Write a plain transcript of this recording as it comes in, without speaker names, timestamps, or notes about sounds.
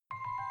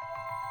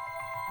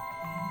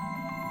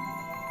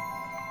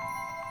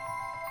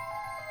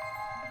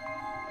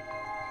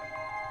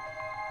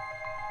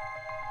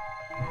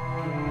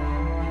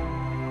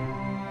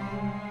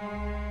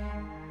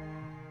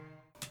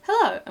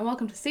and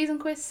welcome to Season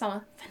Quest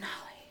Summer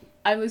Finale.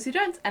 I'm Lucy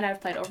Jones, and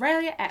I've played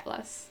Aurelia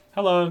Atlas.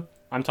 Hello,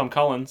 I'm Tom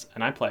Collins,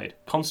 and I played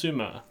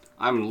Consumer.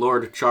 I'm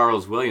Lord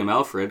Charles William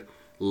Alfred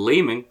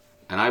Leeming,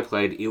 and I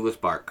played Elis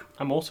Bark.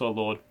 I'm also a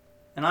lord.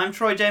 And I'm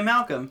Troy J.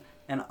 Malcolm,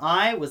 and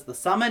I was the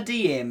Summer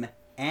DM,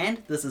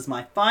 and this is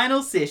my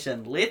final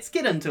session. Let's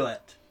get into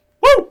it.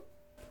 Woo!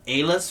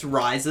 Elis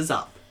rises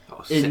up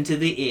into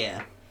the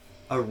air,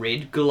 a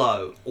red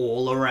glow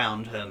all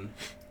around him,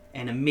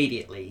 and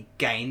immediately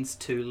gains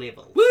 2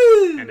 levels.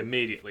 Woo! And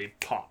immediately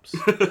pops.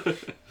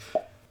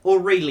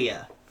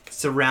 Aurelia,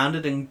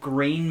 surrounded in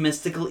green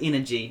mystical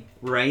energy,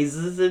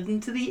 raises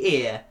into the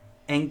air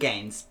and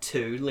gains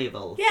 2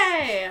 levels.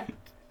 Yay!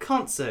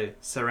 Konsu,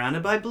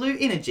 surrounded by blue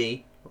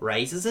energy,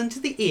 raises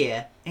into the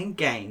air and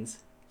gains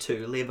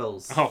 2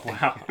 levels. Oh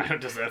wow, I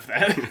don't deserve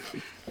that.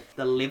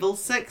 The level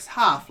 6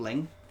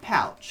 halfling,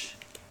 Pouch,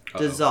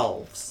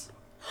 dissolves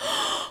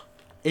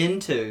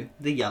into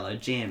the yellow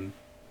gem.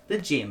 The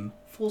gem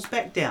falls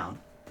back down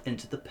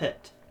into the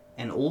pit,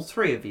 and all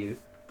 3 of you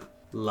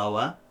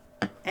lower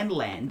and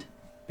land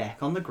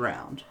back on the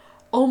ground.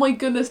 Oh my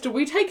goodness, do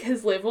we take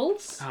his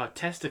levels? Oh,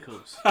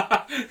 testicles. Wait,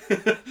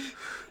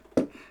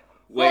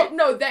 Well,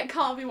 no, that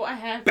can't be what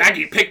happened.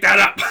 Baggy, pick that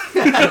up!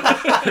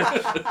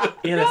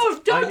 Elis, No,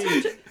 don't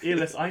touch it.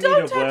 Elis, I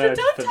Don't need a touch word it,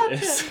 don't for touch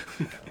this.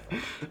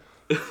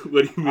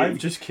 What do you mean? I've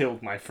just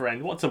killed my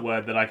friend. What's a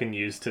word that I can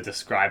use to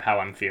describe how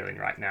I'm feeling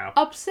right now?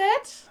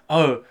 Upset?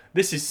 Oh,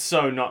 this is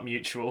so not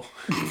mutual.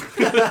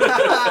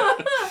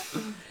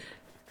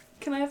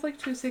 Can I have like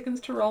 2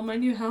 seconds to roll my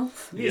new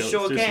health? You Yeah,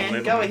 sure let's do some can.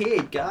 leveling. Go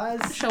ahead,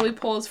 guys. Shall we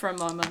pause for a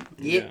moment?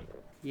 Yep.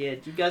 Yeah,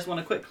 do you guys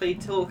want to quickly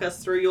talk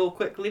us through your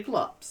quick level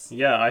ups?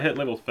 Yeah, I hit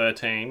level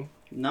 13.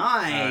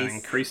 Nice.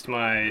 Increased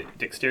my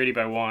dexterity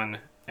by 1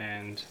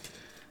 and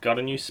got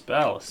a new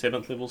spell, a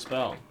 7th level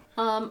spell.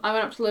 I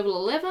went up to level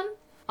 11.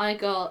 I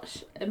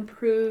got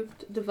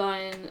improved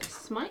Divine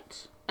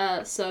Smite.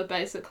 So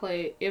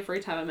basically, every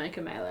time I make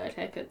a melee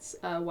attack, it's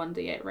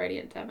 1d8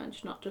 radiant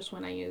damage, not just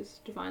when I use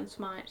Divine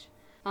Smite.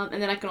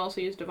 And then I can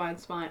also use Divine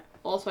Smite.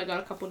 Also, I got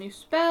a couple new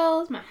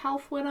spells, my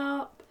health went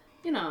up.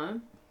 You know,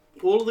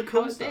 All of the how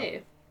cool was stuff.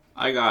 there?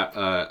 I got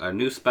a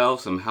new spell,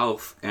 some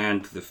health,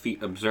 and the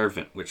feat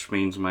Observant, which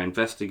means my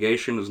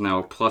investigation is now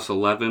a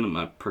 +11 and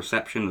my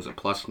perception is a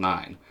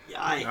 +9.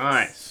 Yikes.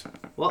 Nice.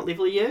 What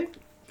level are you?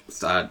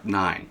 It's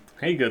 9.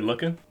 Hey, good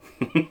looking.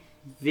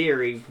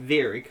 Very,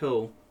 very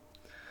cool.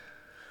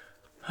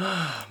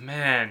 Oh,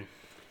 man.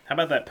 How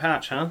about that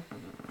pouch, huh?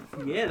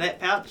 Yeah, that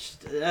pouch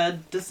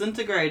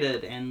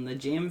disintegrated and the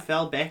gem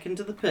fell back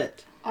into the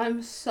pit.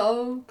 I'm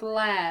so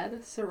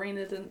glad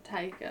Serena didn't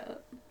take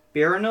it.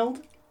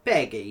 Berenald,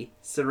 Baggy,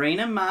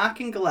 Serena, Mark,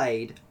 and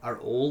Glade are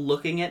all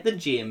looking at the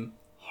gem,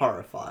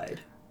 horrified.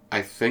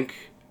 I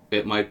think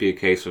it might be a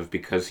case of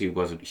because he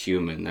wasn't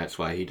human, that's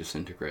why he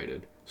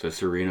disintegrated. So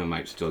Serena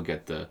might still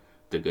get the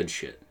good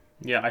shit.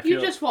 Yeah, I You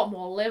feel... just want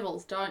more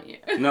levels, don't you?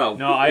 No,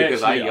 No, I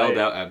because actually- I yelled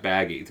I- out at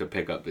Baggy to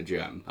pick up the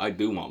gem. I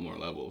do want more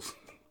levels.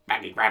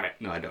 Baggy, grab it!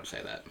 No, I don't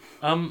say that.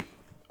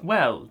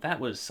 Well, that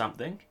was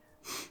something.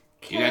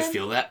 You guys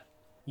feel that?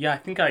 Yeah, I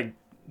think I...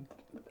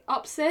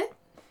 Upset?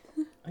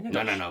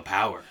 No,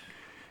 power.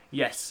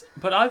 Yes,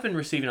 but I've been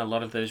receiving a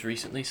lot of those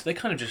recently, so they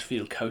kind of just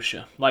feel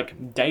kosher.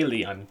 Like,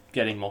 daily I'm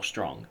getting more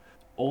strong.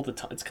 All the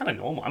time. It's kind of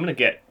normal. I'm going to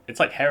get... It's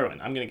like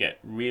heroin. I'm going to get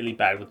really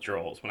bad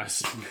withdrawals when I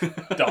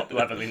stop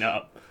leveling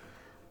up.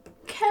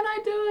 Can I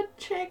do a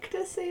check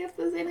to see if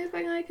there's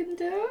anything I can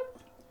do?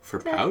 For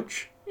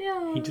Pouch?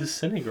 Yeah. He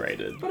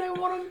disintegrated. But I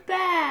want him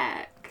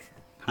back.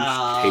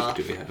 How much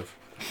tape do we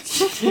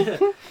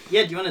have?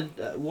 Yeah, do you want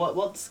to...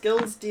 what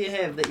skills do you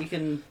have that you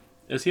can...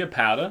 Is he a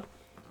powder?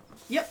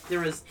 Yep,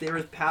 there is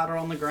powder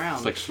on the ground.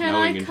 It's like Can snowing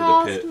I into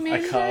cast the pit. I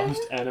Mending?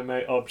 cast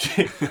animate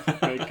object.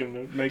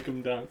 make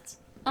him dance.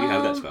 Do you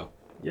have that spell?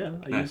 Yeah,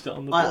 I Nice. used it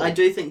on the board. I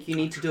do think you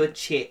need to do a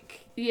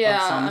check Yeah,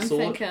 of some I'm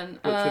sort, thinking.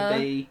 which would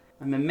be,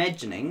 I'm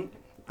imagining,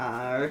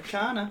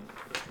 Arcana.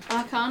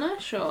 Arcana?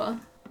 Sure.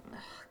 Ugh,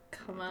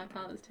 come on,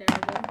 Arcana's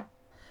terrible.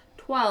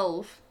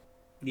 12.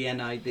 Yeah,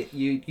 no,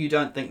 you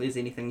don't think there's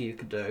anything you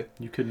could do.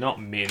 You could not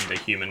mend a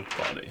human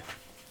body.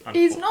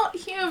 He's not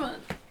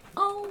human.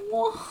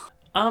 Oh.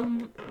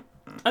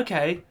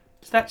 Okay,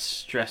 so that's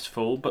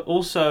stressful, but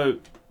also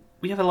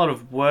we have a lot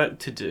of work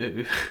to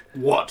do.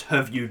 What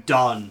have you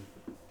done?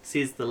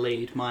 Says the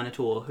lead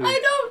Minotaur, who... I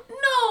don't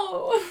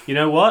know. You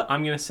know what?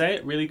 I'm going to say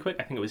it really quick.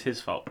 I think it was his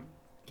fault.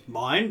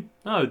 Mine?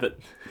 No, the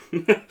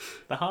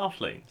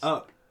halflings.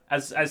 Oh.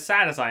 As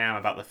sad as I am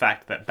about the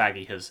fact that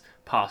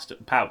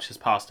Pouch has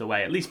passed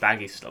away, at least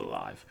Baggy's still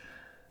alive.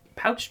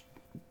 Pouch,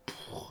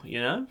 you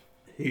know?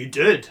 He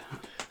did.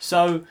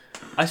 So,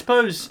 I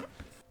suppose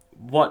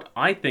what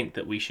I think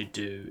that we should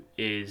do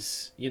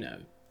is,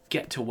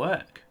 get to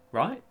work,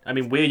 right? I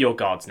mean, we're your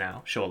gods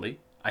now, surely.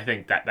 I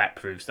think that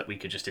proves that we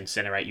could just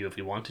incinerate you if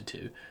we wanted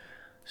to.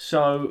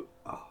 So,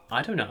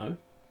 I don't know.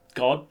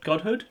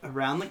 Godhood?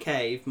 Around the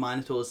cave,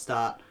 Minotaurs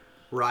start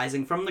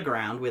rising from the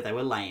ground where they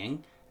were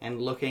laying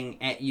and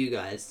looking at you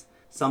guys.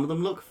 Some of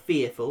them look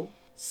fearful.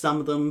 Some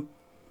of them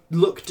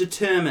look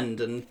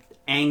determined and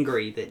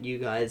angry that you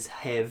guys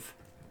have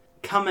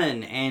come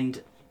in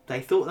and they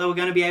thought they were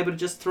going to be able to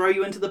just throw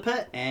you into the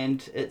pit,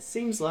 and it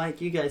seems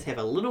like you guys have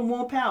a little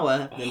more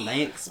power than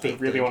they I expected.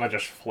 really want to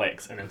just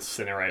flex and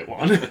incinerate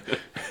one.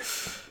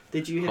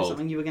 Did you have Hold.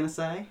 something you were going to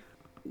say?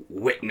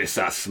 Witness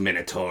us,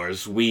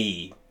 Minotaurs.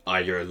 We are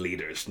your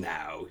leaders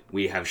now.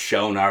 We have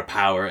shown our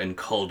power and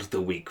culled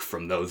the weak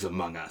from those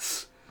among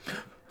us.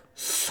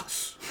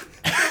 Sus.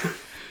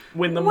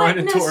 When the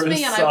Witness Minotaur me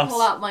is and I sus.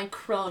 pull out my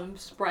chrome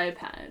spray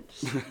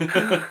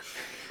paint.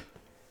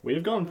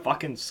 We've gone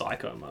fucking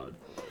psycho mode.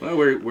 Well,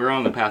 we're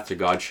on the path to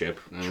godship.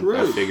 And True.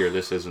 I figure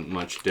this isn't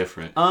much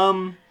different.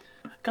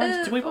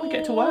 Guys, do we want to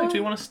get to work? Do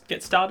we want to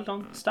get started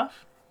on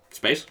stuff?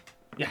 Space?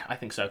 Yeah, I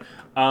think so.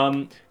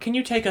 Can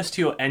you take us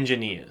to your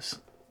engineers?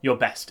 Your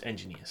best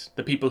engineers.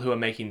 The people who are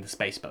making the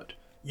space boat.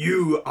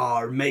 You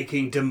are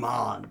making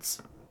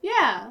demands,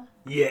 Yeah.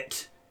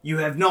 yet you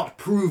have not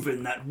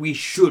proven that we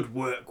should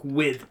work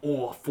with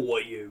or for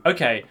you.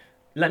 Okay,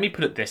 let me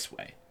put it this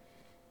way.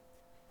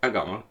 I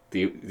got one. Do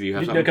you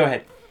have No, something? go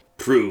ahead.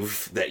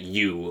 Prove that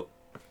you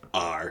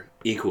are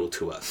equal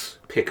to us.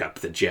 Pick up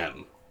the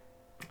gem.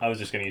 I was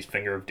just going to use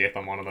Finger of Death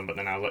on one of them, but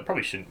then I was like,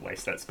 probably shouldn't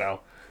waste that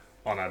spell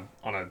on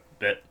a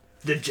bit.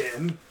 The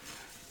gem?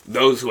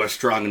 Those who are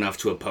strong enough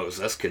to oppose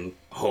us can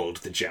hold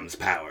the gem's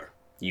power.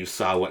 You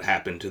saw what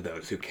happened to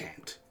those who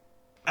can't.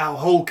 Our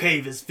whole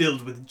cave is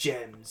filled with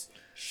gems.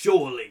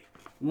 Surely,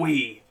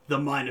 we, the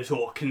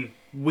Minotaur, can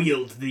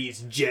wield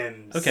these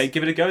gems. Okay,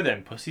 give it a go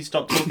then, pussy.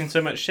 Stop talking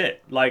so much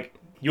shit. Like,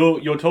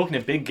 you're talking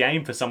a big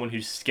game for someone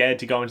who's scared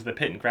to go into the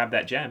pit and grab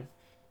that gem.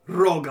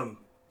 Rogum,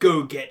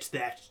 go get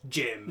that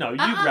gem. No, you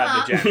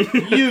grab the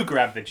gem. You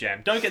grab the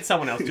gem. Don't get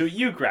someone else to do it.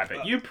 You grab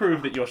it. You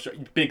prove that you're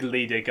big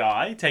leader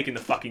guy, taking the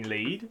fucking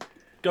lead.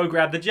 Go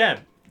grab the gem.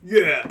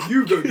 Yeah,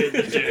 you go get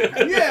the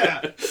gem.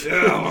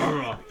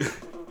 Yeah.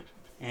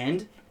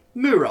 And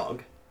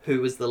Murog,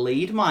 who was the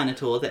lead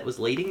Minotaur that was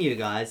leading you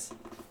guys,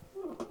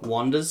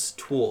 wanders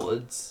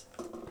towards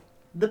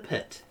the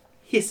pit,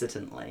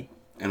 hesitantly.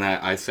 And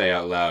I say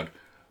out loud,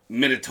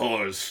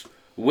 Minotaurs,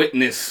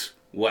 witness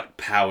what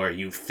power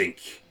you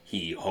think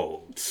he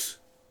holds.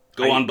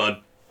 Go on,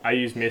 bud. I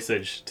use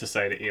message to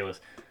say to Elis,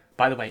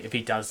 by the way, if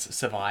he does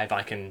survive,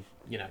 I can,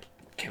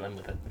 kill him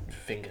with a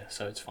finger,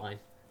 so it's fine.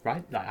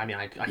 Right? Like, I mean,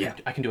 I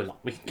can do a lot.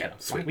 We can get him.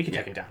 Sweet. We can Yeah.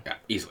 take him down. Yeah,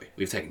 easily.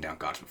 We've taken down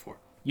gods before.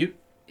 You?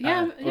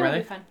 Yeah, Oh, yeah, really? we'll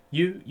be fine.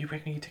 You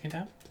reckon you take him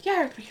down?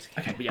 Yeah, we can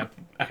Okay, but yeah.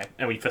 Okay,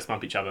 and we fist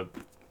bump each other.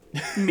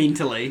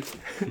 Mentally.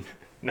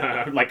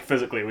 No, like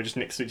physically, we're just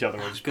next to each other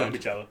and we just bump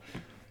Good. each other.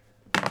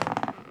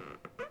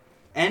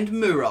 And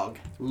Murog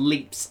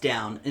leaps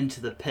down into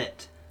the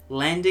pit,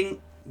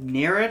 landing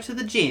nearer to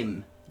the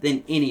gem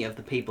than any of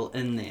the people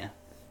in there.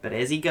 But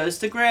as he goes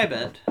to grab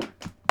it,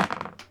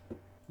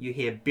 you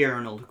hear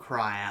Berenald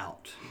cry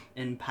out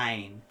in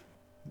pain.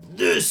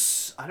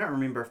 This. I don't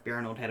remember if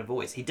Berenald had a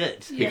voice. He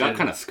did. He got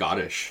kind of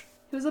Scottish.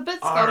 He was a bit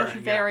Scottish,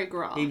 yeah. very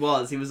gruff. He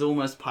was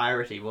almost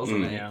piratey,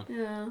 wasn't he? Yeah.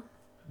 Yeah.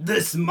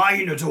 This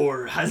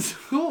Minotaur has.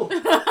 Cool. No,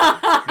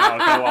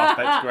 go off.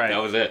 That's great.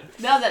 That was it.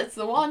 No, that's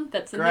the one.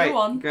 That's a new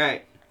one.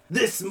 Great.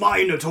 This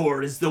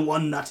Minotaur is the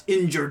one that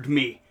injured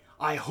me.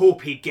 I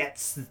hope he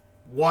gets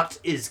what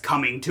is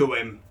coming to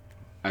him.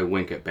 I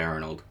wink at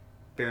Berenald.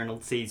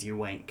 Berenald sees you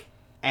wink.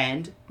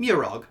 And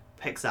Murog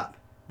picks up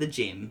the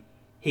gem.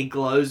 He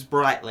glows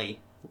brightly,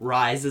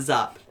 rises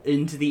up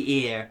into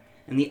the air,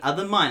 and the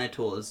other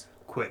Minotaurs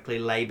quickly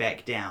lay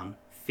back down,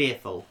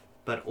 fearful,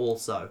 but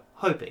also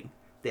hoping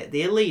that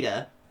their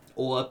leader,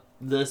 or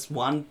this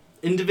one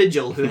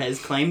individual who has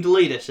claimed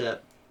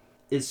leadership,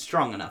 is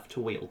strong enough to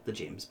wield the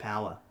gem's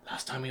power.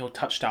 Last time we all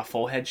touched our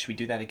foreheads, should we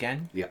do that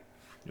again? Yeah.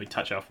 We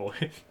touch our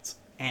foreheads.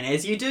 And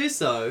as you do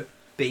so,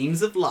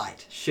 beams of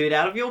light shoot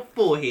out of your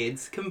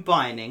foreheads,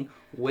 combining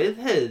with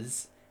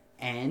his,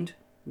 and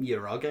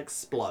Murog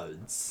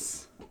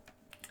explodes.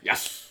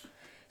 Yes.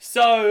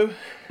 So,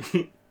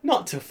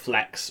 not to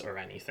flex or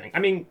anything. I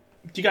mean,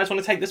 do you guys want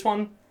to take this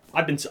one?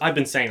 I've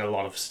been saying a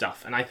lot of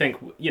stuff, and I think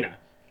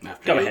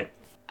After go you. ahead.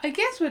 I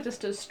guess we're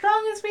just as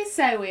strong as we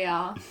say we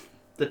are.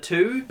 The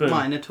two Boom.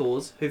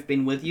 Minotaurs who've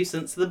been with you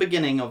since the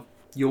beginning of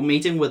your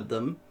meeting with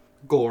them,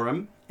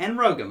 Gorham and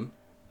Rogum,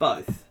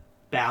 both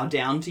bow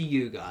down to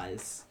you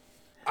guys.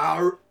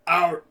 Our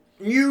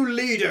new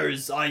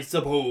leaders, I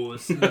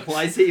suppose.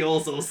 Why is he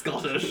also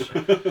Scottish?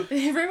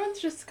 Everyone's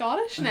just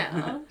Scottish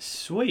now.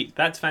 Sweet,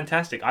 that's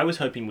fantastic. I was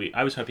hoping we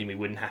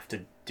wouldn't have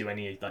to do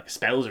any like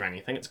spells or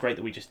anything. It's great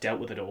that we just dealt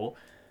with it all.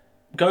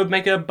 Go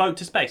make a boat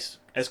to space.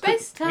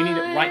 Space We need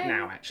it right time.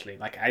 now, actually,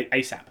 like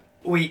ASAP.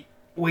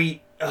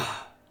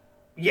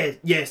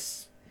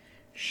 Yes.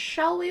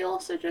 Shall we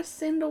also just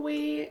send a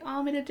wee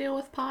army to deal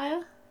with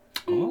Pyre?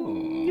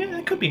 Oh. Yeah,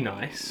 that could be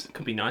nice.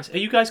 Could be nice. Are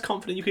you guys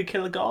confident you could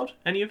kill a god?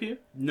 Any of you?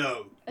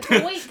 No. It's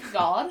a weak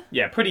god.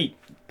 Yeah, pretty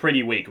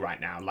weak right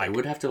now. They Like,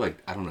 would have to,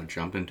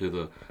 jump into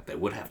the... They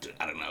would have to,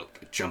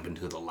 jump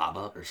into the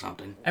lava or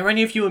something. are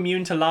any of you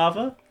immune to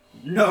lava?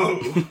 No.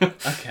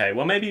 Okay,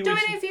 well maybe Do we.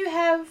 any of you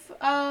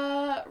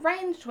have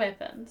ranged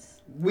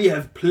weapons? We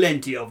have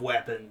plenty of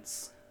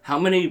weapons. How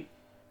many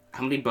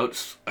How many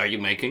boats are you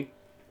making?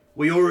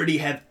 We already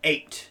have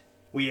 8.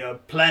 We are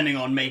planning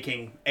on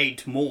making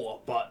 8 more,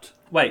 but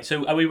Wait,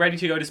 so are we ready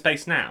to go to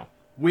space now?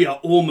 we are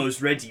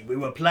almost ready. We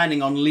were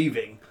planning on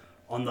leaving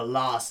on the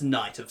last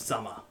night of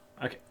summer.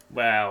 Okay,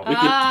 well,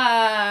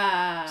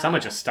 summer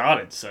just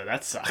started, so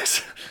that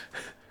sucks.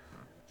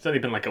 It's only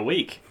been like a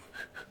week.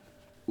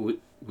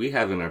 We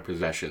have in our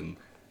possession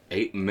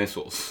 8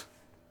 missiles.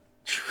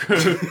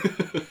 True.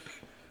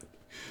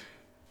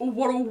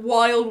 What a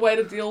wild way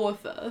to deal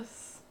with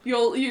this.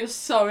 You're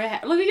so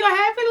happy. Look at your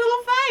happy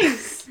little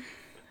face.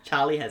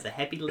 Charlie has a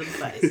happy little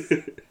face.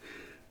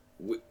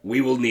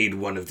 We will need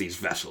one of these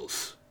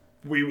vessels.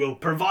 We will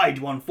provide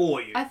one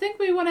for you. I think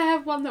we want to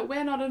have one that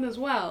we're not in as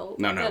well.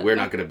 No, That- we're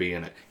not going to be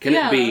in it. Can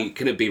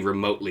it be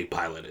remotely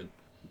piloted?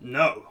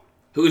 No.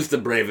 Who's the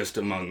bravest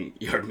among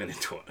your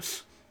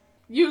minotaurs?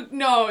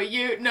 No,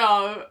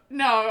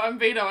 I'm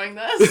vetoing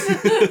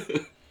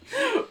this.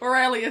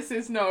 Aurelia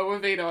says no, we're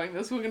vetoing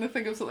this. We're gonna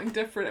think of something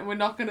different and we're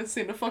not gonna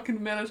send a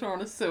fucking Minotaur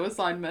on a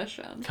suicide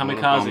mission. On the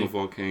Kamikaze.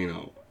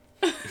 volcano.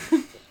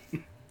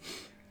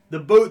 The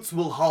boats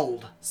will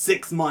hold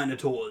 6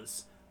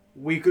 Minotaurs.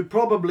 We could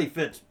probably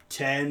fit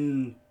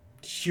 10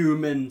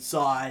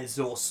 human-sized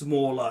or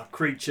smaller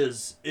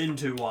creatures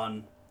into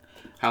one.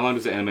 How long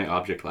does the anime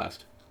object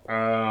last?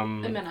 A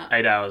minute.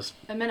 8 hours.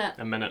 A minute.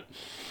 A minute.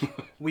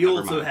 We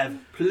also have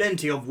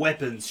plenty of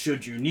weapons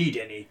should you need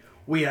any.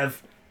 We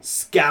have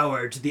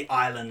scoured the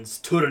islands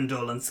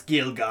Turandul and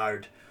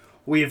Skilgard.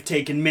 We have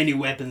taken many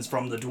weapons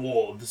from the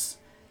dwarves.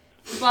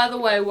 By the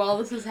way, while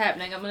this is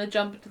happening, I'm gonna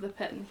jump into the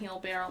pit and heal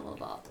Bear on the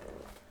lot.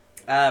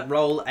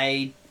 Roll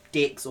a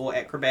dex or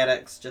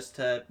acrobatics just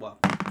to,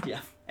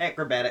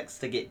 acrobatics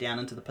to get down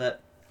into the pit.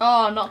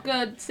 Oh, not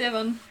good.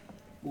 7.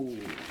 Ooh.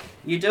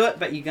 You do it,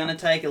 but you're going to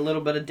take a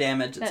little bit of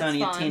damage. It's That's only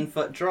fine. a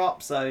 10-foot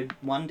drop, so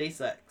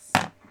 1d6.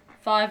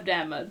 5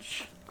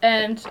 damage.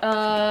 And,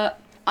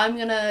 I'm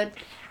gonna...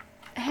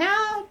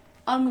 How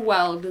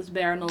unwell does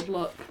Baronold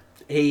look?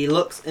 He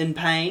looks in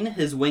pain.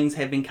 His wings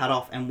have been cut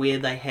off, and where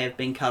they have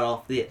been cut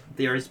off,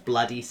 there is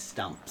bloody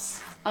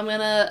stumps. I'm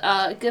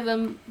gonna, give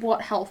him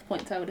what health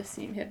points I would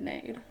assume he'd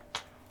need.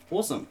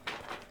 Awesome.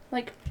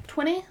 Like,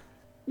 20?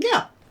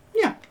 Yeah.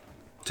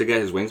 To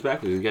get his wings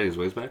back? Did he get his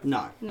wings back?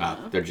 No. No.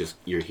 They're just,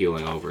 you're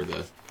healing over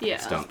the Yeah.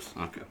 stumps.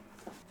 Okay.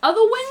 Are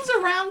the wings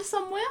around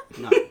somewhere?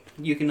 No.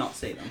 You cannot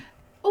see them.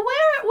 Where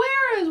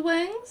are his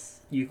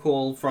wings? You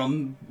call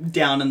from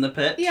down in the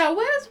pit. Yeah,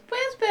 where's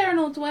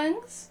Baronold's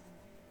wings?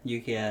 You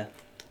hear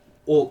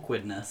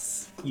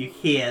awkwardness. You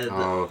hear the...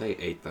 Oh, they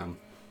ate them.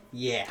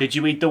 Yeah. Did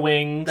you eat the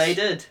wings? They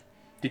did.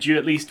 Did you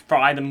at least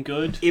fry them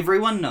good?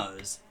 Everyone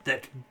knows.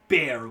 That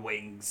bear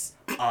wings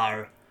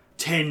are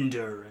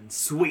tender and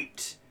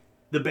sweet.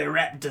 The bear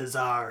raptors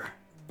are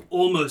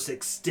almost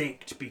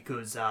extinct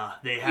because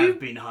they have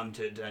been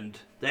hunted and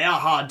they are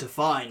hard to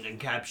find and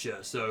capture.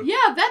 So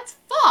Yeah, that's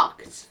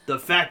fucked. the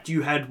fact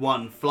you had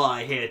one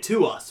fly here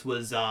to us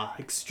was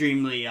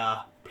extremely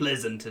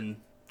pleasant, and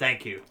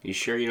thank you. You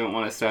sure you don't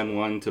want to send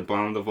one to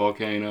bomb the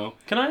volcano?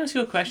 Can I ask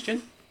you a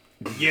question?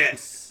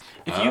 Yes.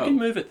 If you can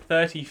move at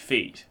 30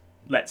 feet,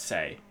 let's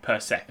say, per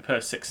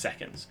 6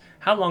 seconds,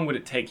 how long would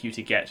it take you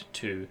to get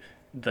to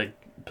the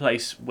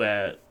place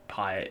where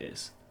Pyre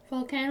is?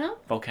 Volcano?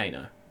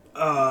 Volcano.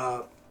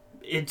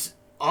 It's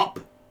up.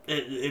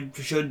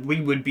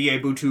 We would be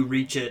able to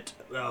reach it.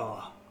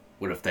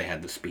 What if they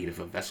had the speed of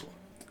a vessel?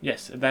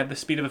 Yes, they have the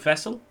speed of a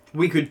vessel.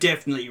 We could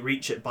definitely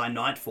reach it by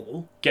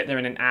nightfall. Get there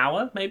in an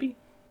hour, maybe?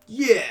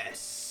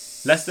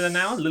 Yes. Less than an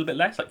hour? A little bit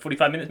less? Like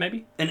 45 minutes,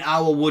 maybe? An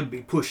hour would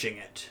be pushing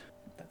it.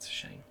 That's a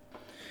shame.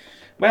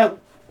 Well,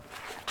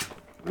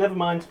 never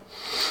mind.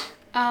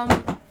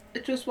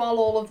 Just while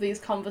all of these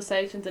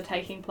conversations are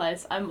taking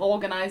place, I'm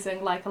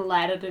organising like a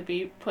ladder to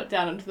be put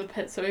down into the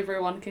pit so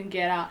everyone can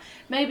get out.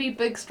 Maybe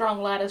big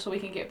strong ladder so we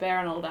can get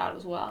Baronold out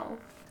as well.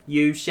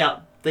 You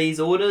shout these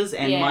orders,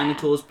 and Yeah.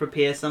 Minotaurs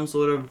prepare some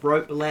sort of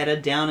rope ladder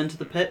down into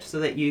the pit so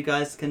that you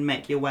guys can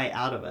make your way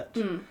out of it.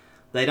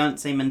 They don't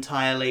seem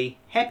entirely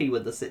happy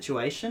with the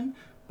situation,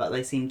 but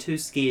they seem too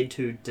scared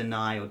to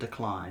deny or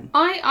decline.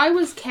 I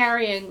was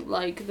carrying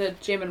like the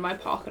gem in my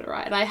pocket,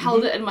 right? And I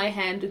held it in my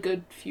hand a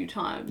good few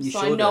times, You so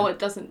I sure know did. it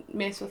doesn't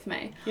mess with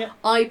me. Yeah.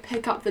 I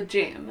pick up the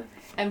gem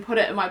and put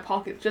it in my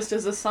pocket just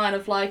as a sign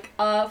of like,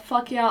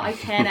 fuck yeah, I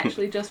can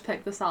actually just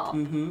pick this up.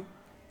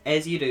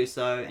 As you do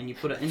so, and you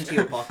put it into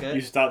your pocket,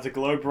 You start to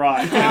glow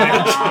bright, and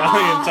then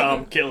Charlie and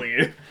Tom kill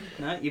you.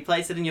 no, you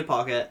place it in your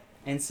pocket,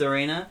 and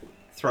Serena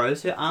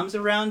throws her arms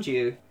around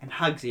you and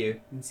hugs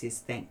you and says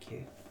thank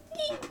you.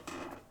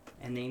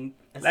 And then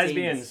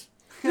ascends.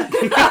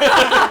 Lesbians.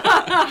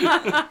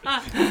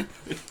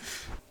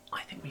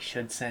 I think we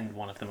should send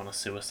one of them on a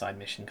suicide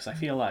mission, because I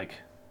feel like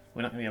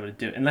we're not going to be able to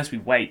do it unless we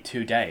wait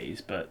 2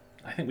 days, but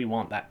I think we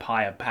want that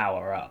Pyre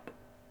power up.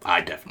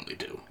 I definitely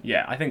do.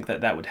 Yeah, I think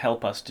that would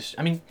help us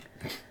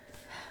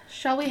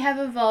Shall we have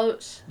a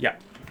vote? yeah.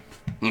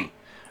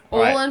 All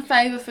Alright. in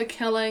favour for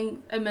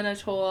killing a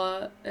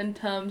Minotaur in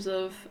terms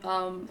of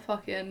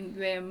fucking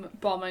them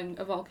bombing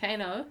a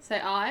volcano? Say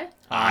aye.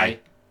 Aye.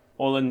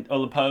 All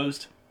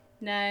opposed?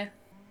 No.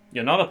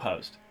 You're not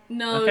opposed.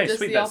 No, Okay, just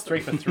sweet. the That's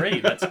opposite. 3 for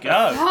 3. Let's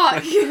go.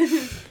 Fuck.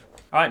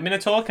 All right,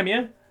 Minotaur, come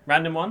here.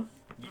 Random one.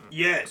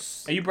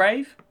 Yes, Are you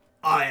brave?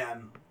 I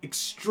am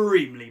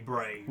extremely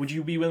brave. Would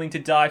you be willing to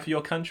die for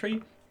your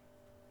country?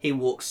 He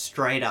walks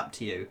straight up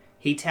to you.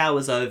 He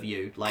towers over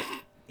you like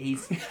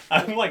he's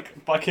I'm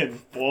like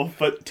fucking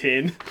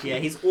 4'10".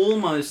 he's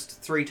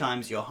almost 3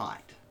 times your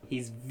height.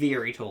 He's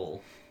very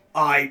tall.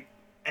 I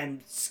am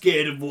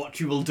scared of what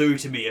you will do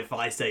to me if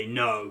I say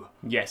no.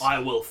 Yes. I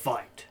will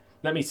fight.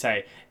 Let me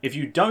say, if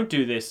you don't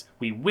do this,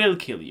 we will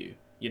kill you.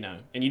 You know,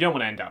 and you don't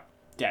want to end up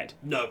dead.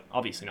 No,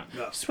 Obviously not.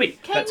 No.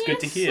 Sweet. Can That's you good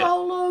to hear.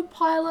 solo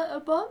pilot a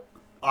boat?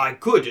 I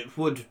could. It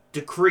would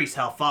decrease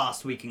how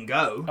fast we can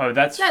go. Oh,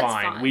 that's That's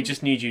fine. fine. We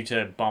just need you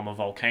to bomb a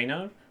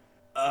volcano.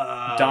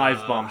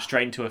 Dive bomb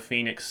straight into a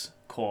phoenix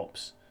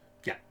corpse.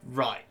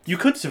 Right. You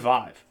could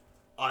survive.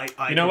 I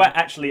You know what?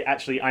 Actually,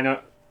 I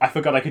know. I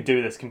forgot I could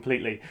do this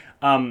completely.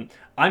 I'm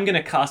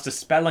gonna cast a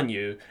spell on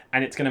you,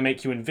 and it's gonna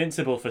make you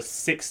invincible for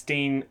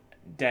 16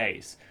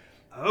 days.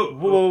 Oh.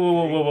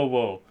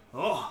 Whoa.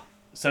 Oh.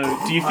 So,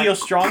 do you feel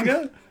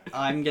stronger?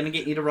 I'm gonna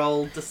get you to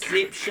roll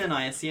deception,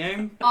 I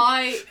assume.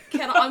 I'm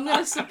going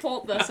to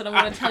support this, and I'm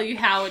going to tell you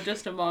how in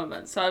just a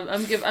moment. So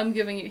I'm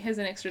giving you. Here's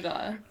an extra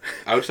die.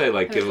 I would say,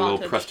 like, Have give a little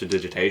advantage.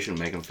 prestidigitation,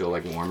 make him feel,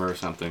 like, warmer or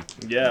something.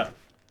 Yeah.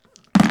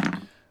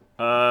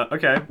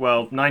 Okay.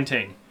 Well,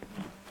 19.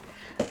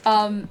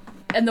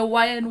 And the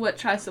way in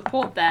which I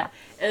support that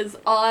is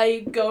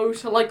I go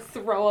to like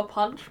throw a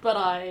punch, but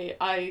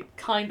I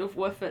kind of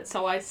whiff it,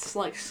 so I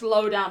like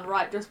slow down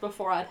right just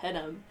before I'd hit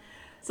him.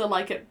 So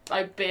like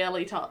I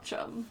barely touch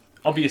him.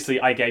 Obviously,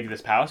 I gave you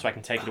this power, so I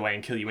can take it away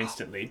and kill you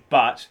instantly.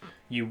 But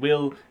you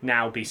will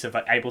now be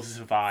able to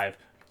survive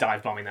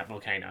dive bombing that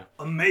volcano.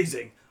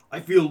 Amazing. I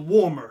feel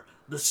warmer.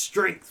 The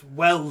strength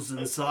wells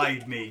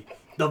inside me.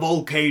 The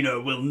volcano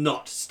will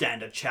not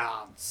stand a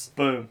chance.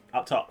 Boom.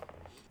 Up top.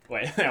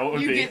 Wait, what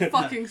would You be? get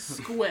fucking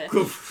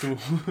squished.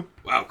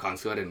 Wow,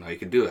 Consu, I didn't know you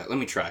could do that. Let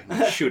me try.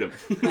 Shoot him.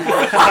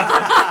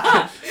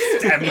 Stab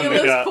him in the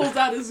Helios gut. pulls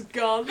out his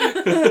gun.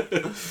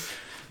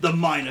 The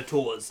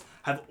Minotaurs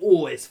have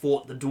always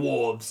fought the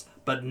dwarves,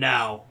 but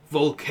now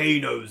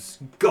volcanoes,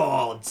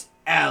 gods,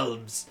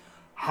 elves,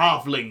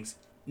 halflings,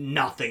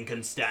 nothing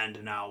can stand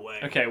in our way.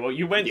 Okay, well,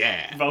 you went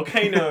Yeah.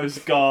 volcanoes,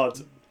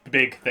 gods,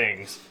 big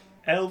things.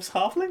 Elves,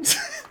 halflings?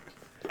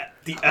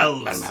 The Let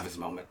him have elves. his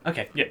moment.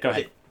 Okay, yeah, go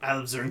ahead.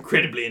 Elves are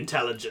incredibly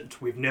intelligent.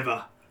 We've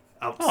never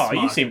Oh,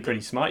 outsmarted you seem them.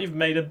 pretty smart. You've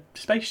made a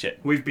spaceship.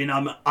 We've been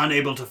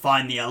unable to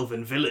find the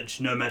elven village,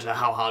 no matter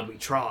how hard we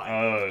try.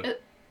 Oh.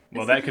 It-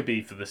 Well, that could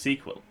be for the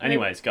sequel.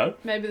 Anyways, go.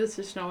 Maybe there's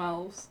just no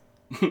elves.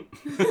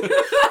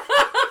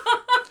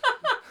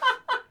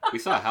 We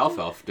saw a half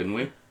elf, didn't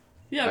we?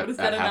 Yeah, but is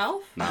that an half-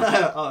 elf?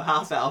 No. Oh,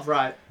 half elf,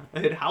 right. I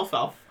heard half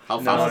elf.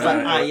 Half No,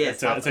 alpha. Ah,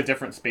 yes, it's a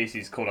different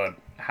species called a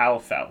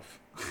half-elf.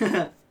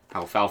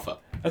 Alfalfa.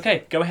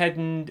 Okay, go ahead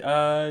and...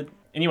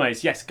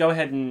 anyways, yes, go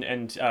ahead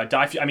and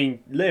die for...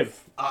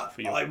 live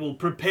for you. I will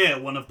prepare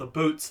one of the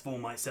boats for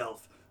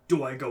myself.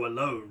 Do I go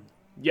alone?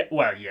 Yeah,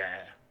 well, yeah.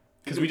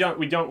 Because we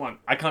don't want...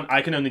 I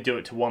can only do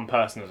it to one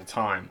person at a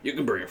time. You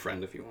can bring a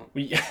friend if you want.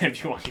 Yeah,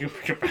 if you want, you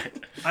can bring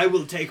it. I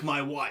will take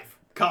my wife.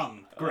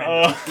 Come,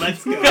 Grendel, Oh.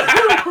 let's go.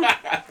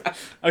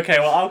 Okay,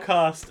 well, I'll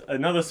cast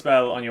another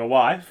spell on your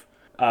wife.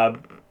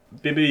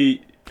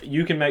 Bibby,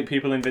 you can make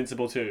people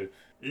invincible too.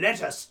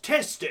 Let us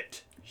test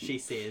it. She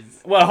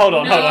says. Well, hold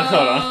on.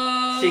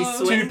 She No.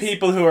 swings. Two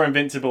people who are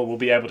invincible will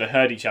be able to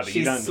hurt each other. She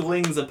You don't...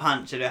 swings a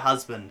punch at her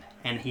husband,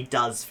 and he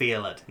does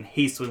feel it, and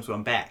he swings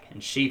one back,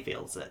 and she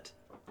feels it.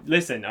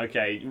 Listen,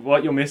 okay,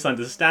 what you're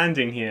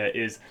misunderstanding here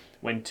is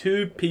when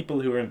two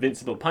people who are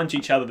invincible punch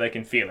each other, they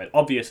can feel it.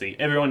 Obviously,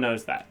 everyone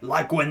knows that.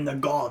 Like when the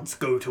gods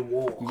go to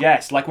war.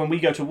 Yes, like when we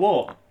go to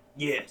war.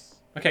 Yes.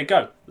 Okay,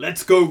 go.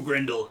 Let's go,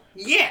 Grendel.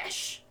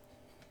 Yes!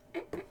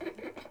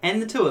 And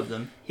the two of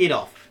them head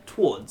off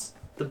towards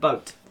the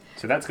boat.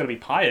 So that's got to be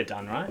Pyre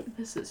done, right?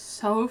 This is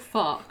so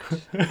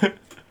fucked.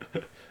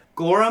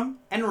 Gorum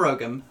and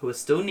Rogum, who are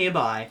still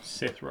nearby,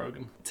 Sith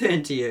Rogan.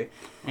 turn to you,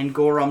 and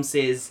Gorum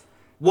says,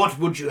 What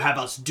would you have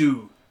us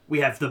do? We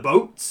have the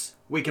boats.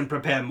 We can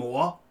prepare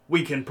more.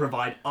 We can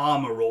provide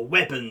armor or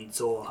weapons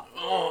or...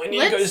 Oh, I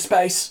need to go to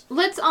space.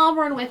 Let's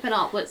armor and weapon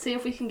up. Let's see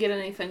if we can get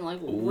anything like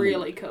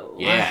really cool.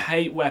 Yeah. I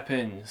hate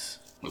weapons.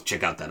 Well,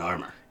 check out that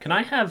armor. Can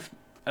I have,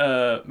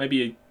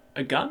 maybe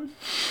a gun?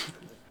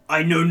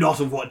 I know not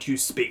of what you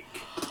speak.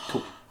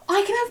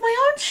 I can have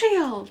my own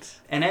shield.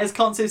 and as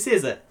Konsu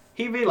says it,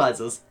 he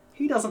realizes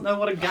he doesn't know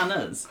what a gun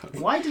is.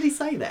 Why did he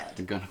say that?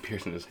 The gun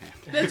appears in his hand.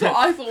 That's what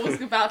I thought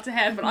was about to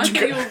happen. I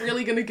thought you were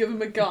really going to give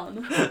him a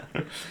gun.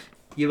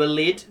 You are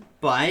led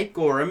by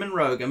Gorum and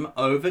Rogum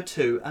over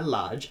to a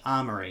large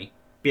armory.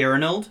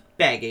 Berenold,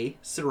 Baggy,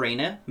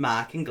 Serena,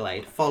 Mark, and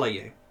Glade follow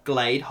you.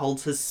 Glade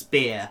holds his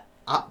spear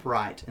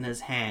upright in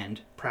his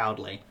hand,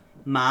 proudly.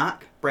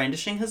 Mark,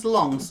 brandishing his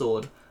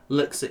longsword,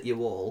 looks at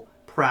you all,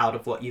 proud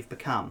of what you've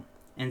become.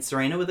 And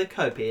Serena with a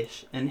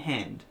khopesh in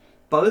hand.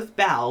 Both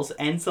bows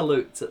and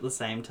salutes at the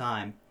same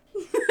time.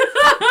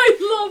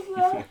 I love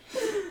that.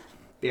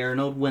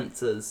 Berenold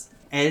winces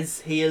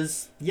as he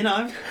is,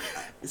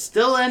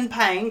 still in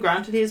pain.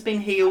 Granted, he has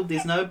been healed,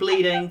 there's no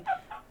bleeding,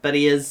 but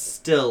he is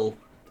still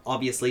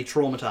obviously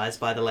traumatized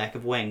by the lack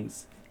of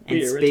wings. And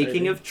Be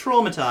speaking irritating. of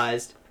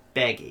traumatized,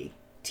 Baggy,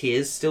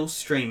 tears still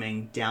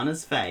streaming down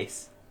his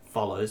face,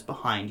 follows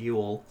behind you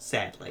all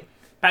sadly.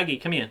 Baggy,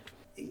 come here.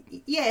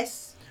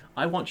 Yes.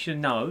 I want you to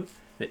know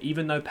that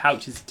even though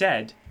Pouch is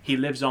dead, he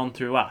lives on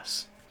through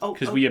us. Oh,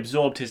 Because we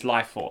absorbed his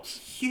life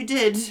force. You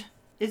did.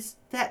 Is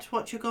that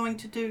what you're going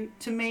to do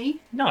to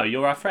me? No,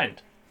 you're our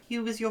friend. He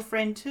was your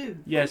friend too.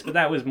 Yes, but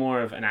that was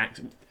more of an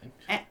accident.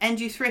 And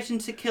you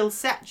threatened to kill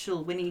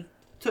Satchel when he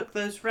took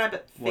those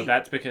rabbit feet. Well,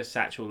 that's because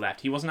Satchel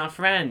left. He wasn't our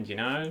friend, you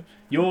know?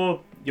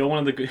 You're one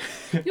of the good...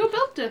 You're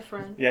built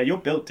different. Yeah, you're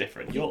built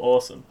different. You're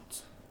awesome.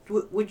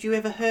 Would you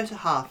ever hurt a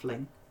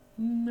halfling?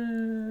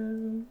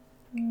 No.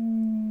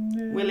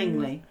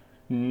 Willingly?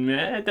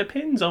 Nah, it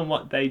depends on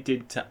what they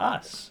did to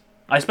us.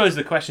 I suppose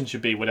the question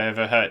should be, would I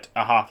ever hurt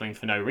a halfling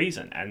for no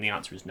reason? And the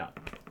answer is no.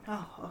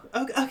 Oh,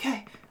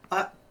 okay.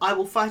 I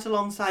will fight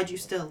alongside you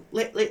still.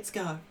 Let's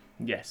go.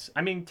 Yes.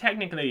 I mean,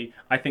 technically,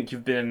 I think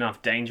you've been in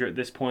enough danger at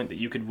this point that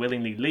you could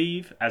willingly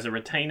leave as a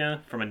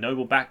retainer from a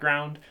noble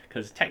background,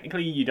 because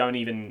technically you don't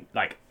even,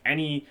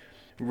 any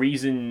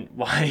reason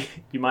why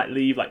you might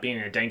leave, being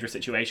in a dangerous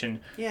situation,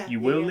 you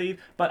will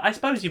leave. But I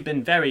suppose you've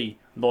been very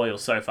loyal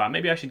so far.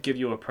 Maybe I should give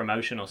you a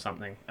promotion or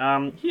something.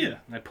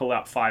 Here. I pull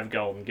out 5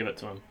 gold and give it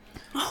to him.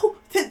 Oh,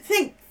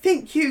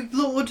 thank you,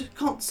 Lord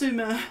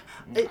Consumer.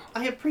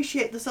 I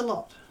appreciate this a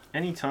lot.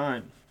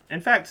 Anytime.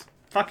 In fact,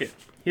 fuck it.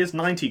 Here's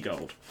 90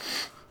 gold.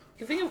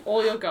 Giving him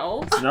all your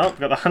gold. Nope,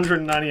 got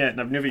 198 and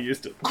I've never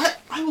used it.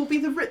 I will be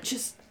the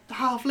richest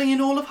halfling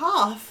in all of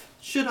Half,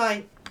 should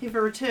I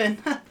ever return.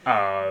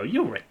 Oh,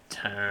 you'll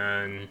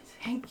return.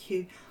 Thank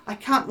you. I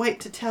can't wait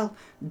to tell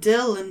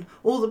Dill and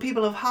all the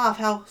people of Half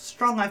how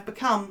strong I've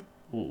become.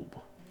 Ooh.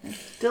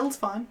 Dill's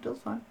fine.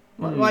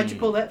 Why'd you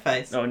pull that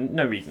face? Oh,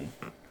 no reason.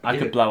 I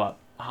could blow up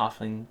a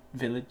halfling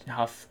village,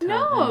 half town,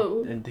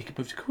 No. and they could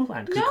move to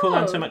Coolland. Because No.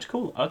 Coolland's so much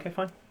cooler. Okay,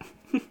 fine.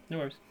 No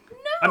worries.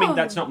 I mean,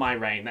 that's not my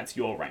reign. That's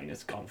your reign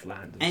as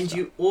Godland. And stuff.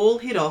 you all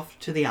head off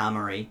to the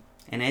armory,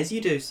 and as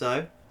you do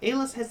so,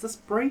 Elis has this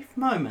brief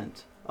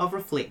moment of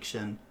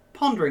reflection,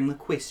 pondering the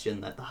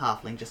question that the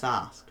halfling just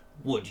asked.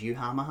 Would you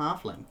harm a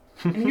halfling?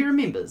 And he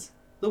remembers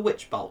the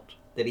witch bolt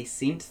that he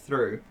sent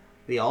through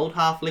the old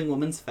halfling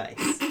woman's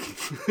face.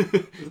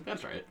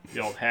 That's right.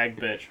 The old hag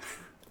bitch.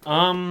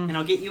 And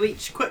I'll get you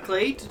each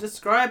quickly to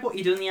describe what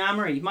you do in the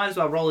armory. You might as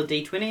well roll a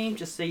d20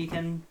 just so you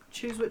can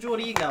choose which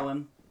order you go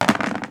in.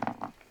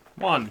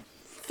 1.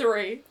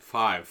 3.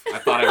 5. I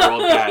thought I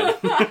rolled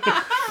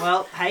bad.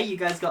 Well, hey, you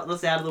guys got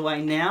this out of the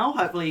way now.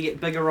 Hopefully you get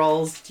bigger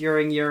rolls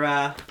during your,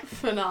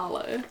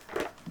 Finale.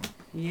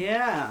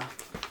 yeah.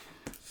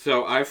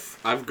 So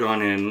I've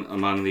gone in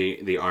among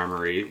the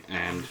armory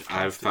and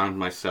I've found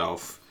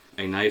myself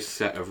a nice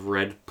set of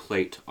red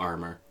plate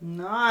armor.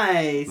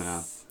 Nice.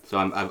 Yeah. So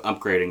I'm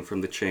upgrading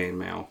from the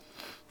chainmail.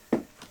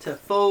 To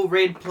full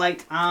red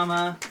plate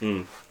armor.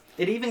 Mm.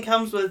 It even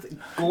comes with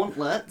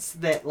gauntlets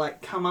that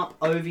come up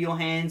over your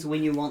hands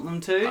when you want them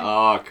to.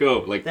 Oh,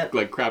 cool. Like That-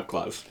 crab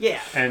claws. Yeah.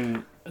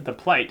 And the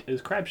plate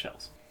is crab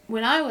shells.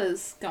 When I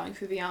was going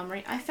through the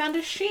armory, I found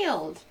a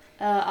shield.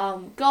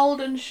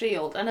 Golden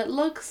shield. And it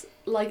looks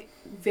like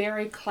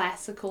very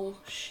classical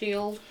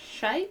shield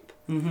shape.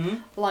 Mm-hmm.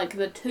 Like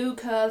the 2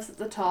 curves at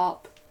the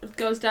top. It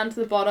goes down to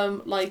the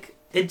bottom,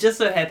 It just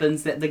so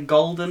happens that the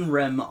golden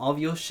rim of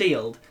your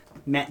shield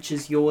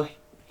matches your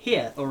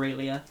hair,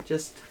 Aurelia.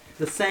 Just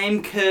the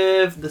same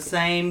curve, the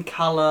same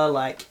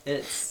colour,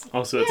 it's...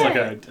 Also, it's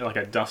like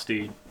a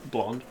dusty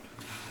blonde.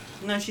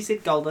 No, she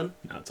said golden.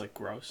 No, it's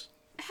gross.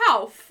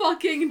 How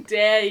fucking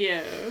dare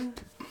you?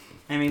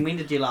 I mean, when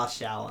did you last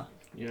shower?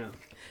 Yeah.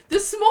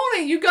 This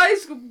morning you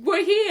guys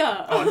were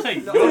here. Oh, I'm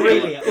saying Not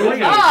Aurelia.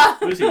 Ah!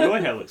 Lucy, your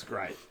hair looks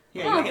great.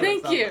 Yeah, Oh, your hair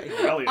thank looks you.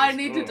 lovely. Really I is.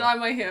 need to Oh. dye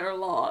my hair a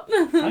lot.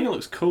 I think it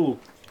looks cool.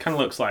 Kind of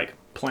looks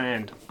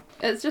planned.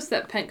 It's just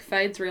that pink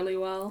fades really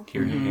well.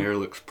 Your hair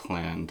looks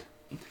planned.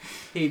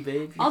 Hey,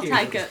 babe. your I'll hair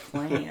take looks it.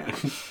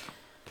 planned.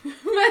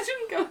 Imagine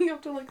going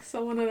up to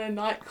someone in a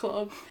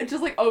nightclub and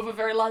just over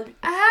very loud.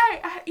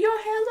 Hey,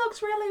 your hair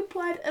looks really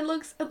planned. It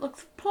looks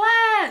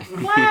planned.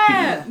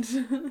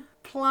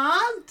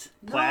 Plant?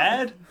 No.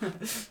 Plaid?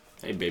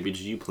 Hey, baby,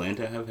 did you plan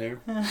to have hair?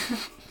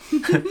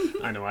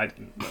 I know I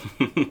didn't.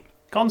 But...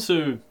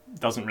 Konsu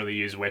doesn't really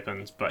use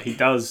weapons, but he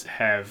does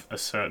have a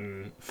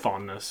certain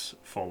fondness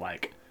for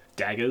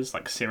daggers,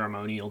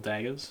 ceremonial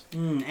daggers.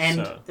 And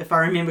So- if I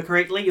remember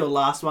correctly, your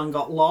last one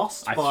got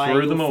lost I by threw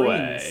your them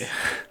friends. away.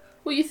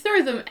 Well, you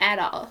threw them at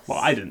us. Well,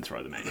 I didn't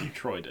throw them at you.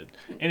 Troy did.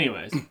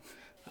 Anyways,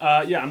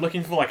 yeah, I'm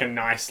looking for a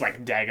nice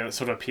dagger that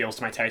sort of appeals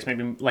to my taste.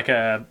 Maybe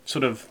a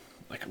sort of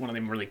one of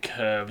them really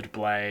curved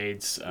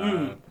blades.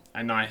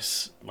 A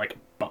nice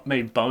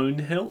maybe bone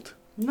hilt.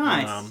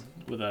 Nice.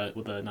 With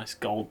a nice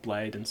gold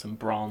blade and some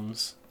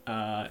bronze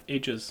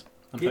edges.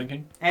 I'm Yep.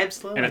 thinking.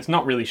 Absolutely. And it's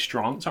not really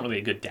strong. It's not really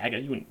a good dagger.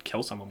 You wouldn't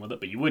kill someone with it,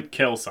 but you would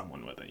kill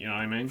someone with it. You know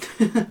what I mean?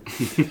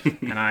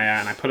 and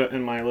I put it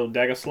in my little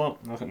dagger slot.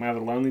 I look at my other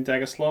lonely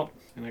dagger slot,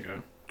 and I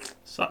go,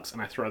 sucks,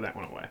 and I throw that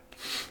one away.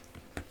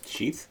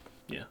 Sheath?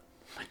 Yeah,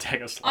 my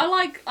dagger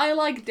slot. I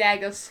like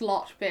dagger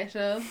slot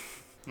better.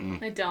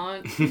 I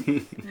don't.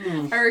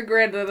 I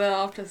regretted it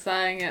after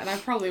saying it, and I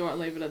probably won't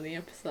leave it in the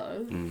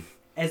episode.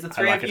 As the I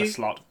three like of it you, a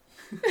slot.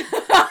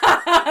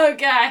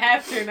 Okay, I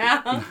have to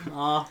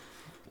now.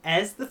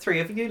 as the three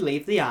of you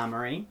leave the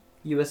armory,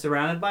 you are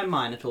surrounded by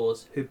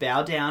minotaurs who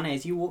bow down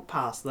as you walk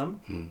past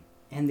them,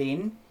 and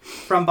then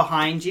from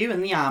behind you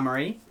in the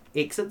armory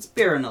exits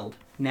Berenold,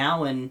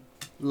 now in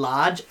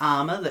large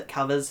armor that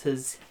covers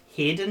his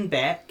head and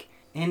back,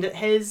 and it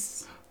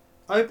has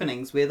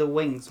openings where the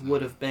wings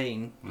would have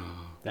been.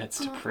 That's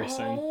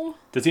depressing. Oh.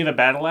 Does he have a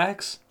battle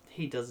axe?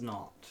 He does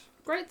not.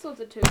 Greatswords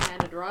are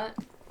two-handed, right?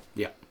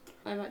 Yeah.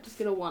 I might just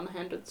get a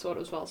one-handed sword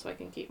as well so I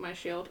can keep my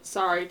shield.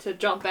 Sorry to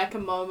jump back a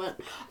moment.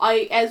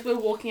 As we're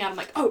walking out, I'm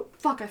like, oh,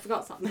 fuck, I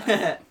forgot something.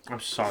 I'm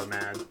so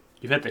mad.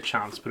 You've had the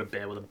chance to put a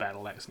bear with a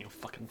battle axe in your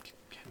fucking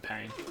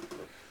campaign.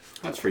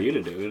 That's for you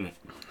to do, isn't it?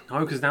 No,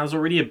 because now there's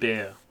already a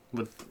bear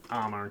with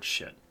armor and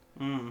shit.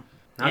 Mm.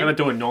 Now I'm gonna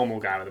do a normal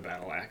guy with a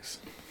battle axe.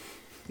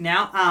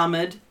 Now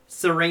armoured,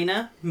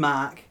 Serena,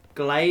 Mark,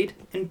 Glade,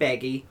 and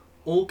Baggy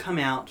all come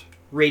out,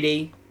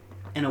 ready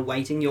and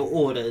awaiting your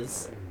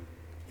orders.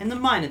 And the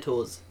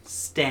Minotaurs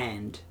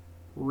stand,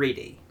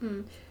 ready.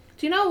 Do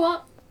you know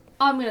what?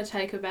 I'm going to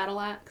take a battle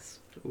axe.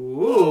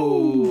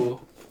 Ooh.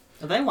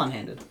 Are they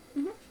one-handed?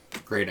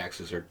 Great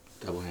axes are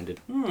double-handed,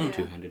 Yeah.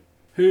 two-handed.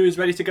 Who's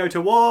ready to go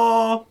to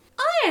war?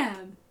 I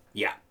am.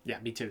 Yeah. Yeah,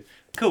 me too.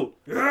 Cool.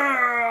 Yeah,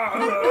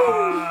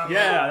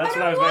 that's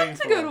what I was waiting want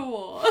to for. go to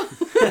war.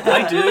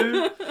 I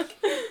do.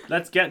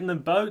 Let's get in the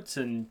boats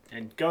and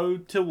go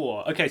to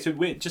war. Okay, so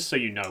just so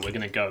you know, we're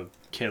gonna go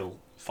kill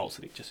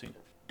Falsity, just so you know.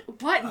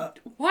 What?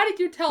 Why did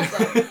you tell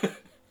them?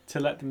 To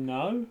let them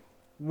know?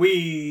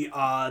 We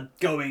are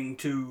going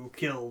to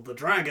kill the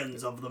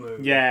dragons of the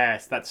moon.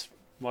 Yes, that's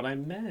what I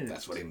meant.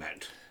 That's what he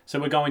meant. So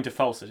we're going to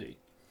Falsity.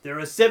 There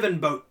are 7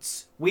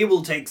 boats. We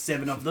will take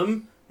 7 of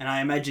them, and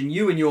I imagine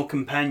you and your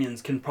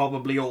companions can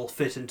probably all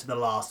fit into the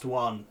last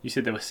one. You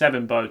said there were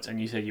 7 boats, and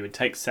you said you would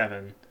take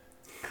 7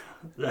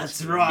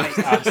 That's right.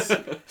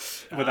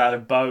 us without a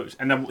boat.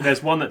 And then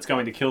there's one that's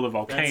going to kill the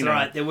volcano. That's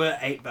right. There were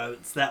 8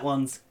 boats. That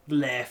one's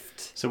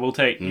left. So we'll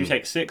take, you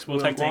take 6, we'll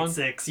take 1.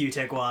 6. You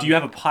take 1. Do you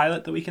have a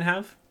pilot that we can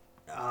have?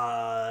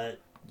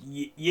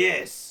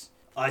 Yes.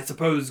 I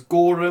suppose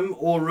Gorham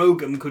or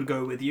Rogam could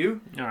go with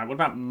you. Alright, what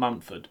about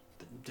Mumford?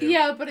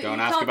 Yeah, but Don't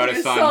you ask can't about be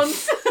his a sons.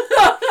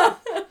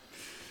 son.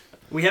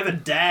 We have a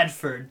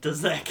Dadford.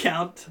 Does that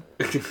count?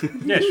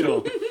 Yeah,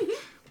 sure.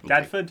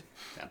 Dadford?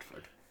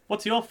 Dadford.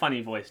 What's your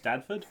funny voice,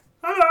 Dadford?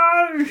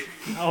 Hello!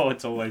 Oh,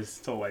 it's always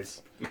It's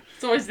always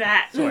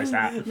that.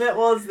 that. That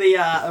was the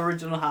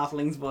original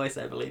Halfling's voice,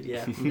 I believe,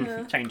 yeah.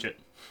 Yeah. Change it.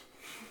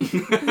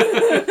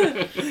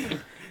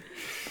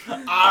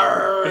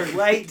 Arr,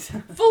 wait.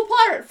 Full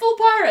pirate, full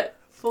pirate.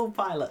 Full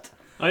pilot.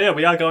 Oh yeah,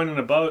 we are going on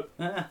a boat.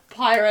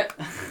 Pirate.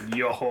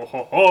 Yo ho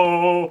ho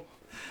ho!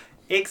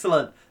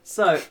 Excellent.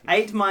 So,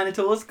 8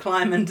 Minotaurs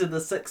climb into the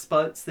 6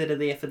 boats that are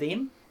there for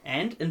them,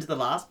 and into the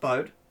last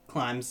boat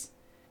climbs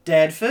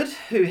Dadford,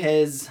 who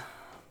has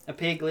a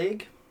peg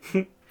leg,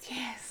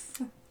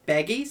 Yes.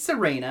 Baggy,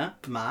 Serena,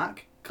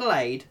 Mark,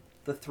 Glade,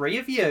 the 3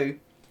 of you,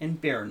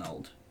 and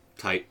Berenold.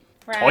 Tight.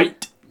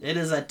 Tight. It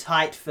is a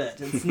tight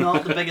fit. It's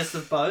not the biggest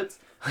of boats,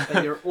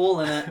 but you're all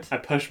in it. I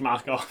push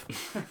Mark off.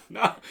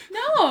 No.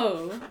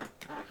 No.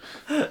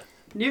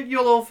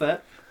 You'll all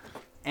fit.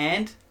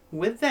 And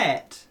with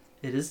that,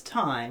 it is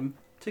time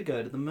to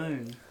go to the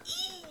moon.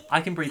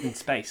 I can breathe in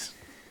space.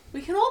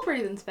 We can all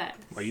breathe in space.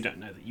 Well, you don't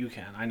know that you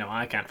can. I know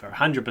I can for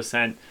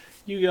 100%.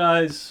 You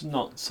guys,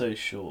 not so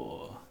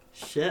sure.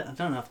 Shit, I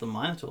don't know if the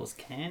Minotaurs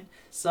can.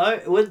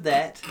 So, with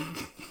that,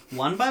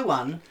 one by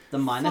one, the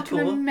Fucking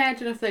Minotaur...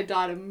 imagine if they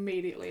died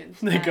immediately in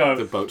space. They go.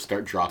 The boats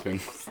start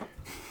dropping.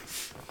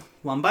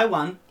 One by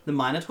one, the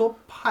Minotaur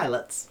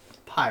pirates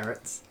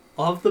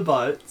of the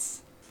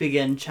boats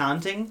begin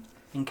chanting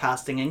and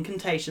casting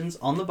incantations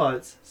on the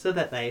boats so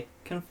that they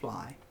can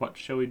fly. What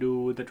shall we do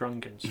with the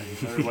drunken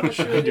sailor? What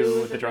shall we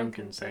do with the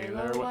drunken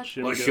sailor? What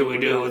should we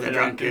do with the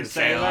drunken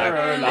sailor?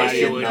 What What should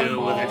should we we do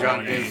with the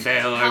drunken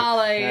sailor?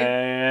 Ollie.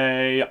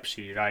 Hey, up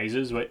she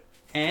rises. Wait.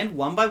 And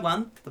one by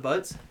one, the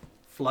boats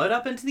float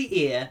up into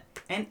the air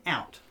and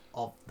out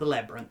of the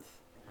labyrinth.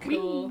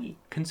 Cool.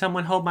 Can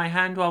someone hold my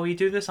hand while we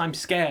do this? I'm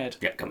scared.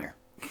 Yeah, come here.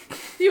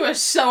 You are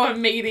so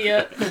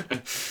immediate.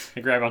 I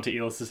grab onto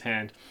Elis's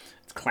hand.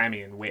 It's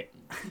clammy and wet.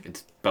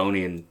 It's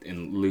bony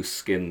and loose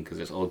skin because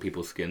it's old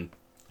people's skin.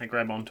 I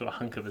grab onto a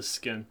hunk of his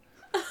skin.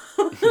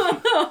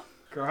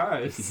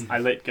 Gross. I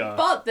let go.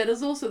 But that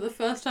is also the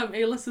first time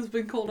Elis has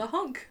been called a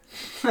hunk.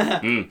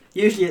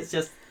 Usually it's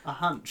just a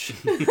hunch.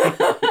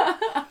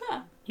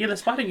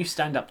 Elis, why don't you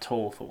stand up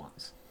tall for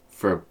once?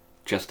 For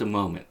just a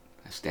moment,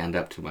 I stand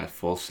up to my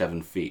full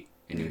 7 feet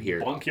and you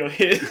hear Bonk your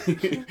head.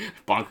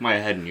 bonk my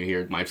head, and you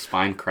hear my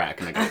spine crack,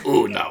 and I go,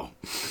 "Ooh, no,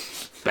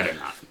 better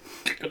not."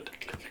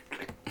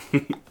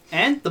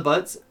 And the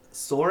boats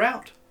soar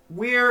out.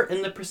 Where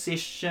in the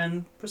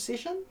procession?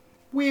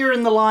 Where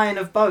in the line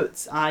of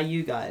boats are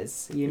you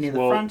guys? Are you near the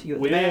front? Are you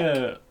at the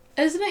back?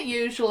 Isn't it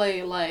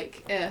usually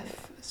like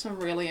if some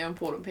really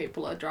important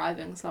people are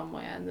driving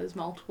somewhere and there's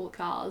multiple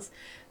cars,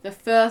 the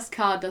first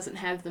car doesn't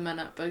have them in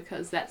it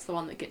because that's the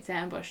one that gets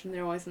ambushed and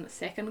they're always in the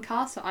second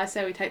car, so I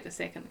say we take the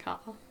second car.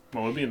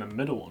 Well, we'll be in the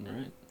middle one,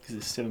 right? Because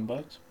there's 7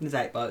 boats. There's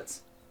 8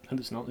 boats. And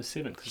there's not, there's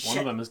 7, because one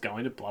Shit. of them is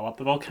going to blow up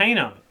the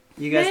volcano.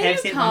 You guys Yeah, have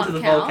you sent them to can't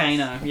the count.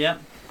 volcano.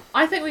 Yep.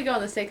 I think we go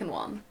on the second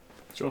one.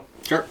 Sure.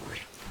 Sure.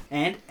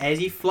 And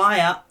as you fly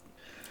up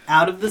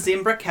out of the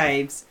Zembra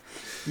caves,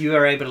 you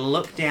are able to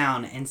look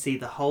down and see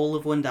the whole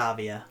of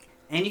Windavia.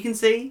 And you can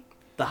see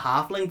the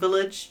halfling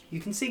village, you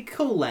can see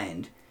Cool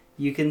Land,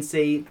 you can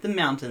see the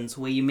mountains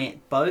where you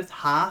met both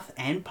Half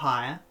and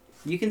Pyre,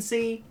 you can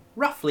see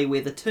roughly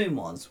where the tomb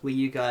was, where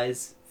you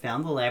guys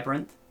found the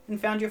labyrinth and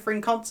found your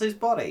friend Konsu's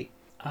body.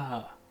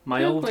 My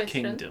Two old questions.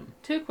 kingdom.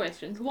 2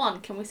 questions.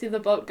 1, can we see the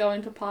boat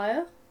going to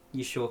Pyre?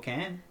 You sure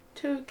can.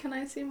 2, can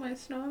I see my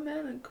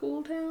snowman in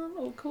Cool Town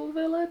or Cool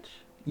Village?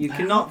 You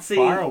cannot see...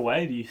 How far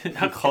away do you...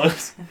 How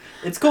close?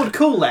 It's called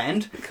Cool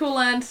Land, Cool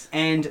Land.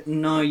 and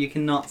no, you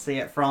cannot see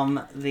it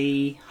from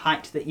the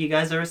height that you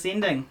guys are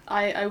ascending.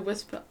 I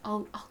whisper,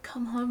 I'll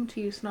come home to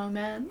you,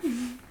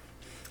 snowman.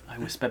 I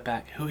whisper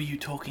back, who are you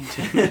talking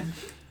to?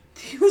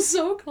 You're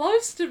so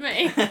close to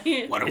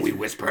me. What are we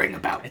whispering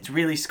about? It's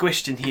really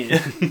squished in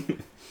here.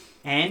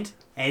 And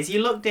as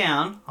you look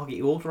down, I'll get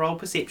you all to roll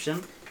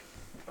perception.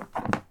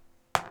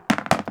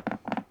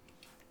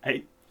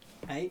 8.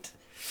 8.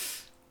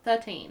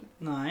 13.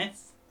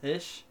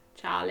 Nice-ish.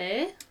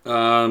 Charlie.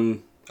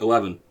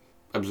 11.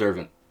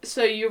 Observant.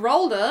 So you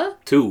rolled a...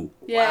 2.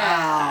 Yeah.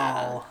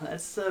 Wow,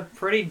 that's a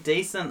pretty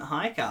decent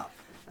hike up.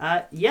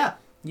 Yeah,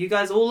 you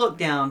guys all look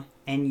down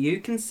and you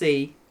can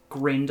see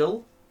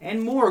Grendel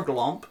and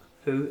Morglomp,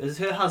 who is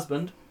her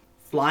husband,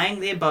 flying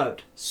their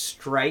boat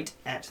straight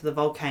at the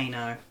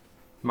volcano.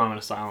 Moment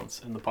of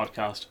silence in the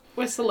podcast.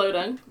 We're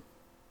saluting.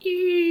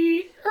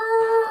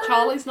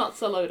 Charlie's not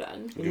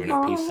saluting. Doing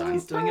a peace sign.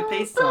 He's doing a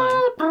peace sign.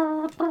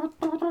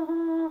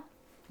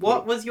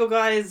 What was your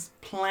guys'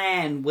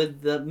 plan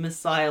with the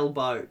missile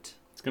boat?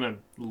 It's going to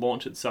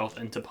launch itself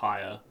into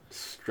Pyre.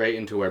 Straight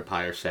into where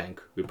Pyre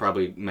sank. We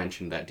probably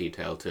mentioned that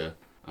detail to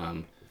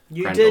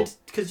You Grendel. did,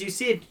 because you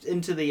said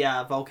into the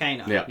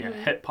volcano. Yeah. Yeah,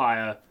 hit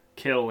Pyre,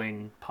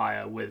 killing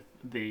Pyre with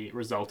the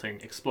resulting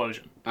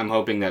explosion. I'm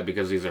hoping that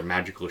because these are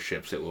magical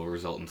ships, it will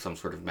result in some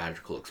sort of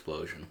magical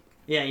explosion.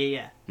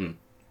 Yeah.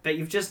 But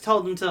you've just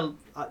told them to,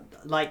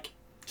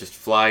 Just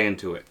fly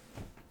into it.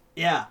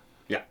 yeah.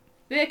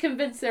 They're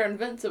convinced they're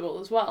invincible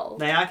as well.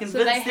 They are So convinced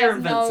they they're have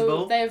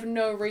invincible. they have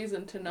no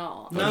reason to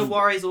not. No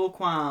worries or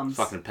qualms.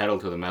 Fucking pedal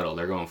to the metal.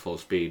 They're going full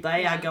speed.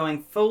 They are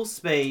going full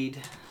speed.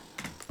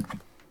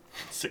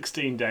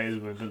 16 days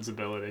of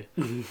invincibility.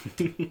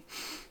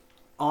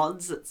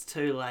 Odds it's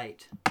too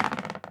late.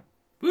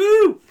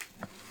 Woo!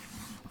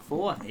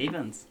 4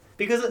 evens.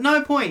 Because at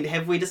no point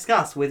have we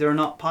discussed whether or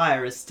not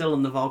Pyre is still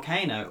in the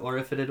volcano or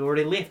if it had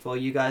already left while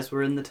you guys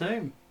were in the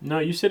tomb. No,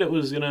 you said it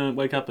was going to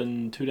wake up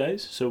in 2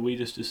 days, so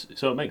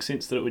so it makes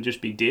sense that it would just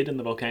be dead in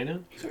the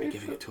volcano. He's already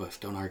giving it to us.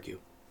 Don't argue.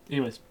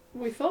 Anyways,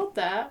 We thought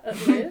that,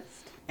 at least.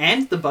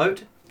 And the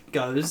boat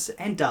goes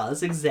and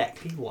does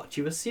exactly what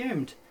you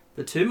assumed.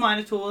 The 2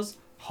 Minotaurs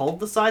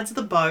hold the sides of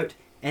the boat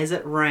as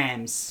it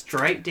rams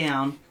straight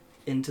down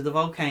into the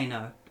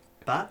volcano.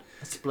 But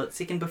a split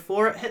second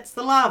before it hits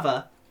the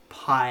lava,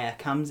 Pyre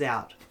comes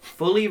out,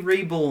 fully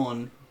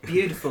reborn,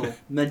 beautiful,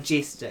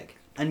 majestic,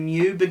 a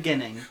new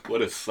beginning.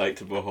 What a sight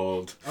to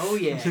behold. Oh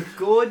yeah,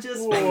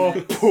 gorgeous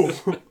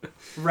phoenix.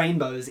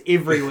 Rainbows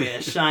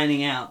everywhere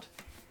shining out.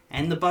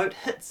 And the boat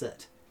hits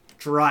it,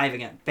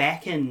 driving it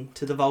back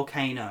into the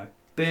volcano,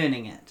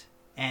 burning it.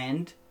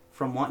 And,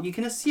 from what you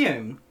can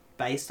assume,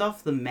 based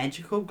off the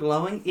magical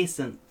glowing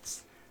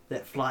essence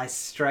that flies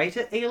straight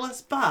at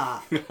Elis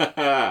Bar,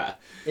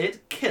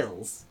 it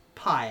kills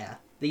Pyre,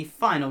 the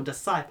final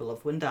disciple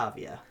of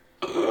Windavia.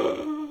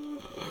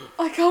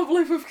 I can't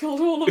believe we've killed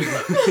all of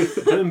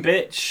them. boom,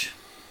 bitch.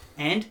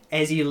 And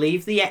as you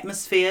leave the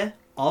atmosphere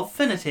of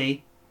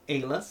Finity,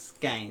 Elis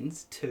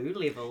gains 2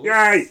 levels.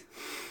 Yay!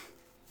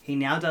 He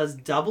now does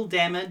double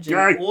damage Yay!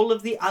 and all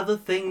of the other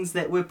things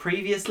that were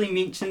previously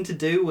mentioned to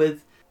do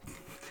with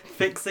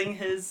fixing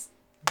his,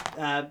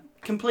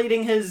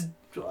 completing his,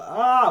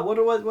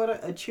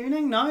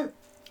 attuning? No?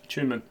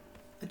 Attunement.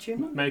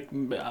 Attunement?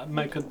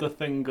 Make it the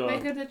thing go.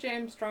 Make it a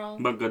James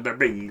Strong.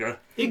 Binga. Go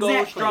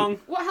Exactly. strong.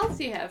 What health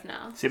do you have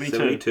now? 72.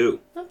 72.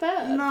 Not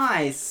bad.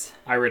 Nice.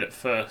 I read it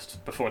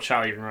first. Before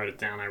Charlie even wrote it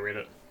down, I read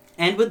it.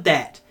 And with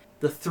that,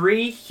 the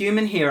 3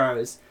 human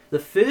heroes, the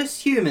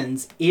first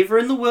humans ever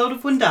in the world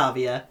of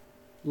Windavia,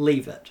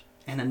 leave it.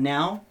 And are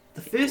now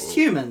the first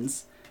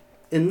humans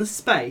in the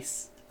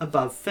space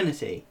above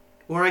Finity.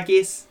 Or I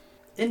guess,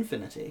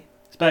 infinity.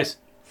 Space.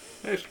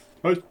 Nice.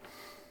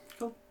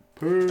 Cool.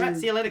 Right,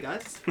 see you later,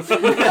 guys.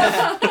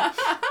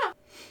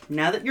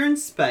 Now that you're in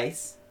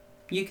space,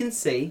 you can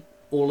see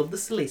all of the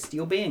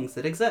celestial beings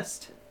that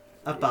exist.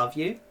 Above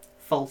you,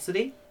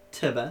 Falsity,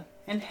 Tibber,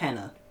 and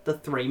Hannah, the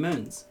 3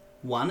 moons.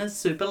 One is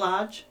super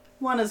large,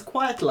 one is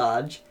quite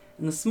large,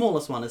 and the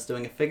smallest one is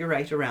doing a figure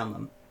 8 around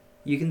them.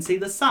 You can see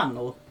the sun,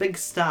 or big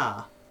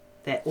star,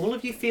 that all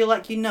of you feel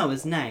like you know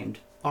is named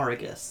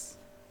Origus.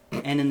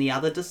 And in the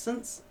other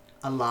distance,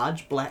 a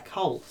large black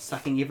hole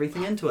sucking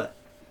everything into it,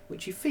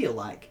 which you feel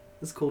like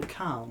is called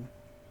Calm.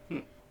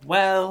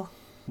 Well.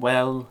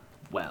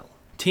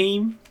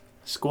 Team,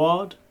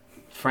 squad,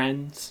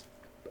 friends.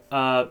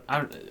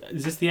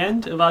 Is this the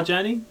end of our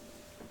journey?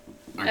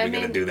 Aren't we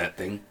gonna do that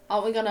thing?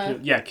 Are we gonna...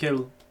 Yeah,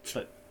 kill.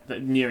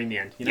 But nearing the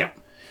end, you know?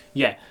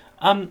 Yeah.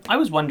 Yeah. I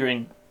was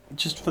wondering,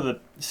 just for the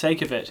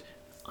sake of it,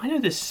 I know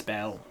this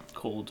spell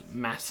called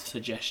Mass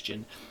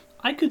Suggestion.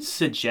 I could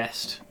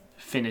suggest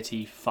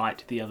Finity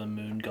fight the other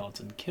moon gods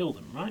and kill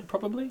them, right?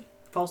 Probably?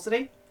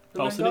 Falsity? The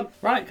moon Falsity? god?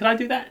 Right, could I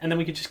do that? And then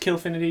we could just kill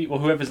Finity, or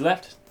whoever's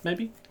left,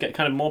 maybe? Get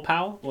kind of more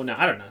power? Or no,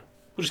 I don't know.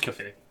 We'll just kill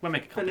Finity. We'll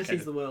make it Finity's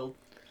complicated. the world.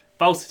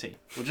 Falsity.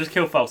 We'll just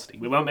kill Falsity.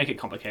 We won't make it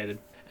complicated.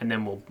 And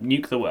then we'll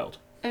nuke the world.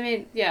 I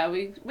mean, yeah,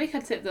 we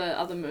could set the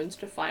other moons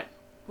to fight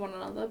one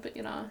another, but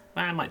you know,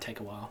 It might take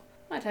a while.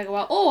 might take a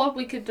while. Or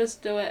we could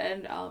just do it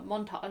in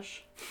montage.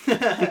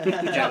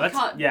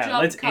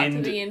 let's cut to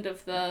end. the end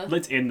of the...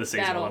 Let's end the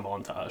season battle. on a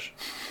montage.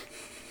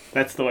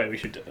 That's the way we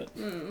should do it.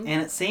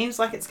 And it seems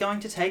like it's going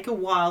to take a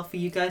while for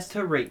you guys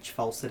to reach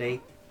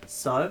Falsity.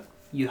 So,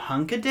 you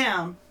hunker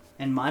down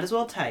and might as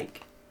well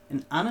take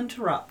an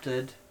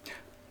uninterrupted,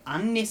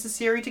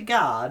 unnecessary to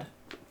guard,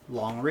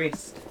 long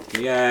rest.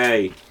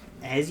 Yay!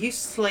 As you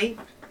sleep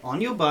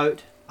on your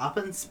boat up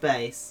in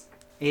space,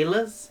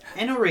 Elis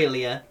and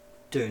Aurelia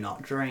do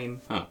not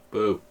dream. Huh,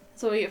 boo.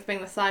 So we have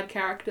being the side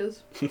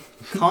characters.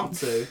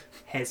 Kontsu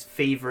has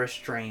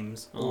feverish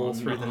dreams all Oh,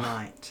 through no. the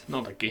night.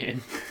 Not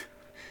again.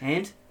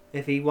 And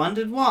if he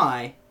wondered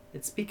why,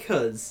 it's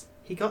because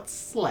he got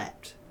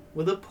slapped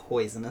with a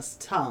poisonous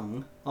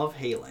tongue of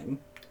healing.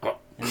 Oh.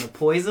 And the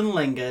poison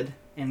lingered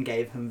and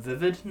gave him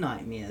vivid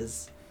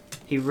nightmares.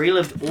 He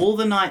relived all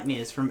the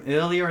nightmares from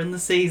earlier in the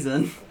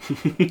season.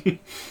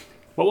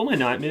 What were my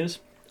nightmares?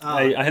 Ah,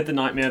 I had the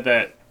nightmare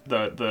that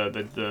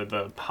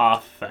the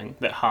Hearth thing,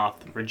 that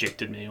Hearth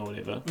rejected me or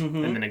whatever,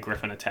 Mhm. and then a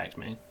griffin attacked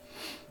me.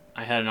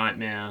 I had a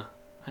nightmare.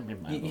 I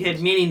remember my you had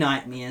many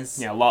nightmares.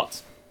 Yeah,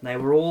 lots. They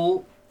were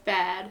all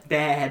Bad.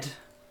 bad.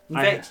 In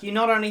I- fact, you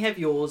not only have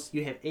yours,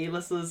 you have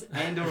Elis's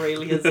and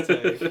Aurelia's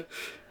too.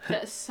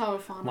 That's so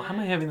funny. Why am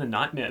I having the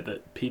nightmare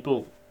that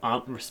people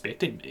aren't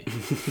respecting me?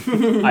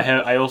 I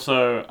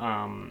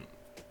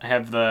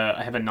have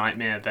a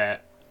nightmare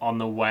that on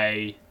the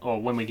way,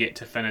 or when we get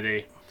to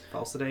Finity,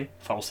 Falsity.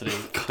 Falsity.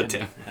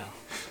 Goddamn. Hell.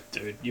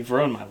 Dude, you've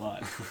ruined my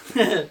life.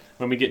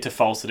 When we get to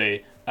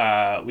Falsity,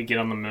 we get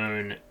on the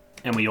moon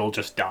and we all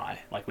just die.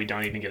 Like, we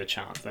don't even get a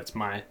chance. That's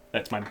my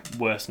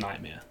worst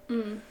nightmare.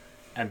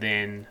 And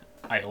then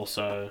I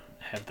also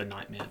have the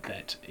nightmare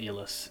that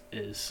Elis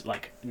is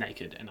like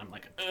naked, and I'm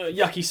like,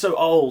 yuck, he's so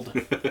old.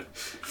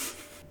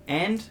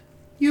 And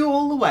you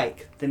all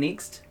awake the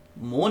next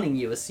morning,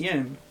 you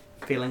assume,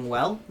 feeling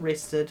well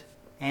rested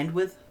and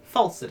with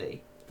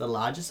Falsity, the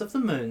largest of the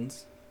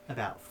moons,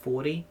 about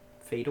 40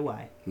 feet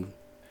away.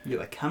 You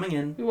are coming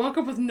in. We woke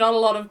up with not a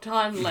lot of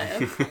time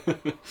left.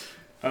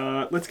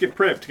 Let's get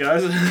prepped,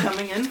 guys.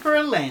 Coming in for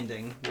a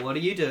landing. What do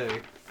you do?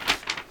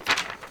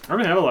 I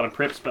don't have a lot of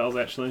prep spells,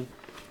 actually.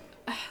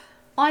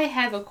 I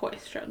have a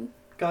question.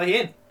 Go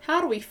ahead.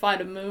 How do we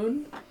fight a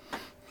moon?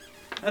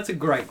 That's a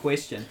great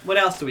question. What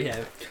else do we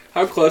have?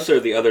 How close are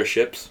the other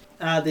ships?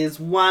 There's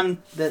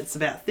one that's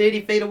about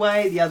 30 feet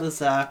away. The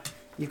others are...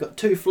 You've got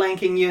 2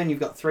 flanking you and you've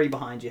got 3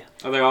 behind you.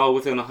 Are they all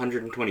within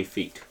 120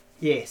 feet?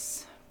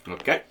 Yes.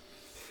 Okay.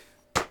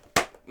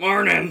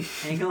 Morning!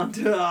 Hang on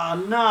to... Oh,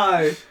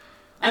 no.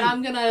 And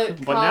I'm gonna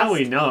But now we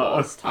cast know.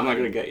 Horse I'm not Time.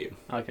 gonna get you.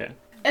 Okay.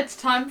 It's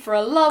time for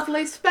a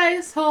lovely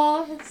space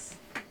horse.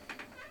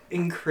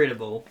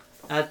 Incredible.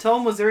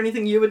 Tom, was there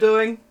anything you were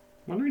doing?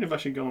 Wondering if I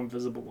should go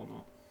invisible or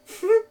not.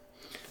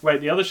 Wait,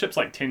 the other ship's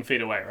like 10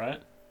 feet away,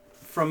 right?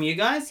 From you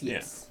guys?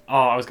 Yes. Oh,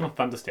 I was going to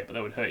thunderstep, but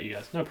that would hurt you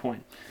guys. No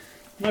point.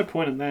 No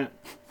point in that.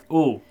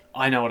 Ooh,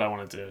 I know what I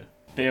want to do.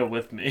 Bear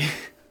with me.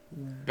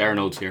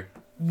 Baronald's here.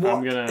 What?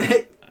 I'm going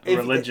to If-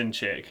 religion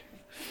check.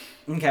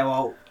 Okay,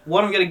 well,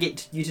 what I'm going to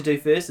get you to do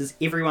first is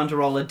everyone to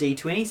roll a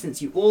d20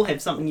 since you all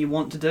have something you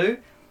want to do.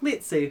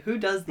 Let's see who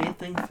does their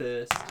thing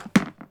first.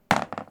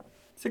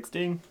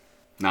 16.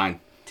 9.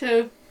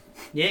 2.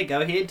 Yeah,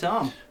 go ahead,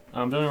 Tom.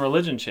 I'm doing a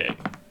religion check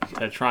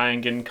to try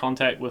and get in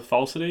contact with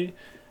Falsity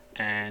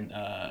and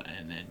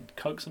then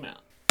coax him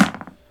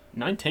out.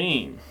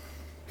 19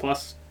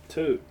 plus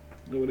 2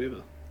 or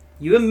whatever.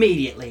 You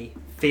immediately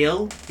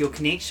feel your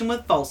connection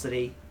with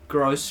Falsity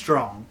grow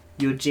strong.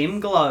 Your gem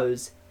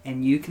glows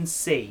and you can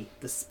see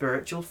the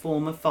spiritual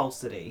form of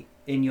Falsity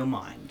in your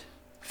mind.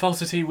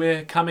 Falsity,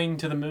 we're coming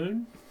to the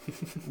moon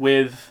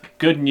with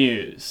good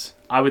news.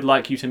 I would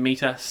like you to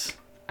meet us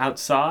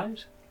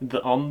outside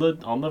On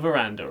the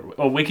veranda,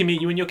 or we can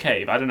meet you in your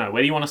cave. I don't know.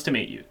 Where do you want us to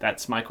meet you?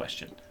 That's my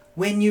question.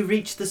 When you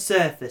reach the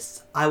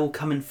surface, I will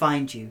come and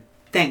find you.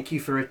 Thank you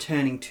for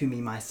returning to me,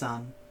 my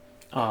son.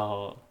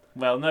 Oh,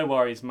 well, no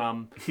worries,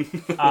 Mum.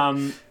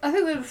 I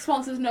think the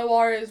response is no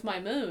worries, my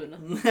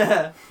moon.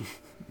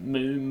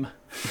 Moom.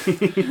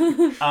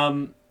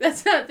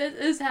 That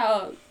is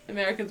how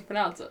Americans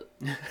pronounce it.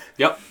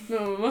 Yep.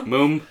 Moon.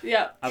 Moom.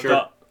 Yeah. I've Sure.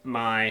 got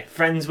my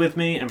friends with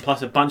me, and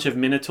plus a bunch of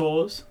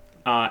minotaurs.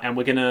 And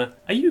we're gonna.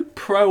 Are you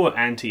pro or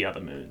anti other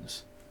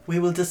moons? We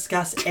will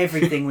discuss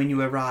everything when you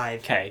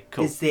arrive. Okay,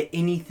 cool. Is there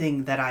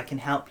anything that I can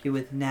help you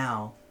with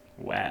now?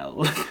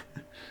 Well,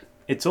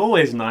 it's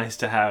always nice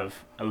to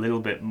have a little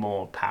bit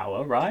more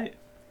power, right?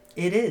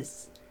 It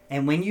is.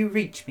 And when you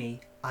reach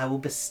me, I will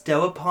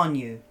bestow upon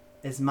you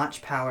as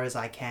much power as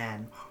I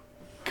can.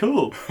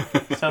 Cool.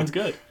 Sounds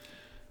good.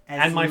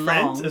 And my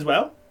friends as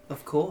well?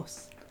 Of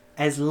course.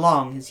 As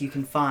long as you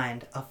can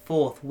find a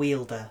fourth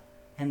wielder.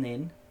 And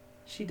then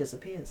she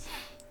disappears.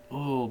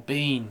 Oh,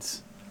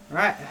 beans.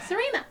 Right.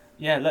 Serena.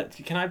 Yeah,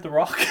 can I have the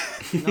rock?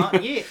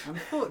 Not yet,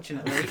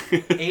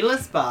 unfortunately.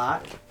 Elis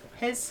Bark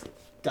has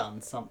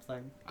done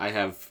something. I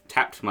have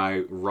tapped my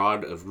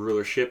rod of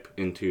rulership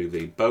into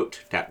the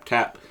boat, tap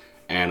tap,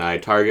 and I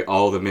target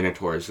all the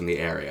minotaurs in the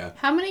area.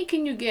 How many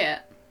can you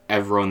get?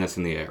 Everyone that's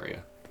in the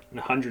area.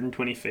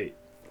 120 feet.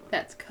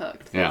 That's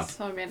cooked. Yeah. That's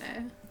so many.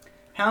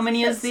 How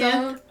many is That's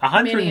there? so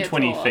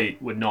 120 miniature.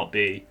 feet would not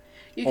be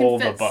You can all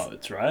the fit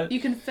boats, right? You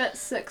can fit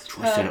 6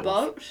 Twist per it.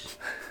 boat.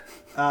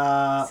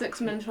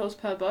 6 minotaurs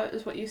per boat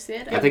is what you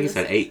said. I think he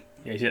said 8.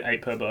 Yeah, you said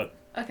 8 per boat.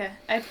 Okay,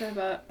 8 per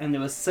boat. And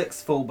there was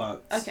 6 full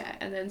boats. Okay,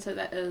 and then so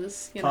that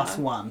is, Plus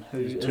know. 1,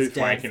 who There's is 2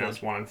 flanking Danford.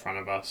 us, 1 in front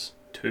of us,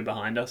 2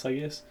 behind us, I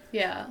guess.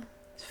 Yeah,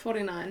 it's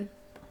 49,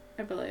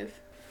 I believe.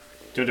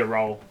 Do you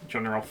want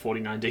to roll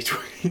 49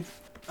 d20?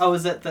 Oh,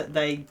 is it that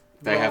they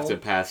They have roll? to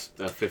pass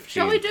the 15.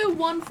 Shall we do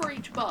 1 for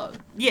each boat?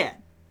 Yeah.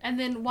 And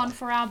then 1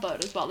 for our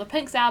boat as well. The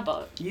pink's our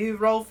boat. You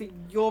roll for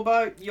your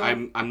boat. Your...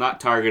 I'm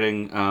not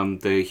targeting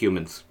the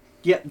humans.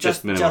 Yep, just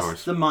just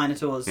Minotaurs. the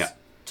Minotaurs. Yeah.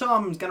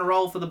 Tom's going to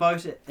roll for the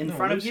boat in No,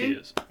 front Lucy of you.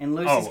 is. And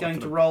Lucy's Oh, going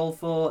for to the- roll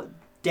for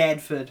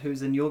Dadford,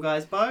 who's in your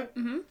guys' boat.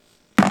 3.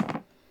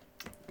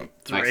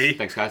 Nice.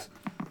 Thanks, guys.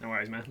 No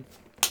worries, man.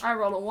 I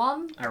roll a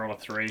 1. I roll a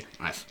 3.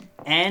 Nice.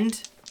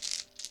 And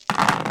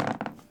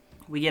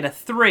we get a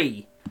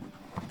 3,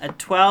 a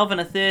 12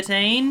 and a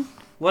 13.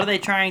 What are they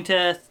trying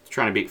to...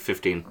 Trying to beat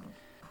 15.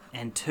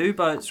 And 2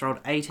 boats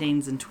rolled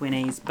 18s and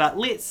 20s. But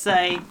let's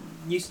say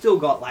you still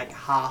got like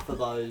half of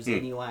those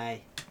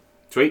anyway.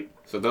 Sweet.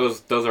 So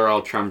those are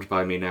all charmed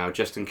by me now,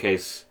 just in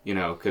case,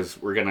 because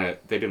they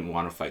didn't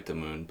want to fight the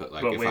moon, but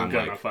like But if we're I'm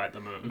gonna like, fight the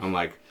moon. I'm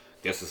like,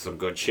 this is some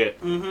good shit,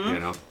 And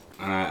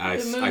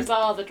The moons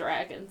are the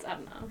dragons. I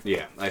don't know.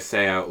 yeah, I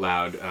say out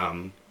loud,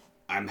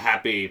 I'm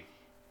happy.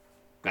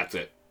 That's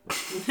it.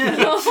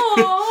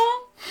 Aww.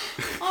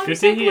 I'm Good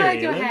so to hear,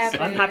 glad you're Elis. happy.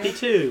 I'm happy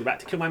too. About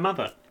to kill my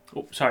mother.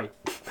 Oh, sorry.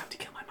 About to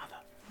kill my mother.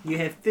 You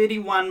have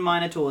 31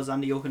 Minotaurs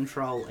under your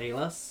control,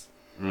 Elis.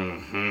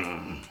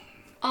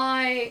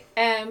 I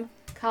am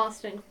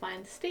casting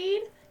Find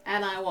Steed,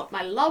 and I want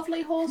my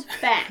lovely horse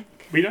back.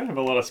 We don't have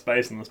a lot of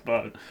space in this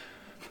boat.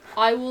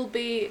 I will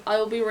be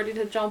ready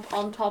to jump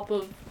on top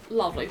of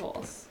lovely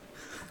horse.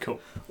 Cool.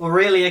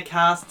 Aurelia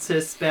casts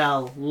her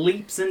spell,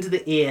 leaps into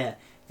the air,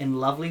 and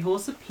Lovely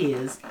Horse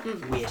appears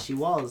where she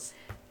was.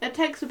 It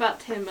takes about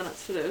 10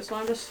 minutes to do, so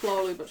I'm just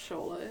slowly but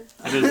surely.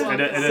 It is.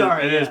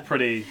 Sorry, It is yeah.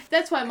 pretty.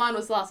 That's why mine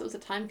was last. It was a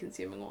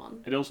time-consuming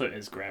one. It also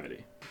is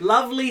gravity.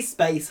 Lovely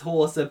Space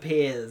Horse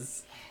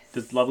appears.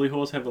 Does Lovely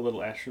Horse have a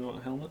little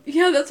astronaut helmet?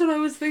 Yeah, that's what I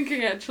was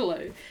thinking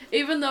actually.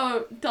 Even though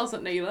it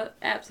doesn't need it,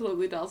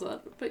 absolutely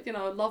doesn't. But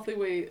lovely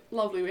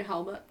wee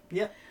helmet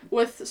Yep.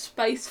 with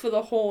space for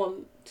the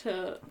horn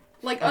to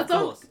like. I Of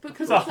don't course.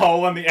 because There's a it's like-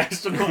 hole in the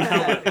astronaut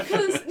helmet.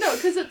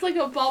 because it's like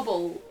a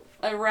bubble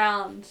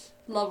around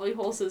Lovely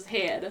Horse's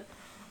head.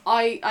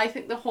 I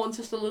think the horn's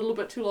just a little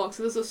bit too long,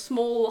 so there's a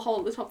small hole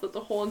at the top that the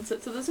horn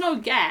sits, so there's no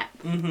gap.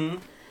 Mm-hmm.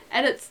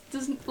 And it's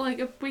doesn't like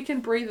if we can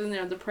breathe in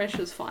there, the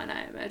pressure's fine,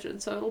 I imagine,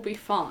 so it'll be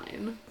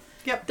fine.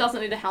 Yep.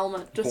 Doesn't need a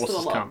helmet, just for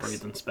Horses the can't looks.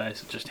 breathe in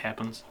space. It just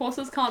happens.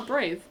 Horses can't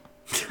breathe.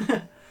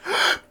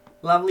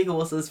 Lovely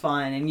Horse is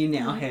fine, and you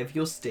now have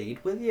your steed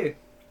with you.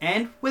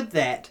 And with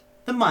that,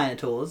 the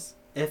Minotaurs,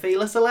 if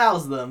Elis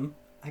allows them,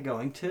 are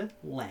going to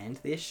land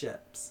their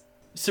ships.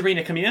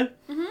 Serena, come here.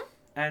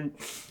 And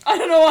I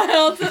don't know why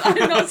else.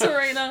 I'm not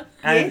Serena.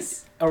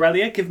 Yes.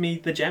 Aurelia, give me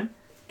the gem.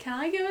 Can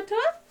I give it to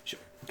her?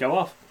 Go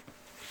off.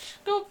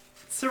 Go.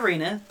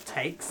 Serena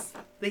takes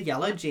the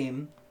yellow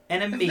gem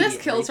and If immediately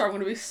this kills her, I'm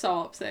going to be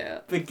so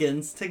upset.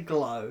 begins to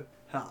glow.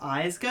 Her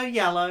eyes go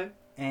yellow,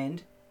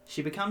 and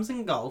she becomes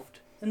engulfed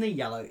in the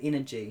yellow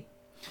energy.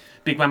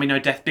 Big whammy, no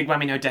death. Big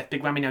whammy, no death.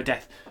 Big whammy, no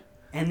death.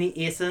 And the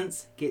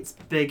essence gets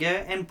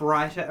bigger and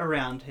brighter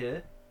around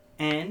her,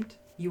 and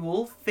you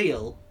all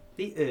feel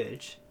the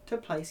urge to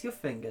place your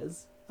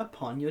fingers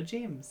upon your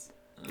gems.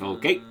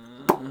 Okay.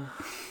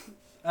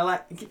 I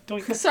like.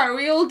 Doink. Sorry,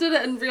 we all did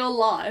it in real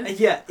life.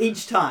 Yeah,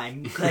 each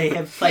time they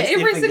have Yeah, placed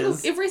their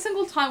fingers. every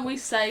single time we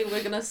say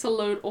we're gonna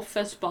salute or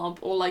fist bump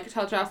or like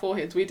touch our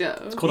foreheads, we do.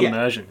 It's called Yeah.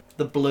 immersion.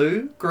 The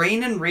blue,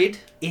 green, and red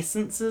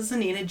essences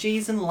and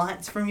energies and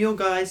lights from your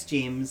guys'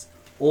 gems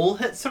all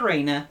hit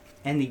Serena,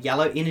 and the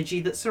yellow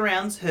energy that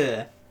surrounds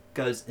her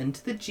goes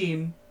into the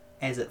gem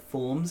as it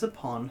forms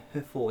upon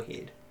her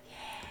forehead.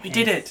 We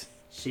did it.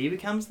 She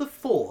becomes the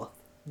 4th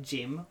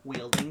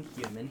gem-wielding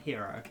human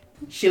hero.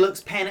 She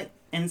looks panicked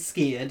and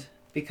scared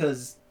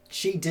because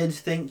she did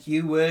think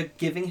you were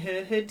giving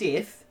her her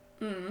death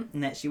and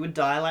that she would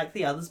die like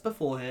the others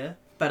before her,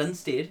 but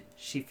instead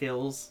she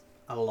feels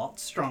a lot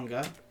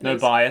stronger. No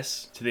Yes.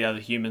 bias to the other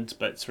humans,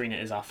 but Serena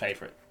is our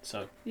favourite.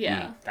 So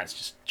Yeah. that's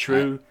just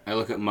true. I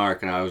look at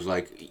Mark and I was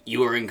like, you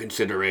were in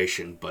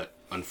consideration, but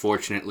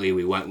unfortunately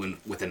we went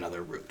with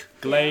another route.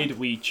 Glade,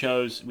 we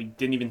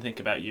didn't even think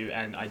about you,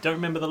 and I don't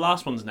remember the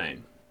last one's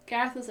name.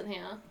 Gareth isn't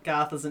here.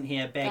 Garth isn't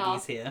here, Baggy's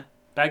Garth. here.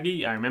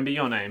 Baggy, I remember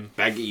your name.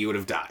 Baggy, you would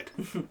have died.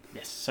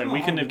 Yes, so we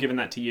couldn't have given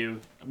that to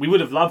you. We would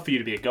have loved for you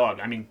to be a god.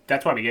 I mean,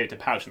 that's why we gave it to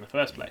Pouch in the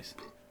first place.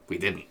 We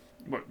didn't.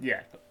 Well,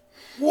 yeah.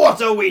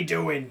 What are we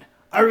doing?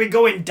 Are we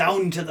going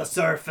down to the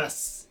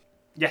surface?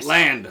 Yes.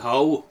 Land,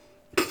 ho!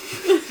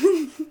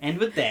 And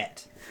with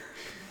that,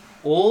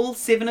 all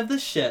 7 of the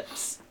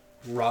ships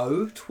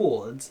row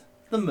towards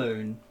the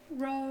moon.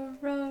 Row,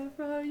 row,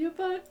 row your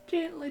boat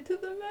gently to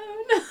the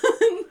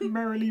moon.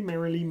 Merrily,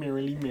 merrily,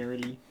 merrily,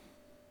 merrily.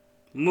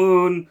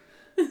 Moon.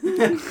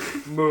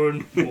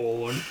 Moon.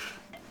 Moon.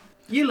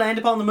 You land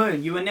upon the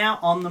moon. You are now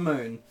on the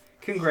moon.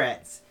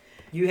 Congrats.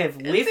 You have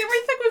It's left.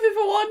 everything we've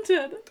ever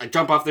wanted. I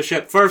jump off the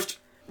ship first.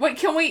 Wait,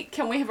 can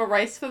we have a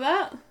race for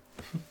that?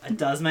 It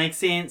does make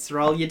sense.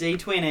 Roll your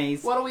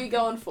d20s. What are we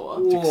going for?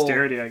 Whoa.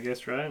 Dexterity, I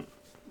guess, right?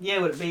 Yeah,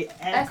 would it be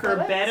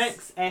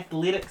acrobatics?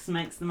 Athletics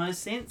makes the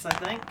most sense, I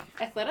think.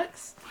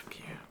 Athletics? Fuck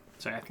yeah.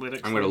 So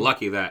athletics. I'm going to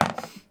lucky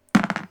that.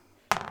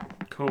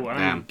 Cool, I don't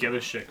Damn. even give a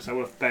shit, because I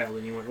would have failed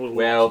anyway. What a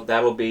Well,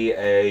 that'll be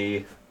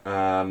a...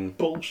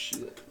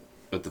 bullshit.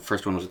 But the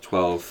first one was a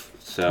 12,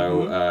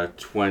 so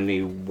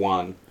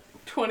 21.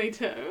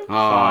 22.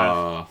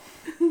 Oh.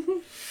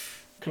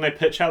 Can I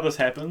pitch how this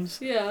happens?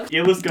 Yeah.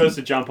 Elis goes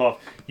to jump off,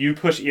 you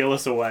push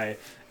Elis away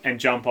and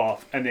jump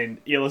off, and then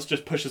Elis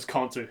just pushes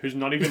Konsu, who's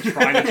not even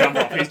trying to jump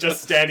off, he's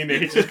just standing there,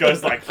 he just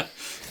goes like...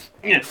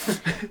 Yeah.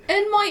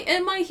 In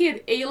my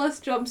head, Elis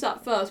jumps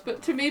up first,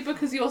 but to me,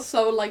 because you're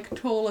so like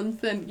tall and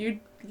thin, you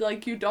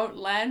don't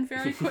land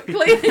very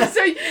quickly.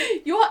 So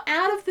you're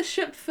out of the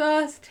ship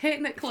first,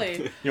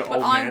 technically. Your But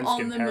old I'm man on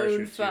skin the moon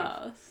parachutes you.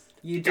 first.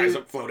 You Guys, do.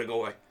 I'm floating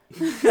away.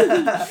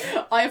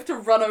 I have to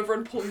run over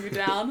and pull you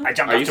down. I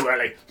jumped Are up you- too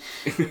early.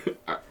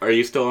 Are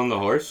you still on the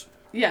horse?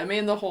 Yeah, me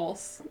and the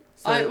horse.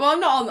 So- I'm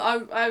not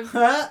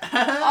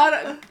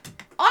on.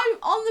 I'm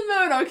on the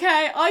moon,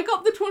 okay? I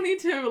got the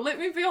 22. Let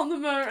me be on the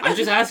moon. I'm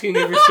just asking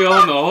if you're still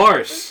on the I'm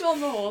horse. still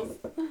on the horse.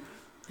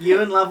 You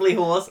and Lovely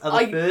Horse are the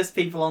I- first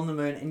people on the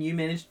moon, and you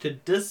managed to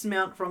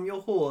dismount from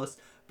your horse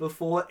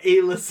before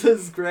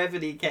Elis's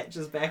gravity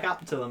catches back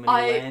up to him and he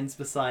I- lands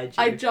beside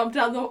you. I jump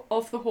down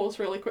off the horse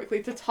really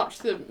quickly to touch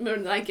the moon,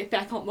 and I get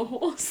back on the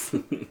horse.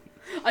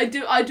 I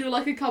do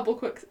like a couple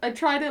quick. I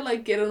try to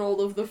like get in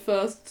all of the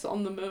firsts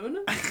on the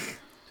moon.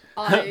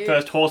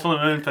 First horse on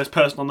the moon, first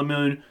person on the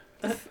moon.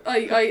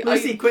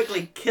 Lucy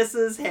quickly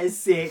kisses, has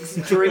sex,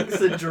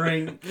 drinks a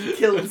drink,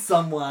 kills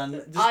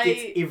someone, just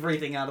gets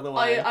everything out of the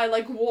way. I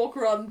like walk,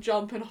 run,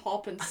 jump, and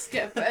hop and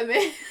skip, and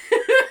then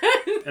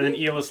And then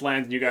Elis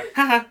lands and you go,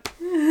 haha.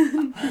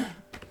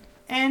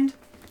 And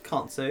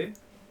Konsu.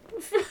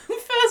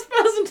 first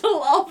person to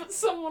laugh at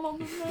someone on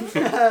the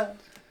moon.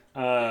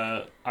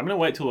 I'm gonna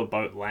wait till the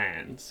boat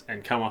lands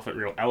and come off it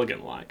real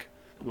elegant like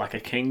a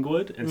king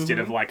would, instead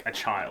of like a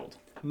child.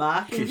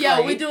 Mark and Yeah,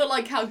 Glade, we do it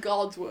like how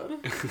gods would.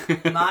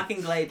 Mark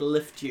and Glade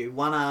lift you,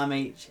 one arm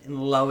each,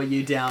 and lower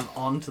you down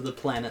onto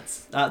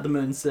the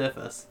moon's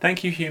surface.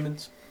 Thank you,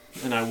 humans.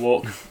 And I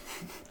walk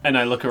and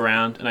I look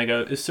around and I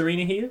go, is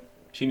Serena here?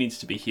 She needs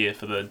to be here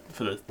for the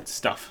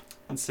stuff.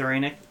 And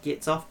Serena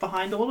gets off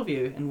behind all of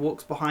you and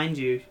walks behind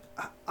you.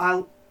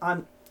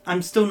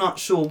 I'm still not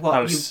sure what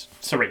Oh, you.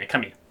 Serena,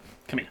 come here.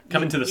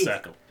 Come into the Yes.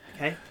 circle.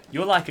 Okay.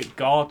 You're like a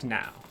god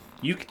now.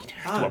 You can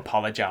have to Oh.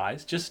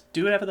 apologize. Just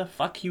do whatever the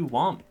fuck you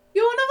want.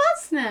 You're one of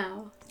us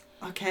now.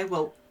 Okay.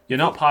 Well. You're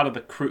not part of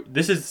the crew.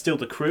 This is still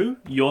the crew.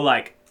 You're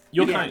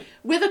Yeah. kind.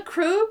 We're the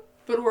crew,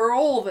 but we're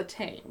all the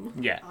team.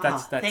 Yeah,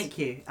 that's. Thank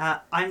you.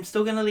 I'm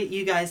still gonna let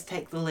you guys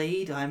take the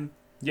lead.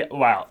 Yeah,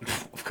 well,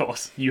 of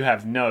course, you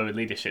have no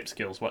leadership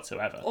skills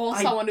whatsoever. Or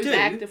I someone who's do.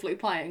 actively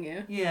playing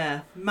you.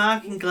 Yeah.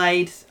 Mark and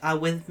Glade are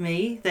with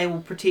me. They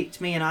will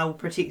protect me, and I will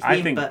protect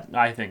them. But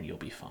I think you'll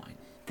be fine.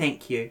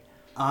 thank you.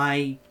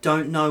 I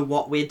don't know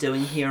what we're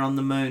doing here on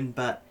the moon,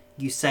 but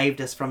you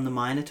saved us from the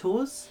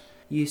Minotaurs.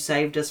 You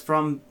saved us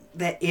from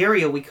that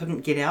area we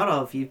couldn't get out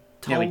of. You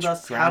Yeah, we told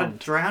us how to drowned.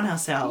 drown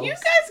ourselves. You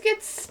guys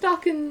get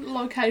stuck in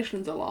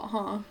locations a lot,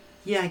 huh?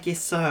 Yeah, I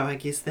guess so. I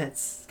guess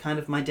that's kind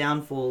of my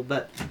downfall.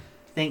 But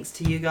thanks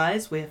to you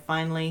guys, we're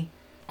finally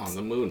On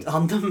the moon.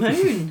 On the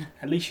moon.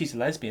 At least she's a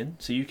lesbian,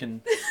 so you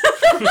can.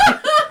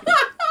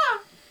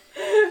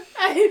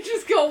 I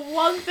just got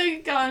one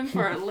thing going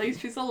for her. At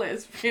least she's a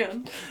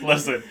lesbian.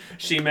 Listen,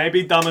 she may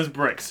be dumb as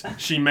bricks.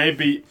 She may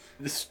be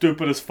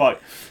stupid as fuck.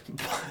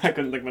 I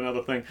couldn't think of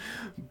another thing.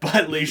 But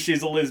at least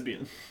she's a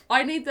lesbian.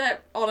 I need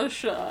that on a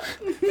shirt.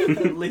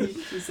 At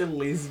least she's a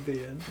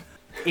lesbian.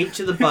 Each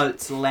of the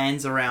boats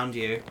lands around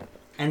you,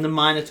 and the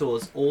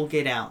Minotaurs all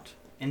get out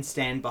and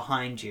stand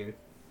behind you.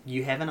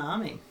 You have an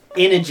army.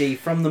 Energy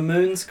from the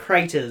moon's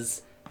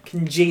craters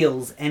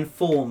congeals and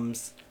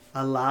forms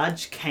a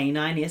large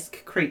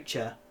canine-esque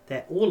creature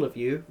that all of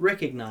you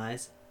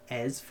recognize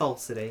as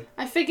Falsity.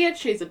 I figured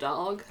she's a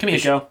dog. Come here,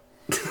 girl.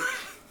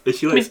 Is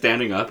she like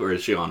standing up or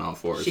is she on all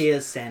fours? She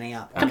is standing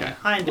up on Okay. her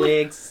hind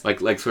legs,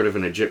 Like sort of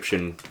an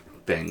Egyptian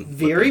thing.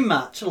 very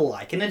much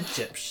like an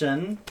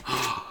Egyptian,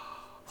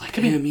 Like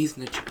him, he's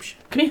an Egyptian.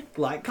 Come here.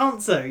 like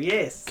Khonsu,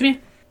 yes. Come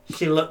here.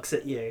 She looks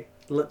at you,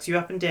 looks you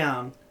up and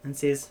down, and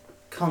says,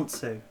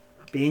 Khonsu,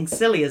 being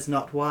silly is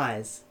not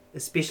wise,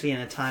 especially in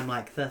a time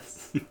like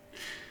this.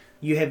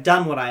 You have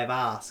done what I have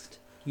asked.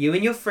 You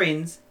and your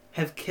friends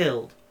have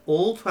killed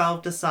all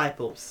 12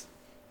 disciples.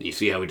 You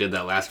see how we did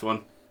that last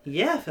one?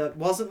 Yeah, it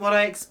wasn't what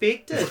I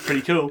expected.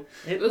 Pretty cool.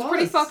 It It was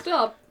pretty fucked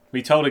up.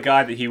 We told a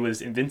guy that he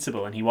was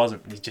invincible and he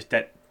wasn't. He's just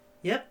dead.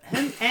 Yep,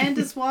 him and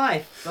his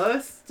wife,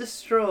 both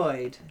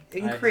destroyed.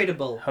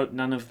 Incredible. Hope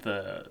none of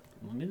the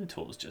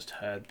Minotaurs just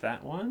heard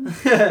that one.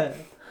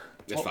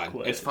 It's fine.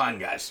 Awkward. It's fine,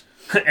 guys.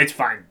 It's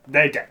fine.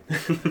 They're dead.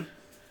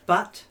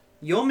 But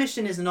your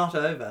mission is not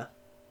over.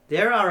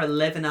 There are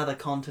 11 other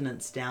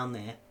continents down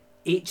there,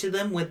 each of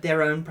them with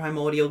their own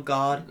primordial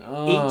god,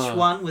 each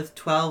one with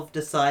 12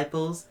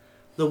 disciples.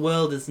 The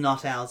world is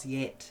not ours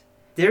yet.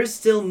 There is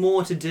still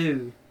more to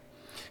do.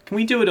 Can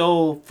we do it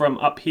all from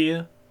up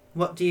here?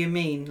 What do you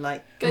mean?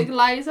 Like, Big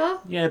laser?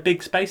 Yeah,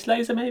 big space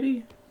laser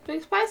maybe?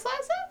 Big space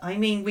laser? I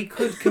mean, we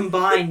could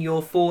combine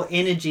your 4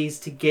 energies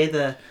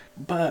together.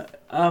 But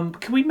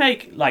can we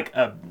make like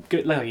a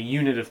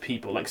unit of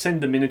people, like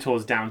send the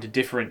Minotaurs down to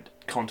different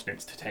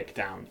continents to take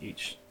down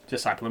each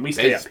disciple, and we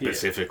stay They up here.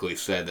 specifically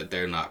said that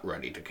they're not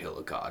ready to kill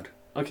a god.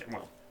 Okay,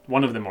 well,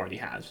 one of them already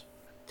has.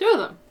 2 of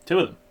them. 2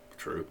 of them.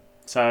 True.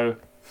 So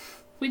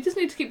We just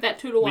need to keep that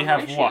 2 to 1 we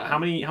have ratio. what? How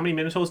many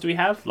Minotaurs do we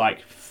have?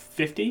 Like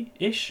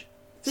 50-ish?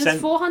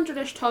 There's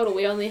 400-ish total.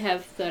 We only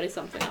have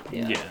 30-something up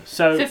here. Yeah.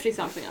 So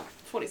 50-something up.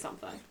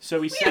 40-something. so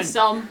we We have send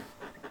some.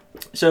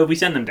 so if we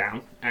send them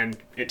down, and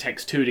it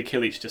takes 2 to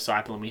kill each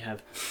disciple, and we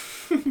have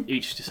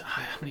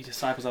how many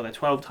disciples are there?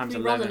 12 times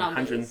We roll the 11,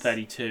 numbers.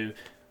 132.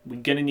 We're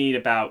gonna need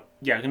about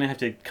we're gonna have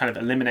to kind of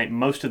eliminate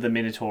most of the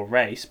Minotaur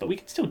race, but we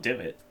can still do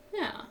it.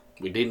 Yeah.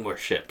 We need more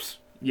ships.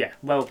 Yeah,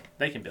 well,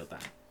 they can build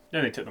that. It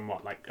only took them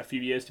what, like a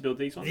few years to build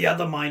these ones. The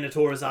other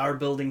Minotaurs are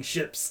building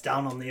ships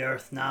down on the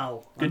Earth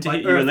now. Good And to by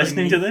hear you were Earth, I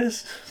listening to mean-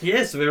 this.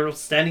 Yes, we're all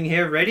standing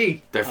here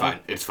ready. They're fine.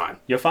 It's fine.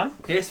 You're fine.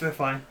 Yes, we're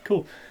fine.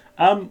 Cool.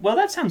 Well,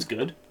 that sounds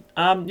good.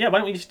 Yeah, why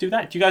don't we just do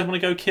that? Do you guys want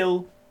to go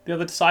kill the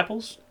other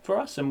disciples for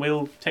us, and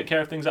we'll take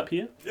care of things up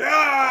here?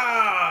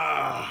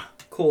 Yeah!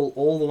 Call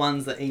all the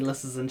ones that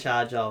Elis is in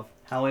charge of.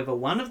 However,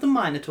 one of the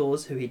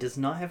Minotaurs, who he does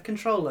not have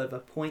control over,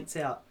 points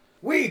out,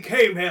 We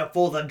came here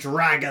for the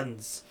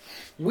dragons.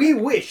 We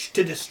wish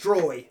to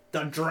destroy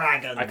the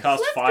dragons. I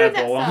cast Let's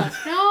fireball do on. that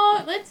first.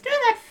 No, let's do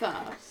that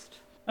first.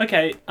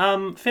 Okay.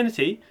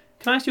 Finity,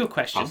 can I ask you a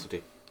question?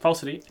 Falsity.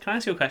 Falsity, can I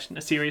ask you a question?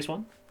 A serious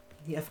one.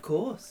 yeah, of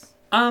course.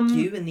 Um,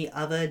 You and the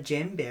other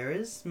gem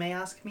bearers may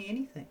ask me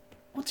anything.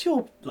 what's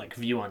your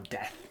view on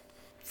death?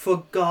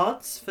 For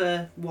gods,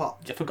 for what?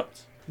 I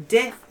forgot.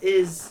 Death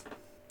is...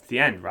 It's the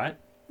end, right?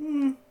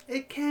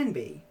 it can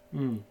be.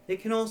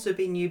 It can also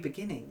be new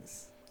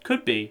beginnings.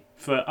 Could be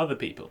for other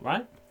people,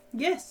 right?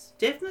 Yes,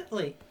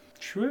 definitely.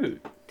 True.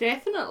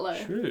 Definitely.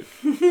 True.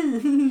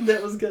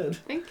 That was good.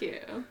 Thank you.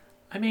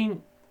 I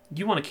mean,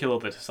 you want to kill all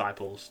the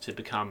disciples to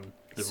become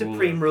the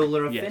Supreme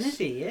ruler of Yes.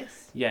 Affinity,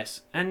 yes.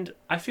 Yes, and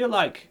I feel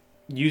like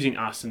using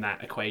us in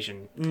that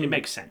equation, it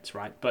makes sense,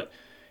 right? But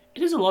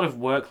it is a lot of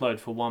workload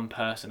for one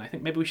person. I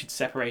think maybe we should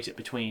separate it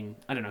between,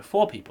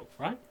 4 people,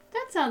 right?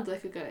 That sounds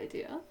like a good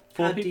idea.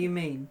 4 How people. do you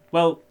mean?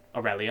 Well,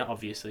 Aurelia,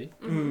 obviously.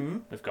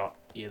 Mm. We've got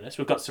Elis.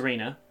 We've got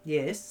Serena.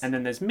 Yes. And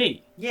then there's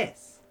me.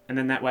 yes. And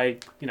then that way,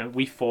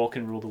 we 4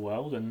 can rule the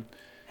world. And,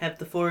 Have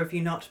the 4 of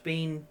you not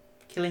been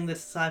killing the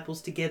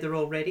disciples together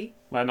already?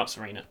 well, not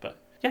Serena, but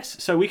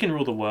yes. So we can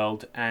rule the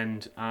world.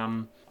 And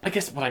I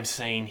guess what I'm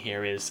saying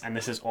here is, and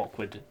this is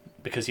awkward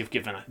because you've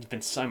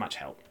been so much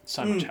help.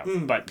 So much help.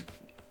 But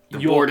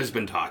The board has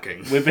been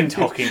talking. we've been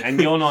talking and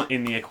you're not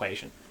in the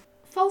equation.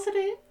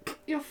 Falsity,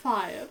 you're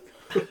fired.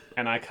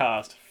 And I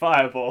cast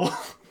Fireball.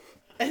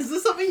 Is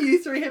this something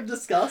you 3 have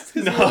discussed?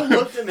 Because No. you all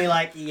looked at me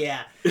like,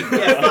 yeah,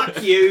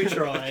 fuck you,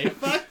 Troy.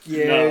 Fuck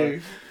you. No.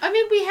 I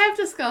mean, we have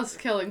discussed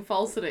killing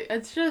Falsity.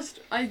 It's just,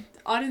 I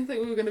didn't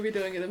think we were going to be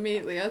doing it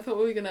immediately. I thought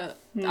we were going to,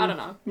 I don't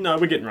know. No,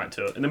 we're getting right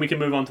to it. And then we can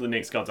move on to the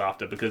next gods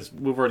after because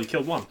we've already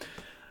killed one.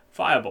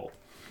 Fireball.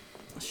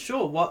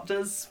 Sure, what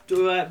does...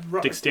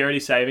 Dexterity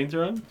saving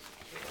throw.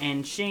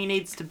 And she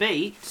needs to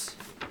beat...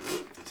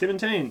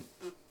 17.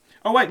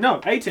 Oh wait,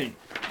 no, 18.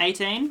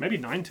 18. Maybe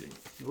 19.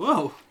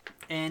 Whoa.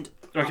 And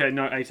Okay,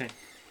 no, 18.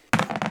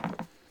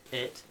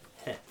 it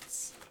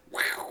hits.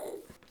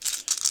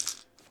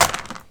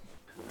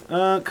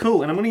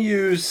 Cool, and I'm going to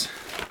use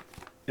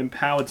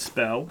Empowered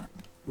Spell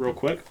real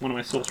quick. One of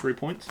my sorcery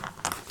points.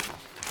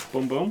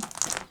 Boom, boom.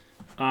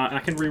 And I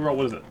can reroll,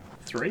 what is it?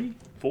 3?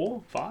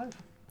 4? 5?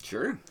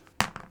 Sure.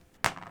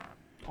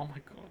 Oh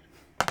my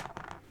god.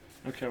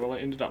 Okay, well I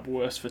ended up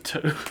worse for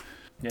 2.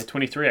 Yeah,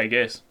 23 I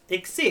guess.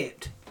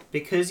 Except,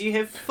 because you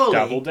have fully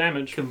Double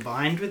damage.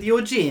 combined with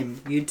your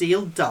gem, you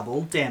deal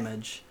double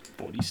damage.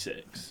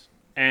 46.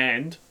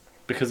 And,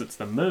 because it's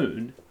the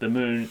moon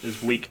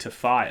is weak to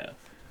fire.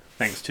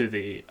 Thanks to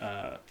the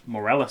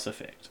Morales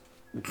effect.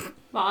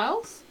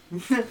 Miles?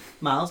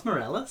 Miles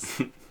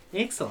Morales.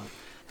 Excellent.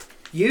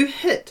 You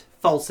hit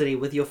Falsity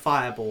with your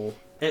fireball.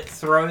 It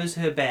throws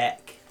her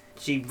back.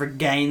 She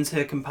regains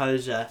her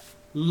composure,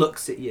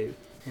 looks at you,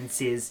 and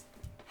says,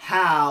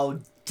 "How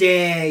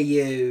dare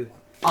you?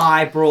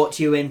 I brought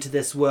you into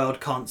this world,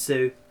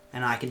 Konsu,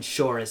 and I can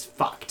sure as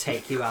fuck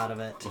take you out of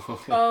it."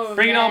 Oh,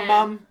 Bring it on, man.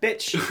 mum,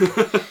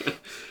 bitch!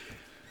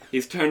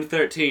 He's turned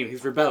 13.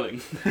 He's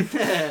rebelling.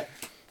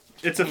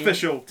 It's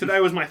official. Today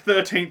was my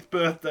 13th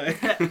birthday.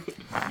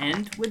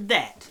 And with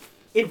that,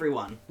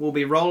 everyone will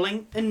be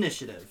rolling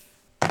initiative.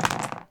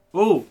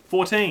 Ooh,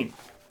 14.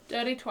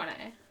 Dirty 20.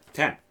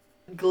 10.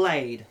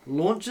 Glade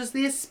launches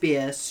their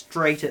spear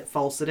straight at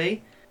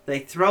Falsity. They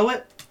throw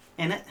it,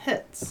 and it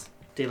hits,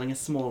 dealing a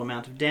small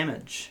amount of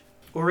damage.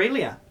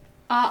 Aurelia.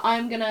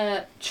 I'm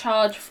gonna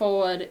charge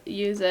forward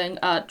using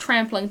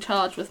trampling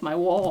charge with my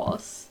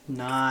warhorse.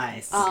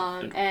 Nice.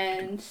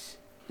 And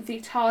the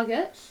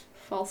target,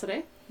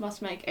 Falsity,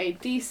 must make a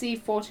DC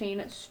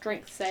 14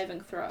 strength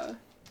saving throw.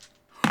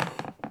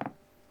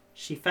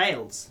 She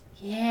fails.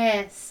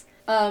 Yes.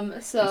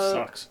 This So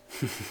sucks.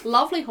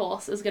 Lovely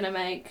Horse is gonna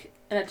make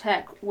an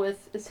attack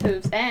with its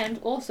hooves and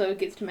also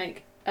gets to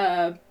make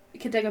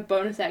can take a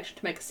bonus action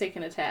to make a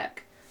second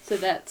attack. So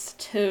that's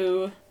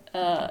two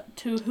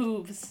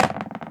hooves.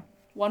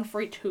 One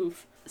for each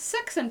hoof.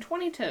 6 and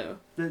 22.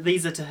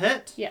 These are to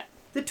hit? Yeah.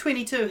 The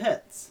 22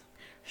 hits.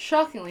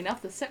 Shockingly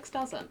enough, the 6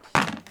 doesn't.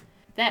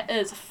 That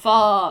is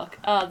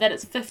fuck. That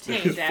is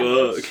 15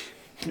 damage.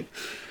 Fuck.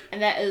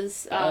 And that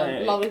is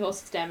Hey. Lovely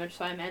Horse's damage,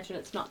 so I imagine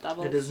it's not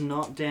doubled. It is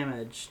not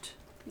damaged.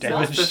 It's So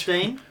not that's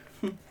 15?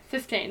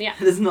 15, yeah.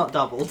 It is not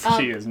doubled.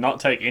 She does not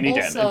take any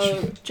Also,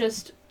 damage.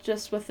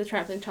 just with the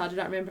trampling charge, I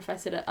don't remember if I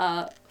said it,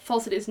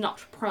 Falsity is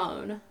not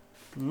prone.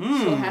 She'll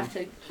Mm. have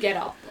to get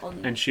up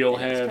on And she'll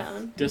the next have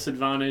turn.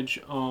 disadvantage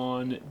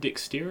on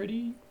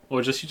dexterity?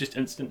 Or just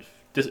instant...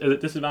 is it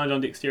disadvantage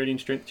on dexterity and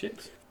strength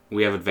checks?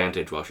 We have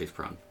advantage while she's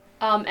prone.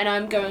 And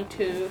I'm going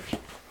to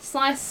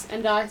slice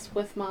and dice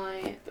with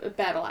my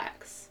battle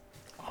axe.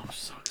 Oh, I'm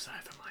so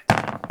excited for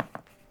my...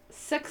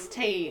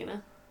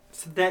 16.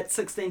 So that's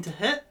 16 to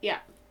hit? Yeah.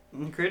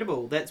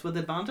 Incredible. That's with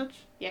advantage?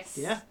 Yes.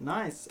 Yeah,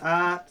 nice.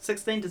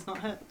 16 does not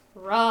hit.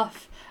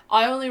 Rough.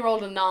 I only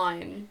rolled a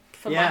 9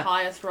 for my Yeah.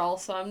 highest roll,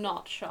 so I'm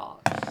not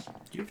shocked.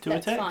 You have 2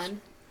 That's attacks?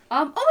 fine.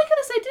 Oh my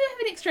goodness, I do have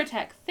an extra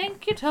attack.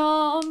 Thank you,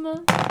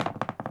 Tom.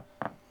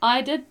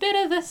 I did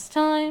better this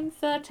time.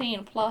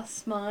 13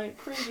 plus my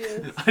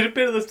previous. I did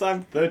better this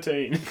time,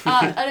 13.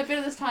 I did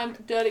better this time.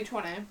 Dirty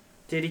 20.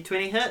 Dirty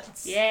 20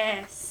 hits?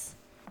 Yes.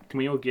 Can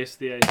we all guess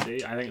the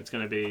AC? I think it's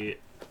going to be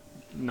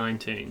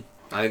 19.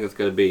 I think it's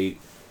going to be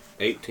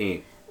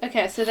 18.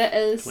 Okay, so that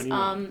is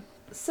 21.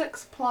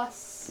 6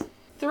 plus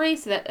 3,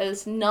 so that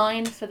is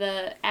 9 for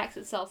the axe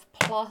itself,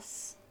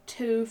 plus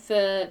 2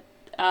 for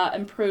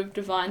improved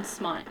divine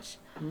smite.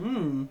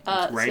 Mm.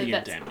 That's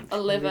radiant so that's damage.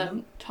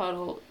 11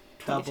 total.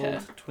 22.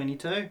 Doubled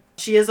 22.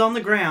 She is on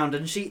the ground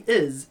and she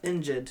is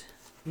injured.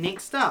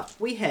 Next up,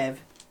 we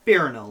have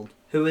Berenald,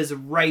 who is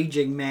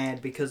raging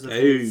mad because of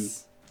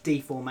his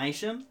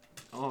deformation.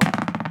 Oh.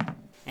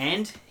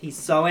 And he's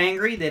so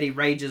angry that he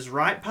rages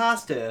right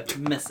past her,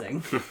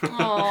 missing. He goes,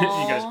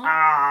 Aww.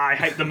 I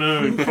hate the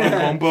moon. Boom,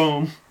 boom,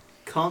 boom.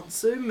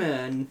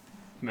 Konsu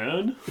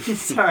Moon?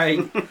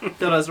 Sorry,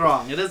 thought I was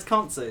wrong. It is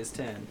Konsu's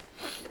turn.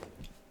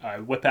 I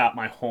whip out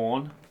my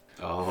horn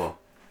Oh.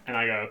 and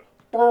I go,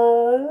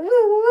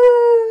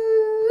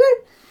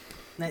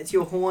 That's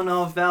your Horn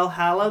of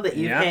Valhalla that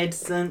you've Yep. had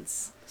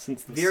since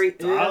since the very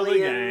start of early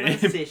the in game.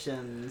 the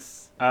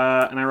sessions.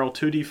 And I roll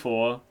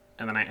 2d4,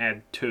 and then I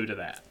add 2 to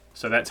that.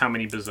 So that's how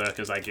many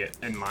berserkers I get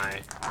in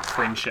my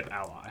friendship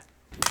ally.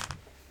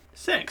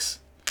 6.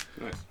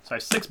 Nice. So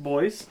 6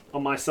 boys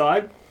on my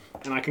side,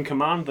 and I can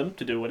command them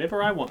to do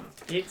whatever I want.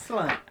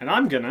 Excellent. And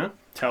I'm gonna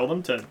tell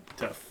them to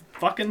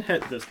fucking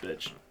hit this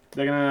bitch.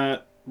 They're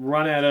gonna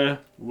run at her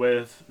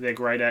with their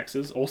great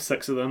axes, all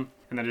 6 of them,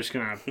 and they're just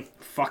gonna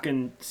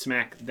fucking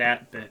smack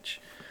that bitch.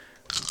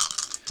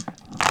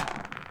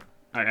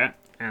 Okay,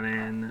 and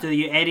then... Do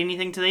you add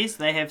anything to these?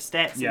 They have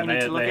stats Yeah, that you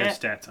need to look they have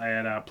at? stats. I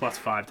had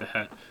 +5 to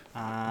hit,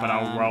 but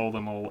I'll roll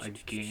them all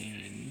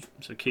again.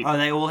 So keep. Oh,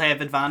 they all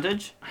have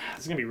advantage?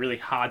 This is gonna be really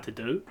hard to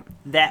do.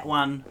 That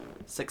one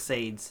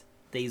succeeds.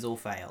 These all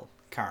fail,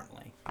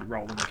 currently.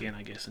 Roll them again,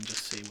 I guess, and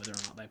just see whether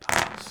or not they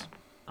pass.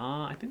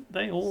 I think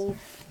they all...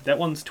 That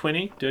one's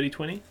 20, dirty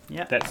 20.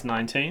 Yep. That's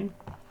 19.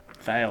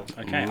 Failed.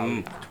 Okay,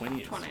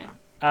 20. 20.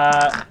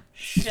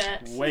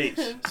 Shit. Wait.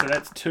 So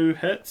that's 2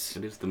 hits.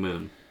 It is the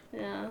moon.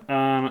 Yeah.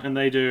 And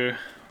they do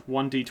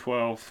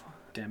 1d12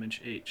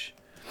 damage each.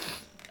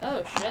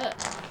 Oh, shit.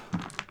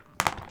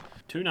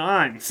 2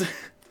 9s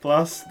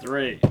plus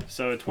 3.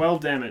 So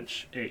 12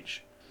 damage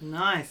each.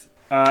 Nice.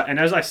 And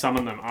as I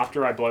summon them,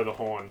 after I blow the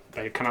horn,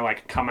 they kind of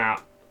like come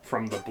out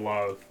from the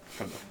blow,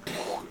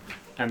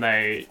 and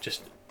they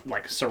just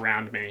like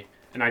surround me.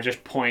 And I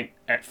just point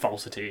at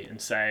Falsity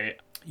and say,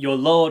 "Your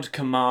lord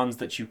commands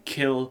that you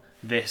kill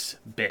this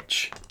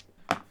bitch."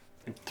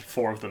 And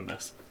 4 of them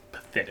miss.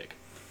 Pathetic,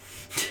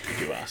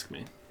 if you ask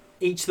me.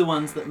 Each of the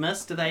ones that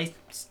missed, do they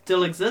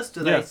still exist?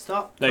 Do Yeah. they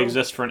stop? They Cool.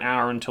 exist for an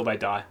hour until they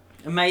die.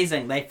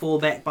 Amazing. They fall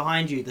back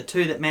behind you. The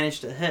 2 that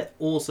managed to hit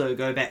also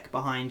go back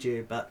behind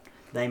you, but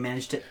they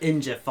managed to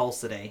injure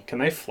Falsity. Can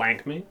they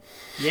flank me?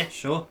 Yeah,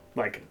 sure.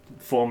 Like,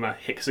 form a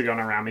hexagon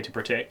around me to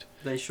protect?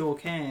 They sure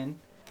can.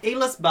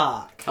 Elis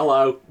Bark,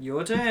 Hello.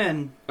 your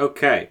turn.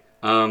 Okay.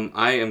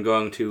 I am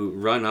going to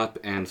run up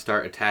and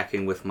start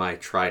attacking with my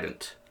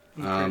trident.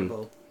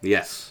 Incredible.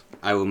 Yes.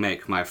 I will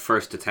make my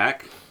first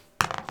attack.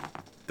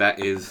 That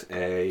is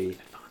a...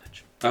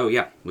 Advantage. Oh,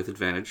 yeah, with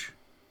advantage.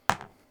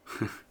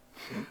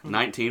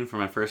 19 for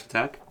my first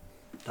attack.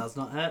 Does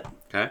not hit.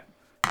 Okay.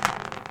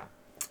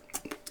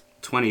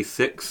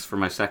 26 for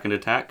my second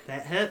attack.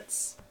 That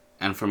hits.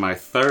 And for my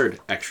third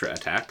extra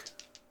attack,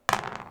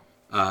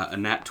 a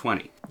nat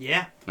 20,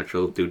 Yeah. which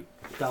will do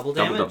Double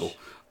damage. double.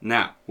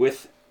 Now,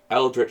 with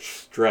Eldritch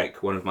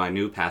Strike, one of my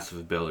new passive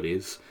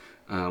abilities,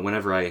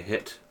 whenever I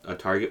hit a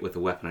target with a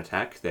weapon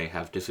attack, they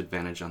have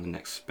disadvantage on the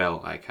next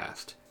spell I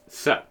cast.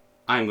 So,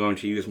 I'm going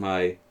to use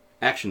my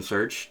action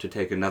surge to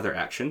take another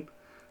action,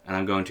 and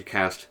I'm going to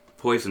cast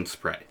Poison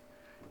Spray.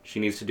 She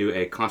needs to do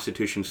a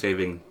Constitution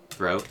saving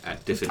throw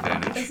at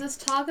disadvantage. Is this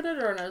targeted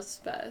or in a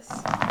space?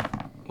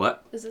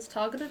 What? Is this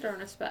targeted or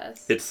in a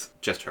space? It's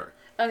just her.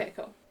 Okay,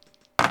 cool.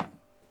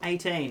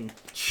 18.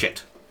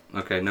 Shit.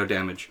 Okay, no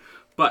damage.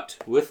 But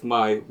with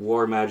my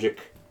War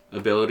Magic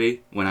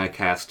ability, when I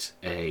cast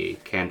a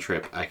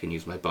cantrip, I can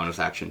use my bonus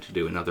action to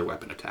do another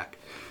weapon attack.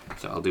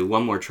 So I'll do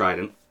one more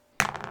trident.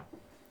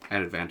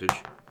 At advantage.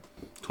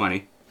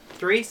 20.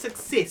 3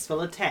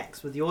 successful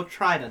attacks with your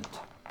trident.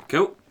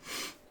 Cool.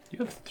 You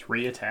have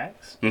 3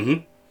 attacks?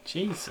 Mm-hmm.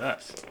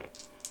 Jesus.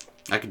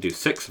 I could do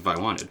 6 if I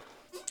wanted.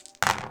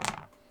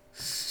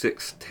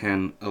 6,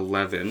 10,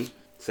 11.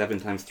 7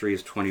 times 3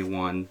 is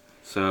 21.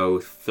 So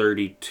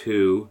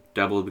 32.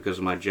 Doubled because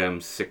of my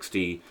gem,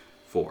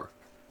 64.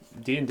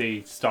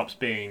 D&D stops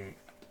being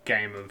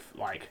game of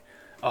like,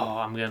 oh,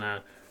 I'm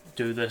gonna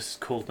do this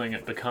cool thing.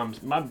 It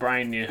becomes, my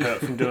brain near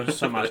hurt from doing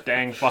so much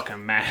dang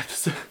fucking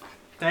maths.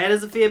 That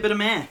is a fair bit of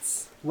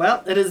maths.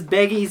 Well, it is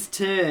Beggy's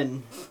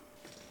turn.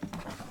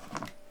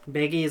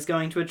 Beggy is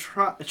going to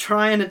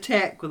try and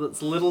attack with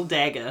its little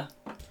dagger.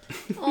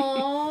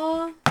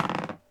 Aww.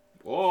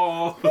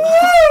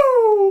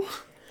 Oh!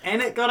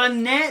 And it got a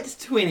nat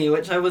 20,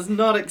 which I was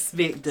not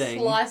expecting.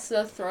 Slice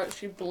her throat,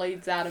 she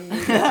bleeds out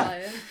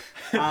immediately.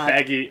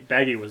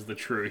 Baggy was the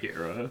true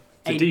hero.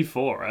 It's a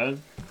D4, right?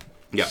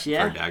 Yeah,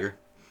 Yeah. for a dagger.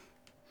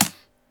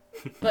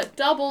 But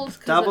doubled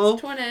because Double.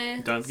 it's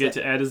 20. Don't forget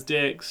to add his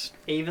dex.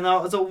 Even though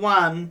it was a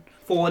 1,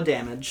 4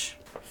 damage.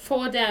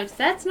 4 damage.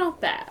 That's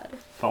not bad.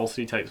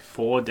 Falsity takes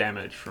 4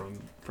 damage from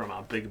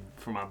our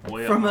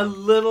boy. From a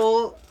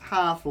little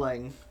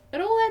halfling.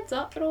 It all adds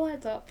up. It all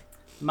adds up.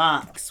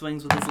 Mark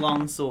swings with his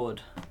long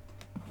sword.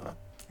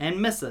 And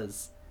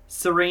misses.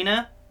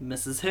 Serena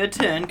misses her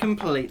turn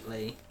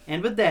completely.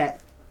 And with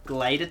that,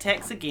 Glade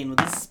attacks again with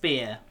his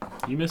spear.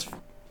 You missed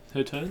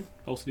her turn?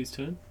 Falsity's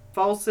turn?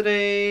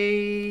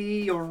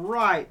 Falsity, you're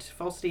right.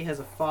 Falsity has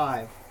a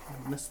 5.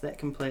 Missed that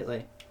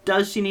completely.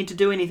 Does she need to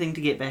do anything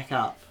to get back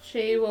up?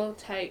 She will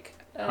take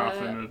Half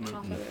a movement.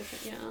 Half a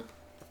movement, yeah.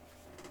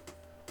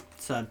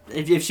 So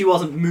if she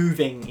wasn't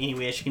moving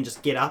anywhere, she can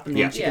just get up and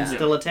then Yeah. she can Yeah.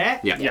 still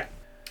attack? Yeah. Yeah.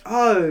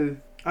 Oh,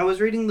 I was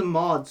reading the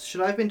mods.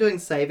 Should I have been doing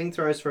saving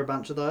throws for a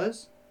bunch of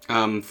those?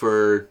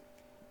 For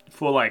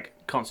like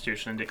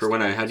Constitution and Dexterity.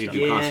 when I had you do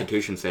Yeah.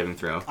 Constitution saving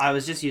throw. I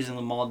was just using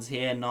the mods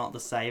here, not the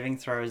saving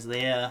throws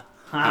there.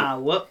 Ha,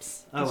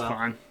 whoops. Oh That's well.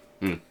 fine.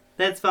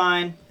 That's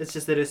fine. It's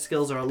just that her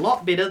skills are a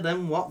lot better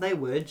than what they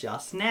were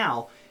just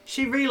now.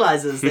 She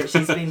realizes that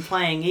she's been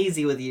playing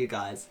easy with you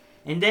guys,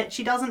 and that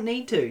she doesn't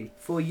need to,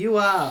 for you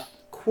are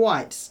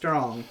quite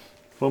strong.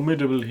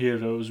 Formidable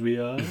heroes we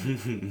are.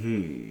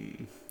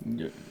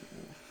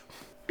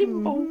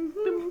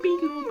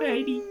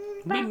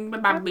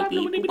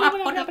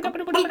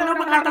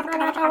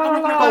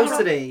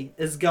 Falsity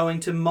is going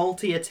to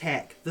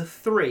multi-attack the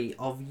 3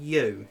 of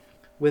you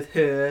with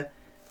her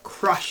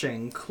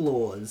crushing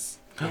claws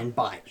and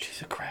bite.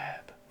 She's a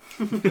crab.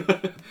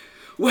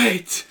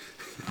 Wait!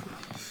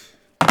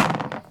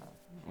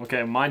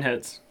 Okay, mine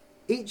hits.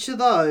 Each of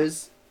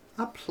those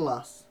are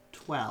plus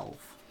 12.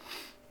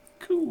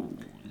 Cool.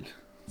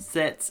 So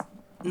that's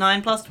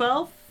 9 plus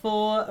 12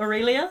 for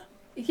Aurelia.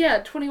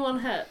 Yeah, 21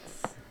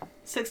 hits.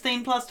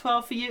 16 plus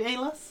 12 for you,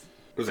 Elis.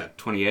 What was that,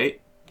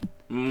 28?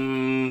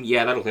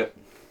 Yeah, that'll hit.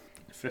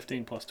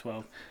 15 plus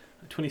 12.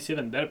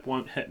 27. That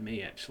won't hit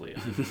me, actually.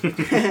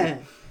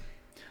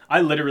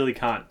 I literally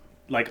can't.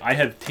 Like, I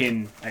have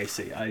 10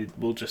 AC. I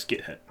will just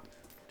get hit.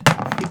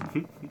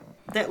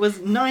 That was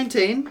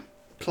 19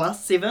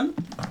 plus 7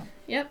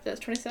 Yep, that's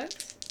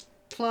 26.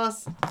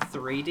 plus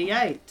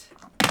 3d8.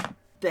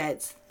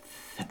 That's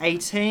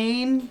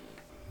 18.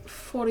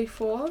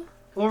 44.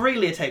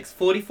 Aurelia takes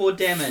 44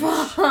 damage.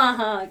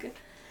 Fuck.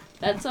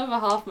 That's over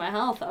half my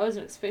health. I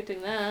wasn't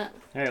expecting that.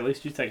 Hey, at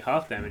least you take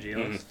half damage,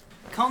 Elis.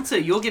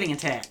 Konsu, you're getting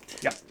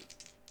attacked. Yep.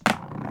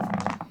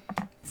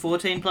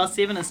 14 plus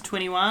 7 is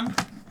 21.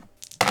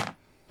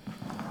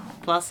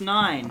 Plus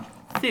 9.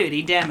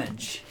 30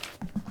 damage.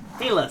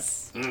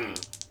 Elis.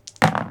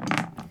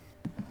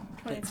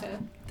 22.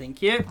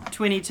 Thank you.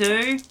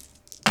 22.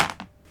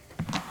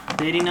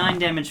 39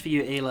 damage for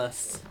you,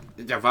 Elis.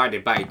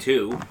 Divided by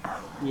 2.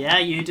 Yeah,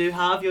 you do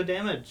halve your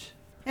damage.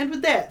 And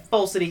with that,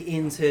 Falsity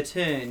ends her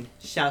turn,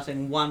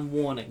 shouting one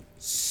warning.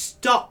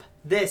 Stop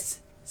this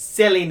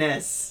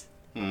silliness.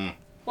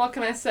 What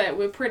can I say?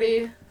 We're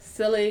pretty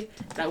silly.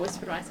 And I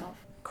whispered to myself,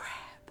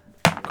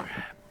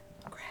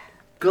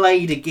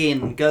 Glade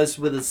again goes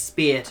with his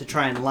spear to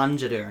try and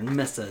lunge at her and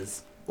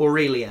misses.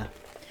 Aurelia.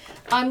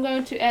 I'm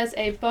going to, as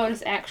a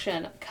bonus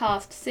action,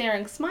 cast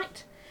Searing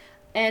Smite.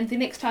 And the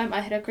next time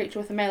I hit a creature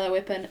with a melee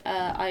weapon,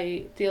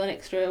 I deal an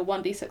extra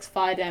 1d6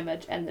 fire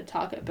damage and the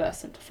target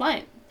bursts into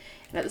flame.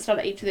 And at the start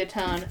of each of their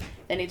turn,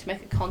 they need to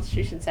make a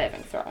Constitution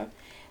saving throw.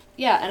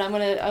 Yeah, and I'm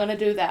gonna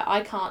do that.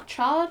 I can't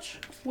charge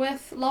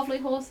with Lovely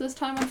Horse this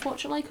time,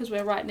 unfortunately, because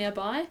we're right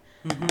nearby.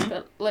 Mm-hmm.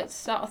 But let's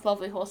start with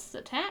Lovely Horse's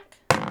attack.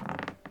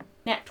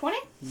 Nat 20.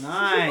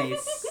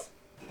 Nice.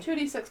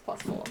 2d6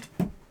 plus 4.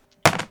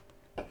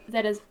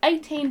 That is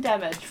 18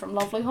 damage from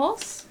Lovely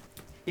Horse.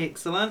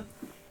 Excellent.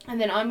 And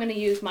then I'm going to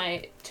use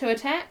my 2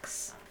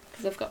 attacks,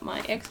 because I've got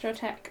my extra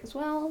attack as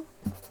well.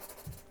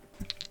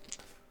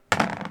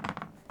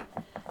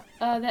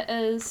 That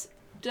is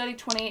dirty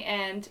 20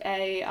 and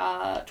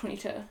a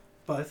 22.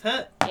 Both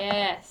hit.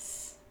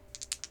 Yes.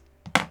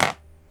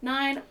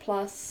 9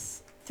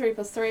 plus 3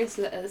 plus 3,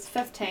 so that is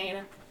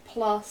 15.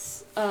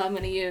 Plus, I'm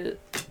going to use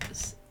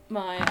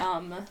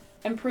my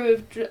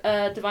improved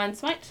Divine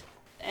Smite.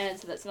 And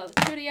so that's another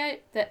 2d8.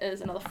 That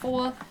is another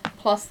 4.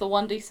 Plus the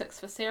 1d6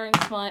 for Searing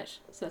Smite.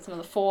 So that's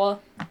another 4.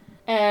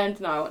 And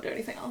no, I won't do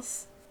anything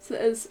else. So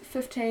that is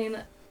 15,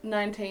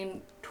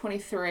 19,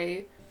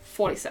 23,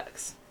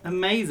 46.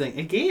 Amazing.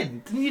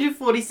 Again, didn't you do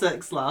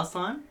 46 last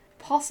time?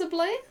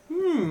 Possibly.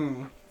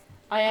 Hmm.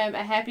 I am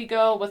a happy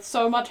girl with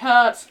so much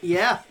hurt.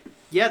 Yeah.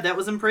 Yeah, that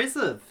was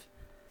impressive.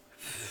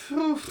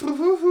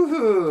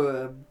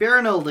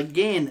 Berenold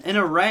again, in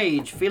a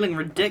rage, feeling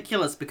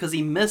ridiculous because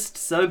he missed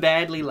so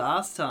badly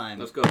last time.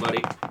 Let's go,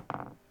 buddy.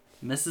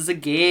 Misses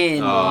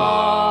again.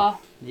 Aw.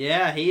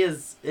 Yeah, he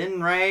is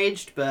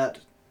enraged, but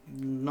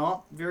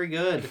not very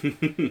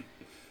good.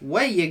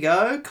 Way you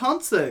go,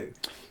 Konsu.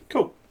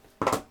 Cool.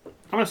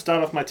 I'm going to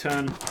start off my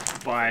turn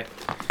by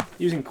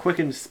using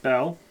Quicken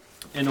Spell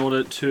in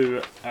order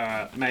to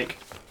make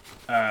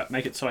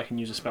it so I can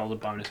use a spell as a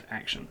bonus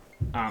action.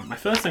 My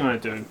first thing I'm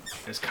going to do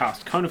is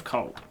cast Cone of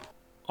Cold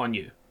on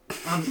you.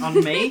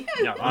 On me?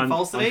 Yeah, On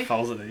Falsity? On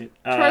Falsity.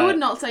 Troy would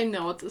not say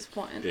no at this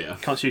point. Yeah.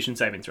 Constitution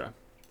saving throw.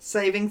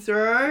 Saving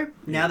throw.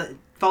 Now that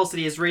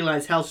Falsity has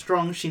realised how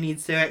strong she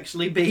needs to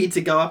actually be to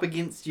go up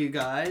against you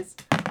guys.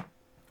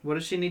 What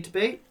does she need to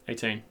beat?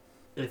 18.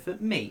 If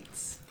it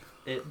meets,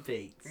 it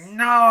beats.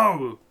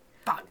 No!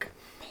 Fuck.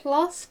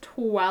 Plus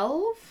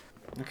 12?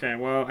 Okay,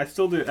 well, I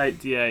still do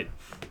 8d8.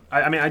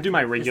 I mean, I do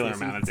my regular Just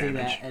so amount of you can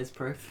damage. see that as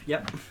proof.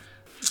 Yep.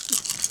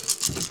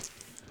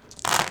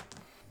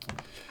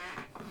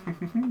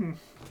 I'm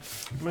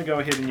going to go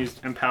ahead and use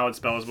Empowered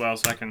Spell as well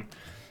so I can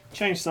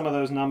change some of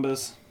those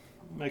numbers.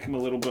 Make them a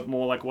little bit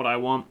more like what I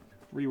want.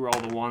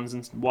 Reroll the 1s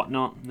and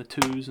whatnot, and the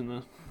 2s and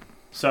the...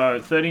 So,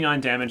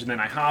 39 damage, and then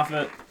I half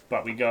it,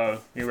 but we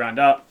round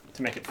up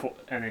to make it...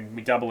 and then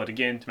we double it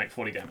again to make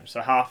 40 damage.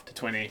 So half to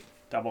 20,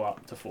 double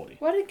up to 40.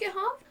 Why did it get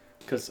half?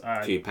 Because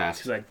She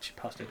passed. I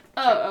passed it.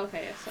 Oh,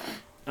 okay, yeah,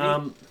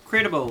 sorry.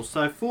 Credible,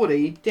 so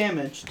 40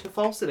 damage to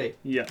Falsity.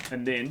 Yeah,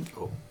 and then,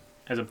 Cool.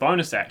 as a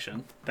bonus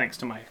action, thanks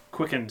to my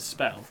quickened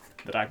spell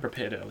that I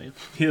prepared earlier,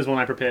 here's one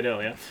I prepared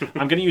earlier,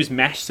 I'm going to use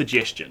Mash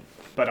Suggestion,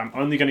 but I'm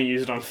only going to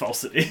use it on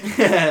Falsity,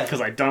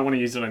 because I don't want to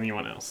use it on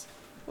anyone else.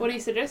 What are you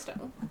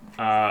suggesting?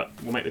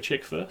 We'll make the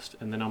check first,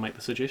 and then I'll make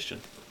the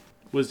suggestion.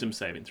 Wisdom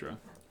saving throw.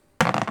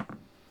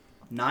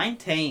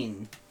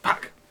 19.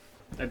 Fuck!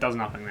 That does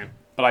nothing then.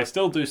 But I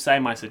still do say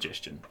my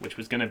suggestion, which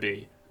was going to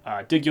be,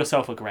 dig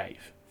yourself a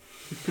grave.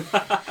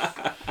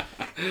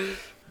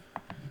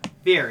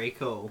 Very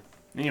cool.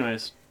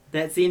 Anyways,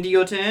 That's the end of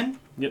your turn?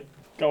 yep,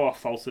 go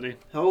off, Falsity.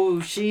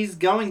 Oh, she's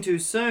going to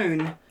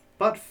soon.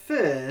 But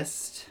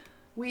first,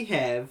 we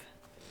have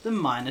the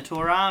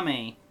Minotaur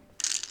army.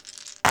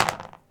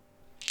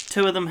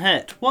 2 of them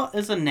hit. What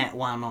is a nat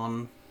 1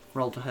 on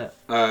roll to hit?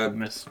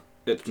 Miss.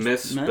 It's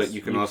miss, Miss? but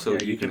you can also Yeah,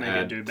 you you can can make it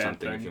add do bad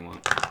something if thing. you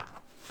want.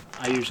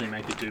 I usually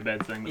make it do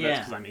bad thing, but that's Yeah.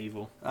 because I'm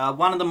evil.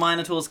 One of the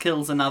Minotaurs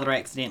kills another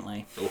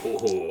accidentally.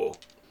 Oh.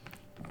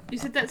 You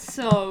said that's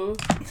so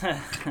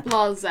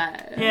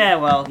blasé. Yeah,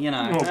 well, you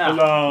know, Oh, a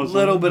blows.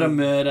 little bit of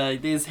murder.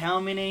 There's how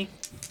many?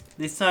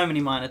 There's so many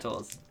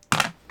Minotaurs.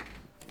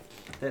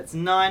 That's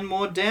 9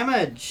 more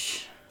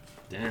damage.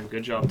 Damn,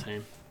 good job,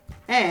 team.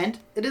 And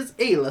it is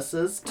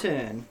Elis's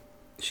turn.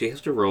 She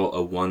has to roll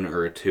a 1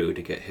 or a 2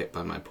 to get hit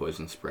by my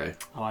poison spray.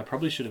 Oh, I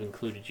probably should have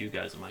included you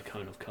guys in my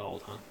cone of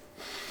cold, huh?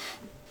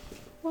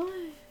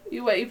 Why?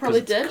 You probably 'Cause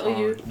it's did, or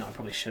you? cone. No, I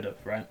probably should have,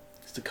 right?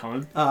 It's the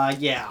cone.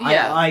 Yeah.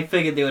 Yeah. I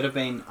figured there would have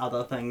been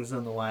other things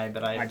in the way,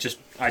 but I just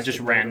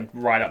ran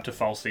right up to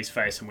Falsity's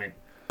face and went,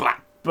 blah,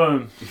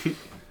 boom.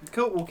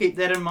 Cool, we'll keep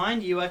that in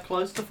mind. You are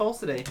close to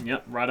Falsity.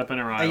 Yep, right up in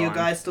her eye Are your line.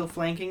 guys still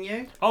flanking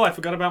you? Oh, I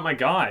forgot about my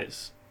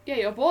guys. Yeah,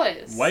 your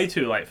boys. Way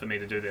too late for me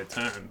to do their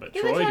turn. But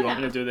Do Troy, their do you turn want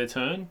me now. to do their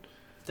turn?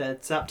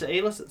 That's up to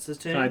Elis. It's his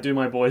turn. Can I do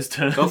my boys'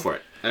 turn? Go for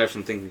it. I have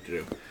some thinking to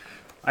do.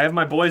 I have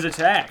my boys'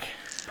 attack.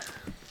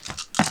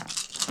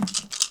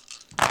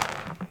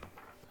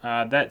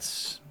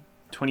 That's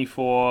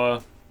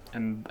 24,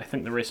 and I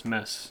think the rest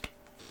miss.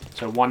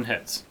 So 1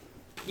 hits.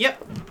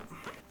 Yep.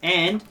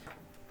 And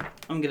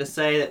I'm going to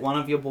say that one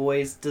of your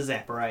boys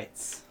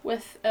disapparates.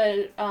 With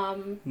a Nat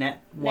 1.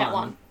 Nat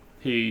 1.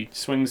 He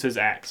swings his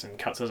axe and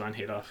cuts his own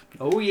head off.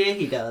 Oh, yeah,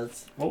 he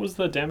does. What was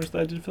the damage that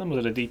I did for them?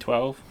 Was it a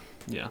D12?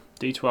 Yeah,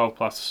 D12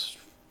 plus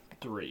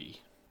 3.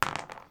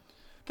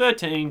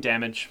 13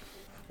 damage.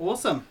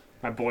 Awesome.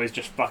 My boys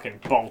just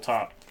fucking bolt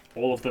up.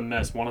 All of them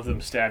miss. One of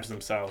them stabs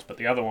themselves, but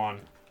the other one,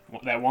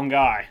 that one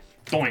guy,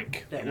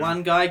 doink. That you know?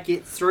 one guy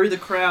gets through the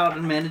crowd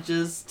and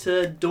manages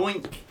to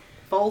doink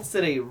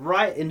Falsity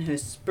right in her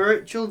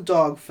spiritual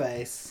dog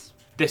face.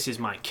 This is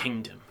my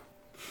kingdom.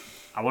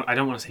 I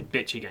don't want to say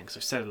bitch again because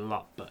I've said it a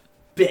lot, but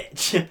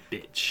Bitch.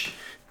 bitch.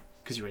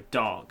 Because you're a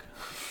dog.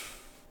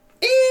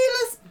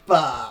 Elis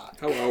bark.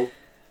 Hello.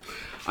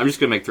 I'm just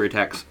gonna make 3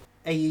 attacks.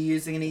 Are you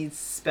using any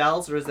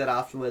spells or is that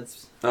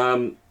afterwards?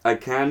 I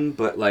can,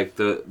 but like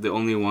the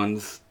only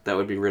ones that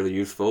would be really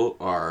useful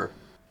are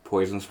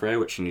poison spray,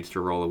 which she needs to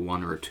roll a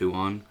 1 or a 2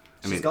 on.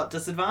 She's got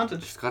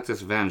disadvantage. She's got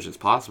disadvantage. It's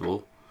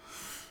possible.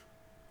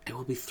 It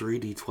will be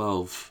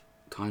 3d12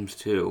 times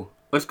 2.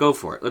 Let's go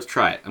for it. Let's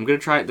try it. I'm going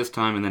to try it this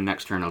time, and then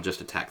next turn I'll just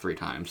attack 3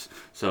 times.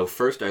 So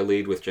first I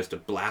lead with just a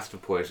blast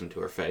of poison to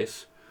her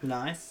face.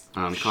 Nice.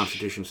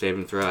 Constitution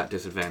saving throw at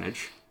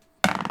disadvantage.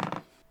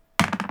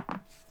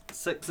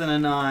 6 and a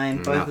 9,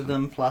 both Nothing. of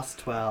them plus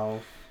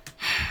 12.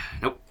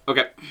 Nope.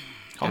 Okay.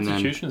 And then-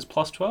 Constitution is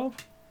plus 12?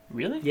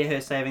 Really? Yeah,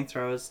 her saving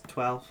throw is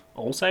 12.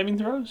 All saving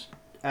throws?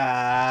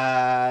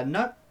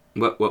 No.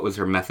 What was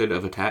her method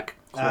of attack?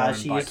 Claw and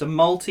She bite. used a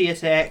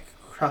multi-attack,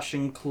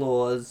 crushing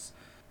claws,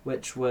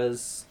 which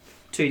was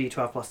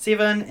 2d12 plus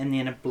 7, and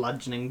then a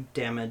bludgeoning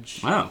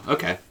damage. Oh,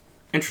 okay.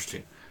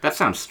 Interesting. That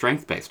sounds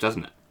strength-based,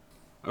 doesn't it?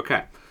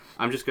 Okay.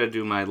 I'm just going to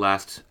do my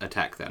last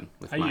attack then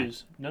with I my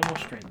use no more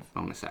strength.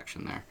 bonus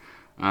action there.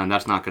 And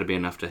that's not going to be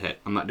enough to hit.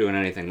 I'm not doing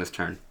anything this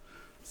turn.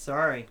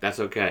 Sorry. That's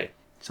okay.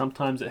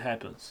 Sometimes it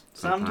happens.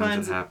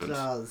 Sometimes it it happens.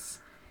 does.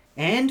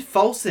 And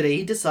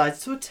Falsity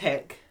decides to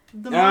attack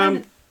the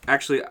mine.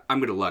 Actually, I'm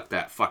going to luck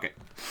that. Fuck it.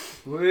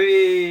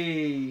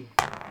 Whee!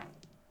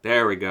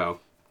 There we go.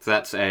 So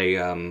that's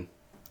a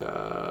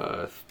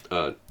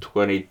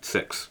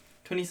 26.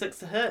 26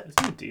 to hit.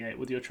 Isn't it a D8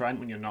 with your trident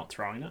when you're not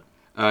throwing it?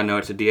 No,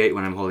 it's a D8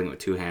 when I'm holding it with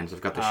 2 hands.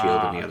 I've got the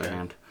shield in the other okay.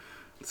 hand.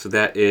 So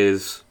that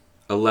is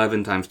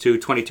 11 times 2,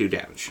 22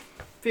 damage.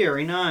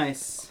 Very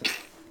nice.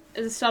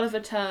 At the start of a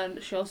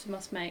turn, she also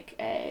must make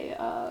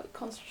a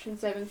Constitution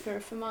saving throw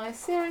for my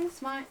Searing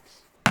Smite.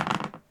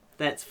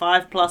 That's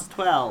 5 plus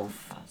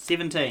 12.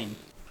 17.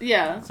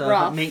 Yeah, So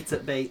rough. if it meets,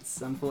 it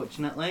beats,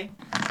 unfortunately.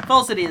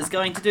 Falsity is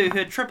going to do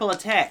her triple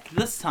attack,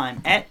 this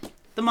time at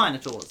the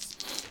Minotaurs.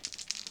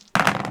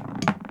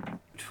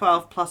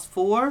 12 plus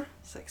 4,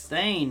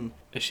 16.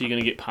 Is she going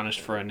to get punished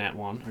for a nat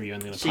 1, or are you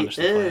only going to She punish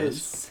the players?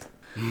 is.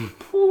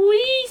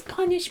 Please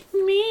punish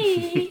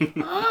me.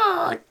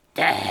 Oh,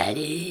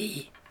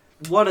 Daddy.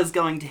 What is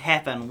going to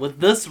happen with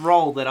this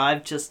roll that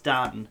I've just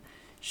done?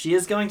 She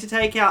is going to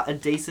take out a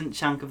decent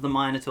chunk of the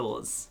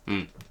Minotaurs.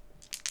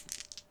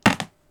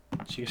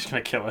 She's just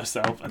going to kill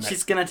herself. And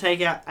She's going to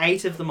take out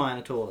 8 of the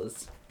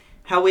Minotaurs.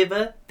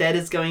 However, that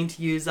is going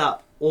to use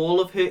up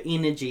all of her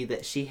energy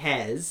that she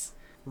has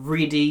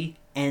ready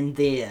and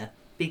there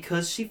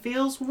because she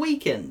feels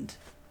weakened.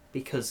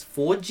 Because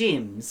 4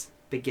 gems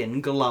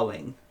begin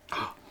glowing.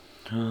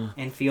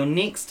 And for your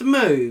next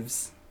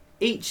moves,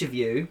 each of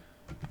you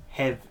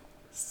have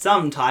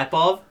some type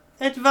of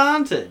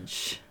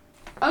advantage.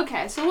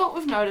 Okay, so what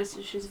we've noticed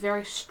is she's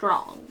very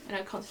strong and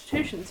her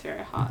constitution's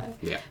very high.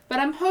 Yeah. But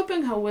I'm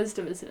hoping her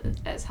wisdom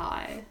isn't as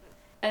high.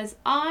 As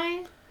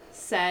I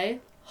say,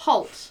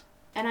 halt,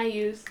 and I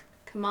use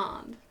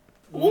command.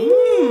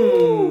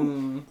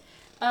 Ooh.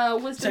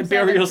 Wisdom So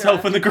bury saving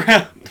yourself throw. in the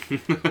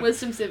ground.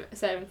 Wisdom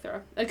saving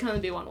throw. It can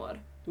only be one word.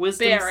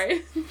 Wisdom.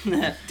 Bury.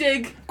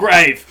 Dig.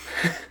 Grave.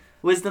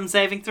 Wisdom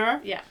saving throw.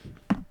 Yeah.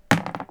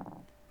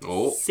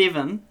 Oh.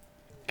 7.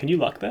 Can you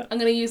luck that? I'm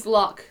going to use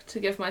luck to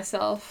give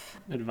myself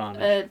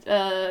Advantage.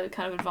 a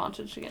kind of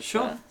advantage against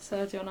Sure. her.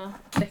 So do you want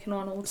to second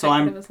one or So take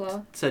I'm- them as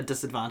well? So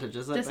disadvantage,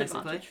 is it,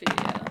 Disadvantage basically?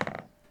 for you, yeah.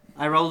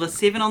 I rolled a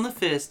 7 on the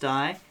first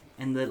die,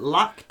 and the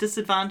luck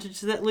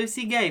disadvantage that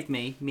Lucy gave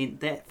me meant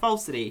that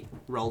Falsity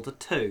rolled a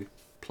 2.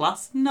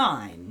 Plus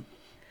 9.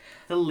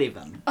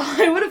 11.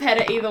 I would have had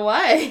it either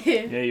way.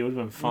 Yeah, you would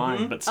have been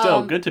fine, but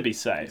still, good to be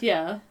safe.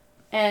 Yeah.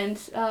 And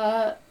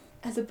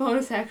as a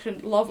bonus action,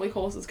 Lovely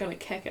Horse is going to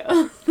kick it.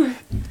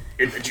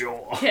 In the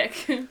jaw.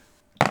 Kick.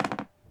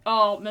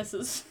 Oh,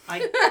 misses.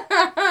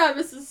 I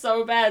Misses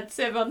so bad.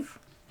 7.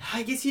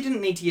 guess you didn't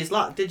need to use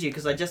luck, did you?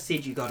 Because I just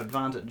said you got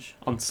advantage.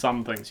 On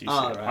some things you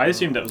Oh, said. right. I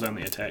assumed it was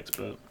only attacks,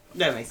 but...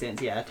 That makes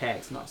sense, yeah.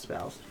 Attacks, not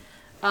spells.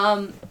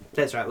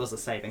 That's right, it was a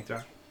saving throw.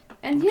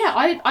 And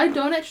yeah, I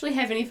don't actually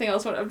have anything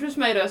else. I've just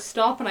made her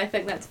stop, and I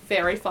think that's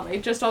very funny.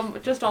 Just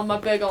on my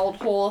big old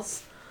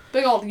horse,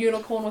 big old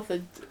unicorn with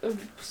a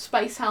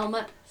space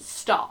helmet.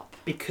 Stop.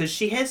 Because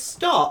she has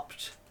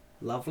stopped,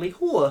 Lovely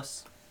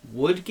Horse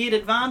would get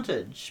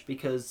advantage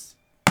because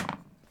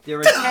they're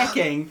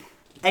attacking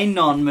a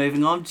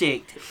non-moving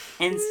object.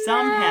 And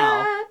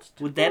somehow,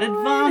 with that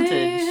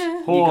advantage,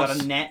 you got Horse.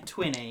 a nat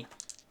 20.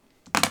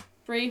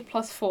 3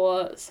 plus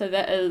 4, so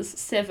that is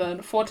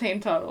 7. 14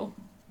 total.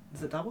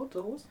 Is it doubled,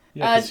 the horse?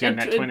 Yeah, because you got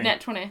nat 20.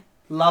 Nat 20.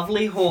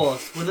 Lovely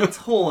Horse with its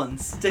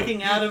horns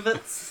sticking out of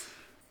its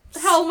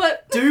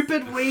Helmet.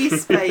 stupid wee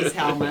space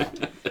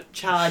helmet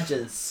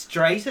charges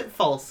straight at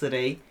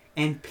Falsity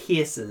and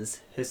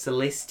pierces her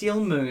celestial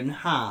moon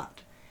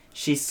heart.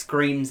 She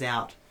screams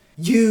out,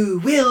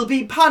 "You will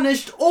be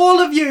punished, all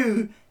of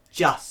you!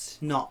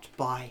 Just not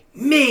by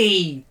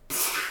me!"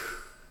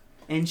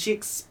 And she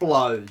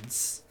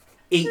explodes.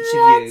 Each of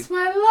you That's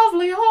my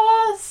lovely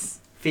horse.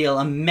 feel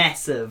a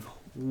massive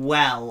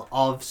well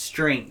of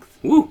strength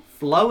Woo!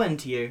 flow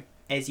into you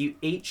as you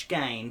each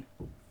gain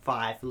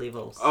 5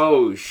 levels.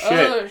 Oh shit!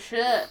 Oh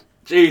shit.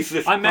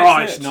 Jesus I'm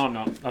Christ! max level.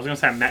 No, I was going to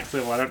say I'm max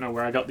level. I don't know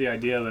where I got the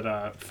idea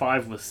that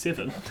 5 was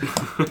 7.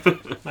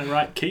 Am I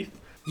right, Keith?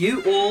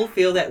 You all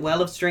feel that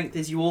well of strength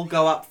as you all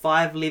go up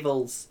 5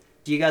 levels.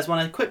 Do you guys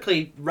want to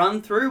quickly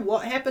run through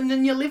what happened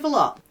in your level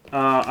up?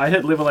 I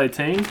hit level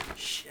 18,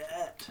 Shit.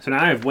 so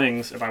now I have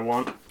wings if I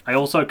want. I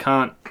also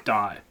can't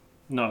die.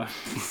 No.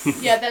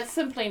 Yeah, that's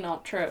simply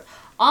not true.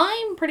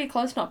 I'm pretty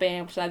close not being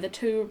able to die. The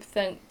two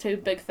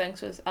big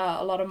things was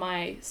a lot of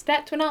my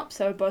stats went up,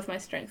 so both my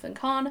strength and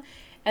con,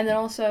 and then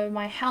also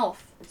my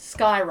health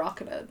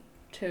skyrocketed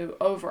to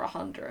over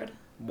 100.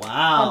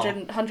 Wow.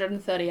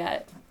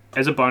 138.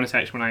 As a bonus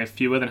action, when I have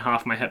fewer than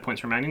half my hit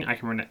points remaining, I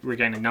can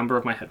regain a number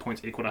of my hit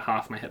points equal to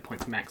half my hit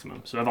points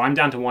maximum. So if I'm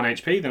down to 1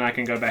 HP, then I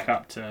can go back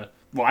up to...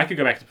 Well, I could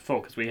go back to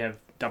before, because we have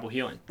double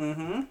healing.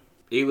 Mm-hmm.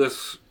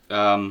 Elis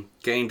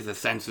gained the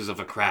senses of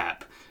a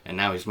crab, and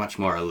now he's much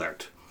more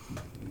alert.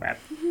 Crap.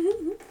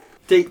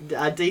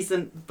 A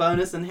decent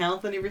bonus in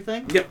health and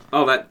everything? Yep.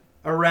 Oh, that.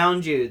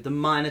 Around you, the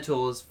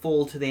Minotaurs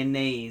fall to their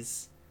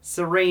knees.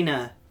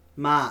 Serena,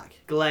 Mark,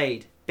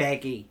 Glade,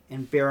 Baggy,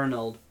 and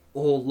Berinold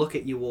all look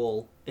at you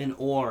all in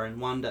awe and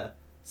wonder.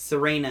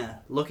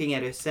 Serena looking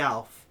at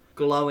herself,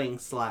 glowing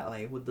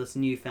slightly with this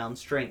newfound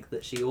strength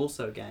that she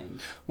also gained.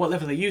 What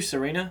level are you,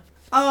 Serena?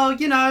 Oh,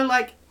 you know,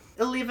 like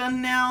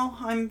 11 now.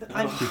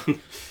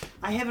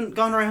 I haven't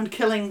gone around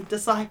killing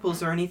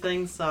disciples or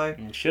anything, so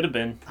Should have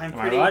been. I'm Am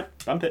pretty- I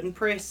right? Bump it.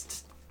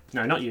 impressed.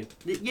 No, not you.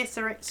 Yes,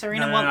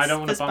 Serena No, wants I don't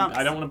want to fist bump. bumps.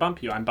 I don't want to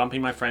bump you. I'm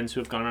bumping my friends who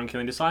have gone around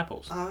killing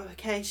disciples. Oh,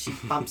 okay. She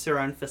bumps her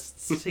own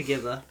fists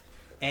together.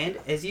 And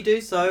as you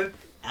do so,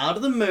 out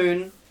of the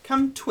moon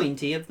come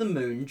 20 of the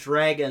moon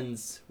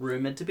dragons,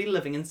 rumoured to be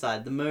living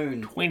inside the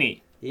moon.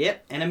 20.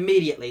 Yep, and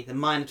immediately the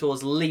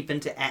Minotaurs leap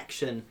into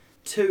action,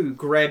 2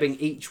 grabbing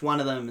each one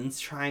of them and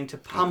trying to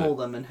pummel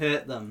them and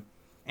hurt them.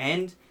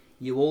 And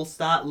you all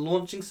start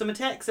launching some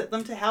attacks at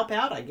them to help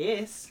out, I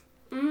guess.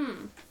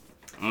 Do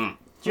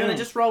you want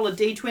to just roll a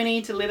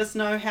d20 to let us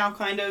know how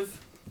kind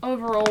of...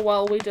 Overall,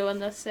 well we do in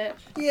this set.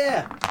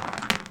 Yeah.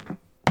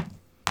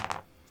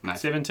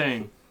 Nice.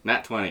 17.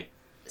 Nat 20.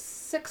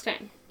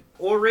 16.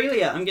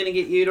 Aurelia, I'm going to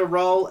get you to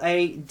roll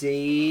a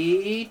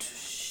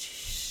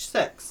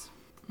d6.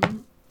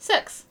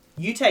 6.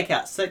 You take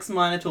out 6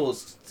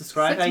 Minotaurs.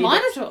 Describe 6 how you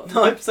Minotaurs? do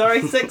it. Nope,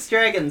 sorry, 6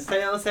 dragons.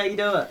 Tell us how you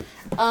do it.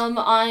 I'm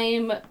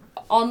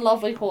on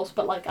Lovely Horse,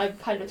 but like I'm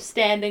kind of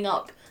standing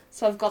up,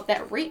 so I've got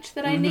that reach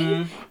that I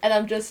need, and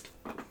I'm just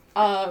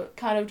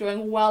kind of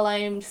doing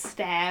well-aimed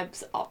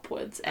stabs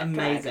upwards at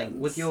Amazing.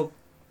 dragons. With your...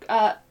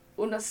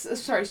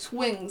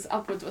 swings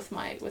upwards with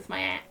my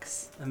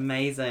axe.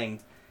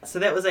 Amazing. So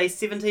that was a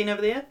 17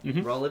 over there.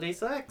 Mhm. Roll a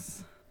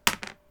d6.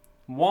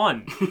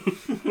 1.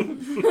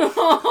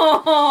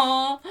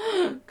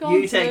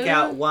 You take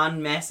out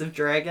 1 massive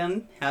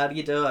dragon. How do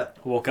you do it?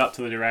 Walk up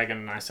to the dragon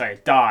and I say,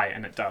 die,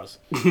 and it does.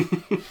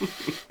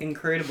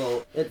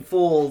 Incredible. It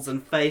falls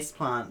and face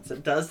plants.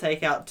 It does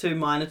take out 2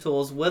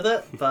 Minotaurs with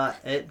it, but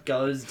it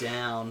goes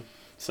down.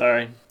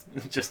 Sorry.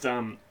 Just, you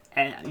know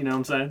what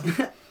I'm saying?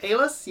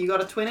 Elis, you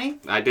got a 20?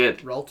 I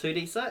did. Roll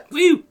 2d6.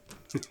 Woo!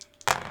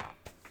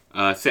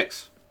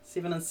 6.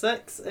 7 and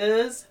 6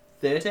 is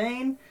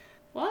 13.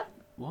 What?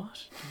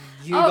 What?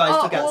 You Oh,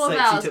 guys took all out of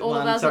 6, ours, you took all of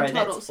 1. ours in Sorry,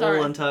 total, that's sorry.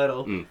 all in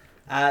total. Mm.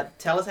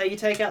 Tell us how you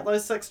take out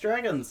those 6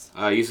 dragons.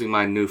 Using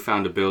my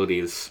newfound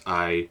abilities,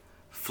 I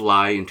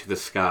fly into the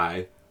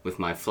sky with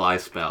my fly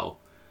spell,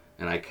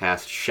 and I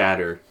cast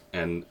Shatter,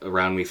 and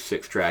around me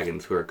 6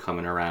 dragons who are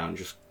coming around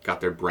just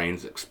got their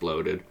brains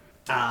exploded.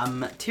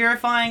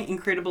 Terrifying,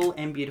 incredible,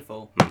 and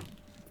beautiful.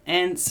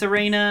 And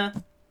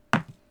Serena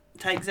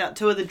takes out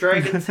 2 of the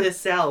dragons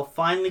herself,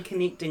 finally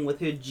connecting with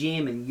her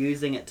gem and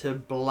using it to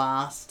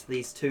blast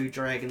these 2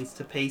 dragons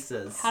to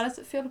pieces. How does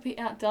it feel to be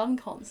outdone,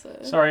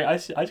 Concert? Sorry, I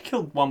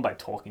killed one by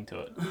talking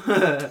to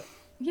it.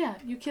 Yeah,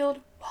 you killed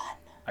one.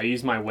 I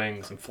use my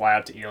wings and fly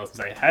out to Eos and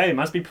say, hey,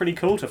 must be pretty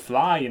cool to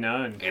fly, you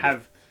know, and It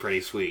have... is pretty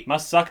sweet.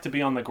 Must suck to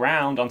be on the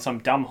ground on some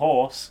dumb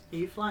horse. Are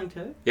you flying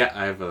too? Yeah,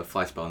 I have a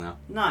fly spell now.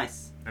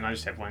 Nice. And I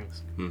just have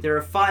wings. There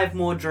are 5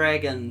 more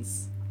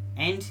dragons.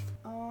 And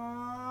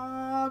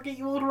I'll get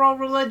you all to roll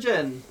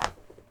religion.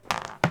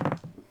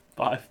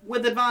 5.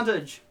 With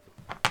advantage.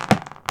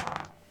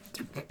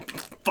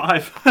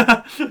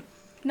 5.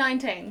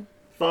 19.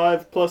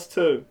 5 plus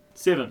 2.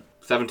 7.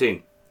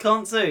 17.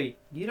 Konsu,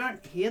 you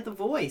don't hear the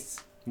voice.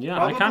 Yeah,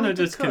 Probably I kind of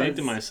disconnected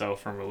because-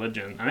 myself from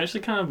religion. I'm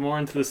actually kind of more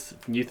into this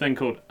new thing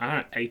called, I don't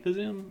know,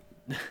 atheism?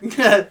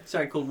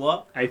 Sorry, called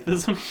what?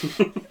 Atheism?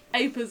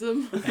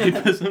 Apism.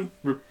 Atheism?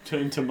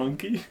 Return to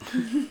monkey?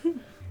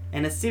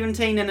 And a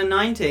 17 and a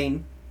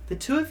 19, the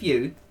 2 of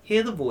you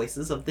hear the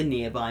voices of the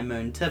nearby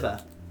Moon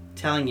Tibber,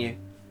 telling you,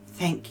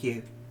 thank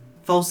you.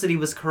 Falsity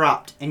was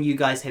corrupt and you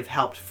guys have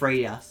helped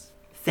free us.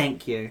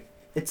 Thank you.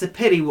 It's a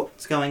pity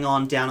what's going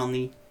on down on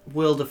the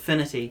world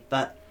affinity,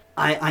 but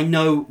I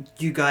know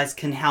you guys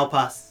can help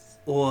us,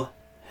 or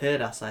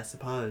hurt us, I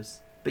suppose.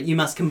 But you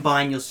must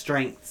combine your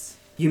strengths.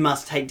 You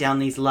must take down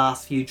these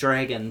last few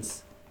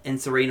dragons.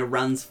 And Serena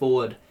runs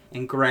forward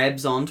and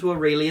grabs onto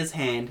Aurelia's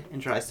hand and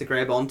tries to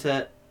grab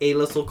onto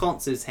Elis or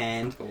Konsu's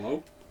hand,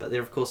 Hello? but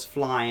they're of course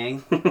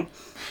flying.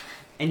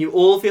 And you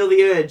all feel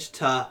the urge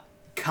to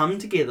come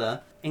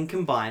together and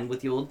combine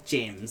with your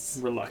gems.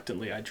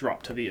 Reluctantly, I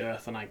drop to the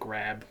earth and I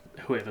grab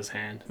whoever's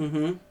hand.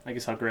 Mm-hmm. I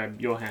guess I'll grab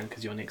your hand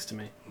because you're next to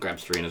me. Grab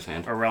Serena's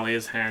hand.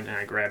 Aurelia's hand, and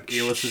I grab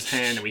Elis's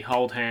hand, and we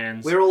hold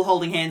hands. We're all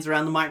holding hands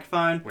around the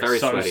microphone. We're very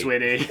so sweaty.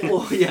 sweaty.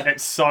 Oh, yeah.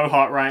 It's so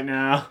hot right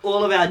now.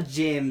 All of our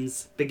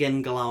gems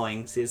begin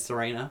glowing, says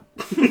Serena.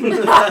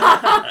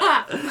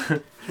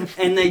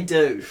 And they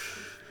do.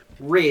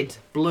 Red,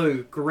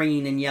 blue,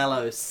 green and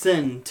yellow,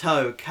 sin,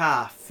 tow,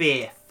 car,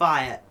 fair,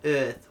 fire,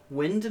 earth,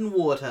 wind and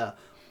water,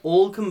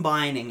 all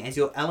combining as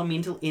your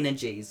elemental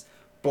energies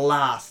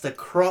blast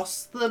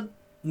across the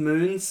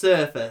moon's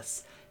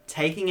surface,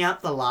 taking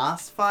out the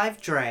last 5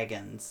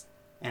 dragons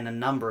and a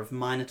number of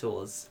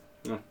minotaurs.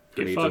 Oh, Get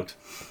pretty fucked.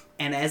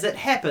 And as it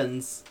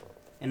happens,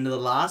 and the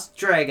last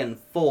dragon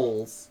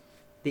falls,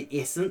 the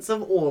essence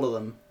of all of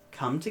them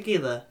come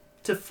together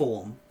to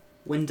form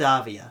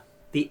Windavia,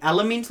 the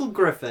elemental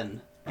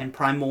griffin and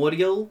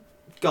primordial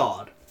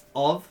god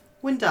of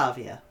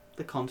Windavia,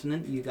 the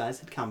continent you guys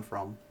had come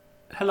from.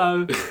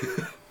 Hello.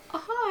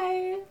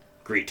 Hi.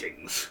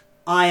 Greetings.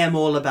 I am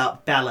all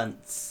about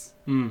balance.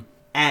 Mm.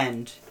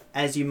 And,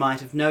 as you might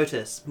have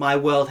noticed, my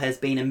world has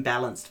been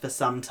imbalanced for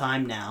some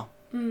time now.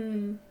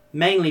 Hmm.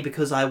 Mainly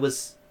because I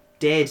was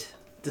dead,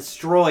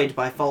 destroyed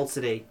by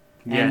falsity.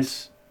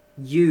 Yes.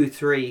 You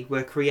 3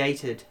 were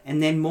created,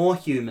 and then more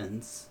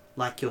humans,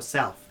 like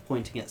yourself,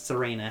 pointing at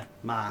Serena,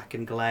 Mark,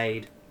 and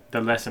Glade. The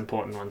less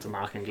important ones are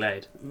Mark and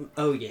Glade.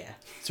 Oh yeah.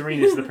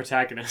 Serena's the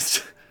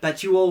protagonist.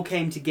 But you all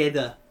came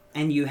together,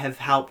 and you have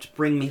helped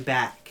bring me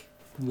back.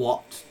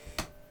 What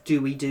do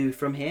we do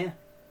from here?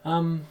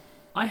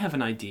 I have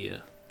an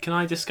idea. Can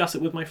I discuss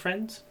it with my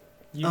friends?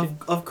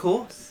 Of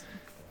course.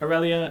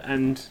 Aurelia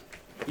and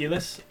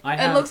Elis? I It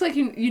have looks like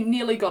you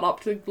nearly got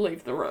up to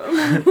leave the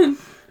room.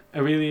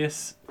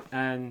 Aurelius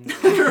and...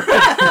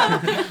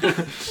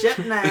 Ship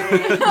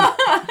name.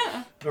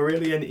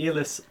 Aurelia and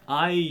Elis,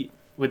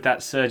 with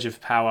that surge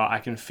of power, I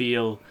can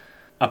feel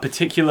a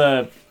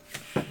particular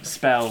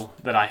spell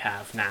that I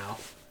have now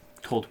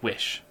called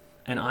Wish.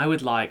 And I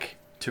would like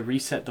to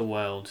reset the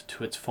world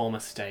to its former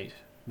state,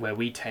 where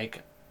we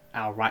take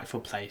our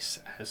rightful place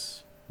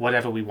as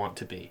whatever we want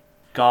to be.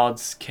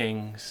 Gods,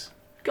 kings,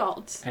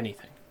 Gods.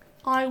 anything.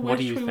 I What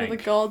do wish you we were the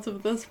think? gods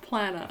of this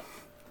planet.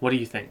 What do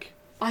you think?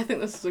 I think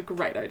this is a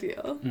great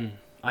idea.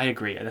 I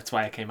agree. That's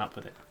why I came up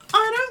with it.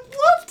 I don't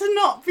want to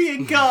not be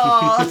a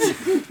god.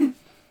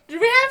 Do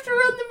we have to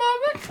run the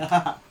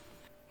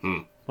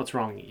moment? What's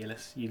wrong,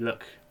 Elis? You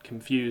look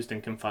confused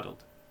and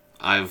confuddled.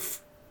 I've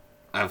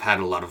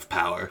had a lot of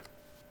power.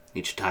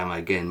 Each time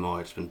I gain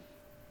more, it's been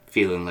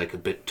feeling like a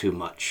bit too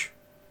much.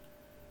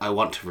 I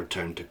want to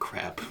return to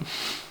Crab.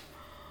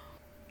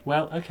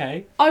 Well,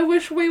 okay. I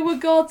wish we were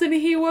gods and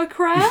he were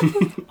crab.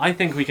 I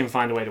think we can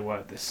find a way to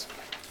work this.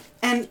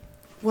 And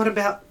what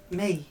about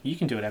me? You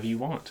can do whatever you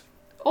want.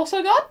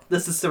 Also god?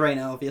 This is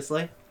Serena,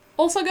 obviously.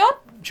 Also god?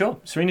 Sure.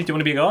 Serena, do you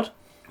want to be a god? Do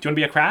you want to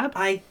be a crab?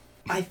 I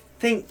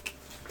think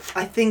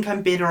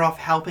I'm better off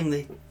helping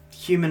the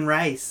human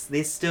race.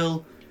 There's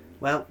still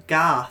well,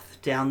 Garth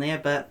down there,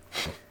 but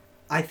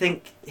I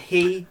think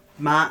he,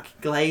 Mark,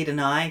 Glade, and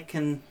I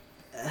can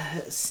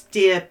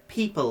steer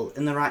people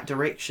in the right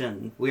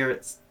direction where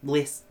it's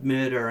less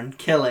murder and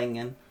killing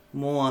and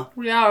more,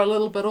 We are a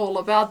little bit all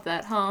about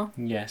that, huh?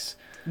 Yes.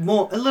 a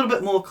little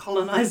bit more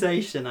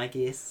colonization, I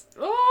guess.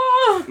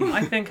 Oh!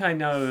 I think I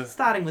know.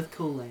 Starting with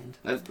Cool Land.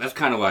 That's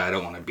kind of why I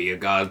don't want to be a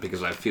god,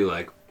 because I feel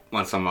like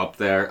once I'm up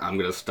there, I'm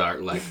gonna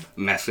start like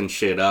messing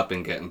shit up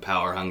and getting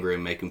power hungry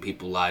and making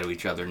people lie to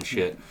each other and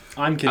shit.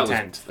 I'm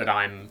content that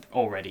I'm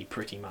already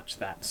pretty much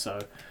that, so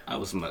I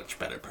was a much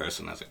better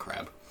person as a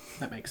crab.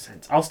 that makes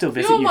sense. I'll still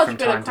visit You're you much from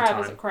better time to crab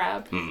as a time.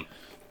 crab.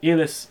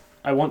 Elis,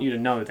 I want you to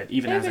know that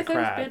even as a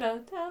Everything's crab... better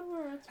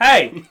downwards.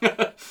 Hey!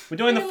 We're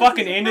doing the Elis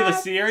fucking is a end of the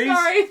crab. series.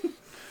 Sorry.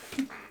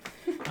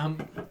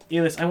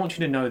 Elis, I want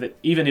you to know that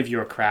even if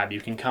you're a crab,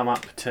 you can come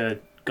up to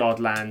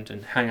Godland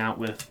and hang out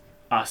with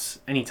us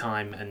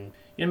anytime, and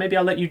maybe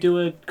I'll let you do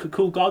a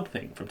cool god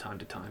thing from time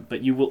to time,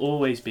 but you will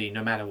always be,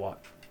 no matter what.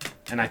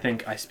 And I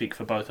think I speak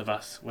for both of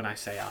us when I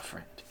say our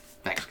friend.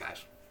 Thanks,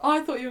 guys.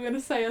 I thought you were going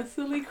to say a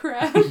silly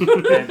crab.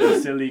 And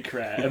a silly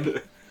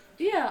crab.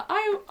 Yeah,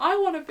 I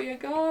want to be a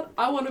god.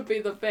 I want to be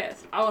the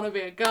best. I want to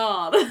be a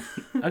god.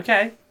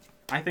 Okay,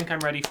 I think I'm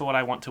ready for what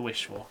I want to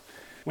wish for.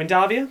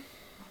 Windavia,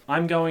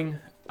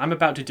 I'm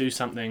about to do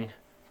something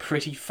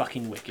pretty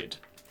fucking wicked.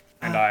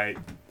 And I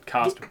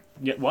cast...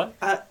 Yeah, what?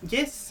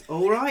 Yes,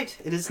 alright,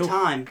 it is Cool.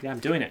 time. Yeah, I'm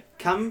doing it.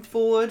 Come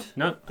forward,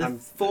 No, the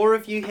 4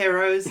 of you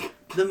heroes,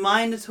 the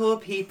Minotaur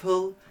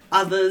people,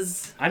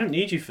 others. I don't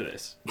need you for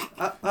this.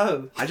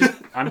 Oh,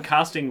 I'm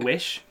casting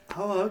Wish.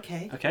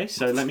 okay. Okay,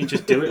 so let me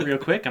just do it real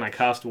quick, and I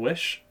cast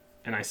Wish,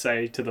 and I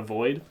say to the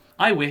void,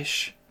 I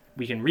wish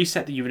we can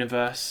reset the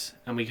universe,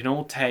 and we can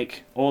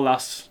all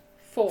us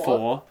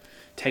 4,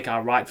 take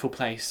our rightful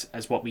place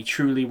as what we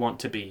truly want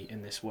to be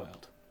in this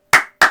world.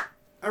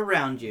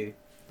 Around you,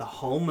 the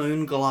whole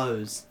moon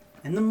glows,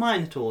 and the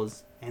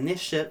Minotaurs and their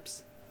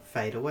ships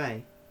fade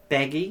away.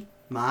 Baggy,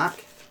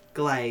 Mark,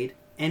 Glade,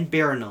 and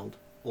Berinold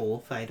all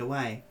fade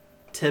away.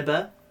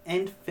 Tibber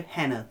and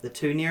Hannah, the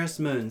 2 nearest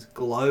moons,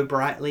 glow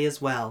brightly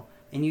as well,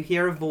 and you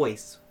hear a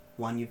voice,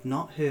 one you've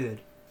not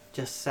heard,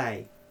 just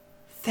say,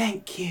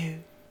 Thank you.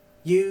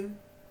 You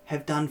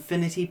have done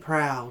Finity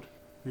proud.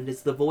 And it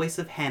is the voice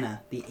of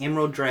Hannah, the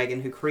emerald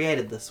dragon who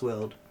created this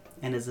world,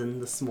 and is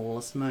in the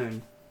smallest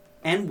moon.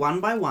 And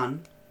one by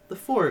one, the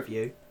 4 of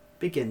you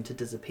begin to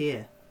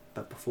disappear.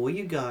 But before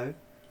you go,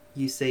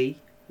 you see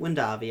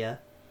Windavia,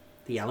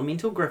 the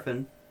elemental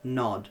griffin,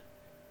 nod,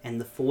 and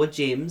the 4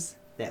 gems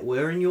that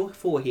were in your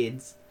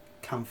foreheads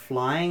come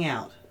flying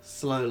out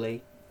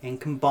slowly and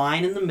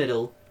combine in the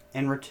middle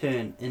and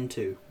return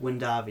into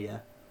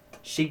Windavia.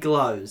 She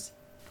glows,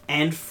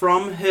 and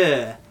from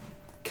her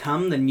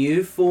come the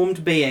new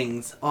formed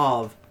beings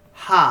of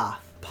Hearth,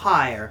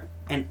 Pyre,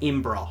 and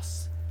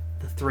Embros,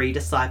 the 3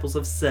 disciples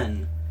of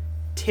Sin,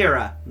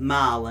 Terra,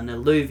 Mal, and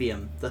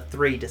Illuvium, the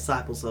 3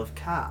 disciples of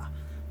Ka,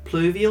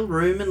 Pluvial,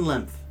 Rheum, and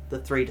Lymph, the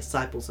 3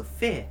 disciples of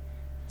Fair,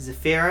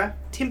 Zephyra,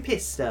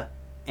 Tempesta,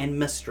 and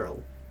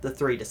Mistral, the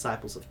 3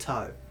 disciples of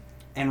Tow,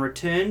 and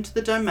return to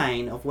the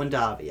domain of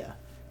Windavia,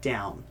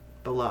 down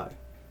below.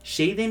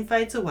 She then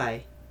fades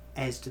away,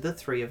 as do the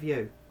 3 of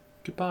you.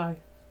 Goodbye.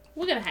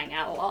 We're going to hang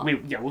out a lot.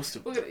 We'll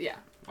still... Yeah.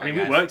 I mean,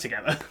 we work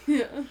together.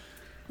 Yeah.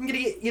 I'm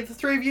going to get the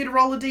 3 of you to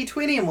roll a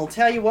d20 and we'll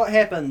tell you what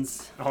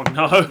happens. Oh,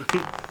 no.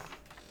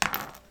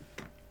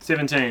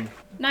 17.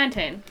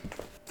 19.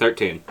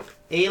 13.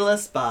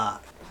 Elis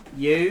Bark,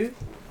 you,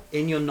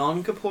 in your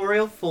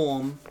non-corporeal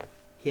form,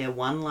 hear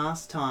one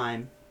last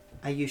time.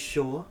 Are you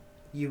sure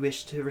you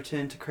wish to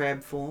return to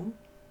crab form?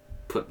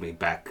 Put me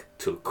back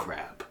to a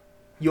crab.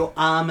 Your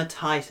armor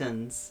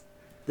tightens.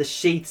 The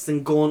sheaths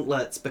and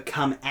gauntlets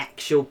become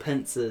actual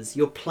pincers.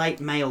 Your plate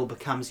mail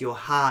becomes your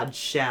hard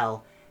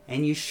shell,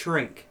 and you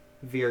shrink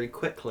very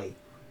quickly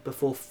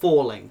before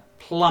falling,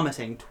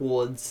 plummeting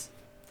towards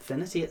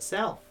Finity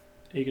itself.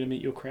 Are you going to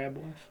meet your crab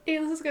wife?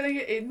 Elis is going to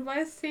get eaten by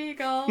a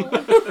seagull.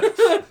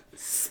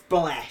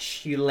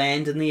 Splash! You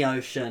land in the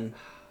ocean,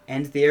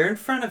 and there in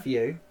front of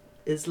you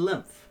is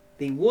Lymph,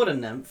 the water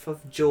nymph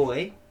of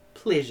joy,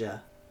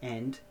 pleasure,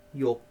 and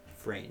your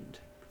friend.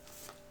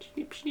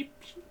 Snip, snip,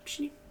 snip,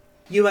 snip.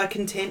 You are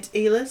content,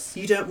 Elis?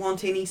 You don't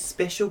want any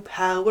special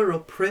power or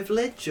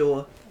privilege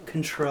or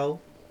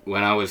control?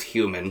 When I was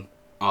human,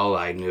 all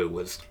I knew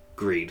was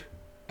greed.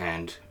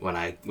 And when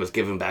I was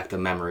given back the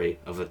memory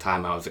of the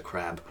time I was a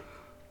crab,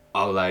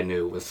 all I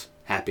knew was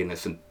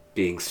happiness and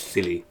being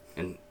silly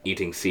and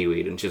eating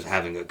seaweed and just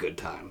having a good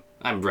time.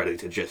 I'm ready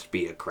to just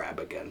be a crab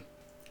again.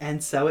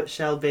 And so it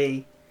shall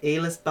be.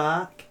 Elis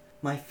Bark,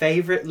 my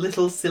favourite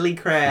little silly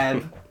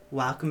crab,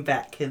 welcome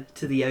back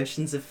to the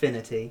ocean's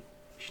affinity.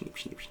 Snip,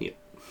 snip, snip.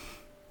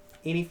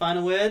 Any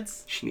final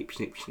words? Snip,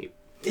 snip, snip.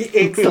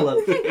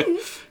 Excellent.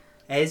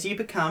 As you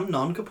become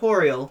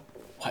non-corporeal,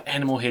 What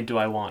animal head do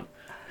I want?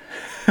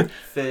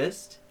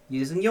 first,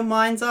 using your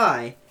mind's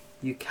eye,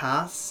 you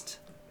cast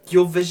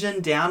your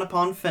vision down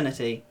upon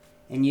Finity,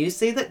 and you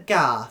see that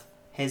Garth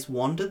has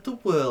wandered the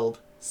world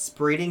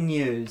spreading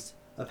news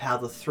of how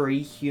the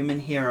 3 human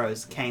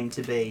heroes came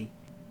to be.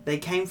 They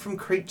came from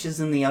creatures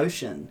in the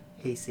ocean,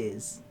 he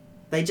says.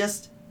 They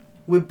just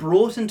were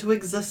brought into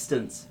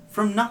existence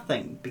from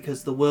nothing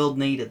because the world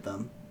needed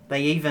them.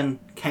 They even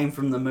came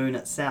from the moon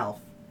itself.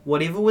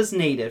 Whatever was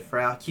needed for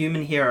our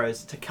human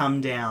heroes to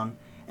come down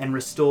and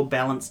restore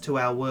balance to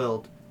our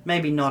world,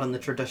 maybe not in the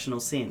traditional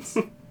sense,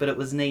 but it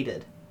was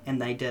needed,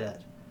 and they did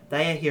it.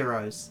 They are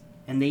heroes,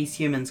 and these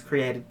humans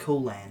created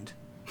Cool Land,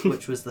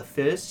 which was the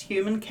first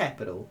human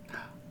capital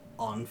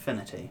on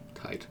Finity.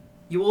 Tight.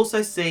 You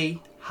also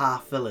see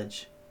Half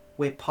Village,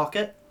 where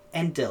Pocket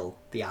and Dill,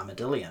 the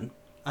Armadillion,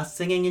 are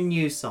singing a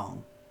new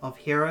song of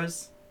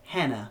heroes,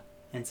 Hannah,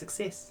 and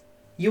success.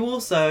 You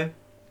also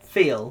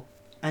feel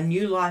a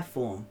new life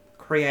form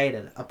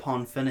created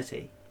upon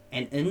Finity,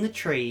 and in the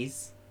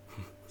trees,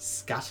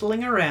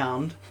 scuttling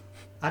around,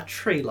 are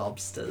tree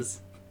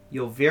lobsters,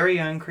 your very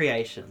own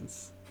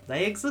creations.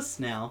 They exist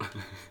now.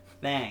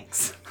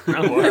 Thanks.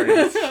 No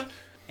worries.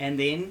 And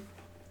then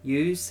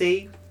you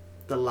see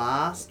the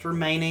last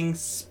remaining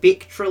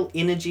spectral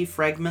energy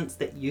fragments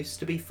that used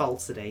to be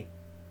Falsity.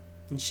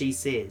 And she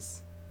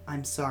says,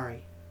 I'm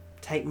sorry.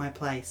 Take my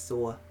place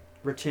or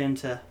return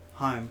to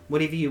home.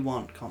 Whatever you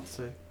want,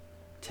 Konsu.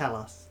 Tell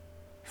us.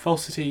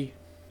 Falsity,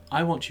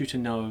 I want you to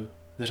know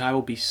that I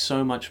will be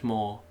so much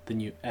more than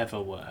you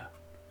ever were.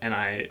 And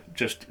I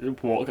just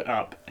walk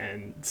up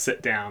and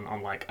sit down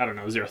on, like, I don't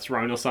know, is there a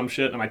throne or some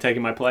shit? Am I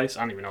taking my place?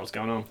 I don't even know what's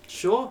going on.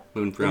 Sure.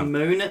 Moon The throne.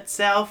 moon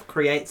itself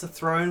creates a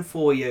throne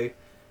for you.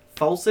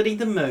 Falsity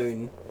the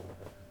moon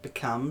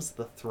becomes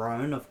the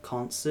throne of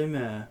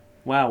Consumer.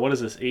 Wow, what is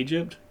this,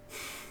 Egypt?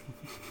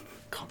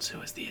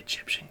 Khonsu is the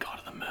Egyptian god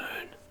of the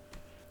moon.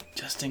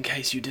 Just in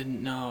case you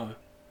didn't know.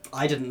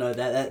 I didn't know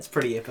that. That's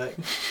pretty epic.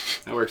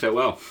 That works out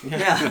well.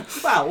 Yeah.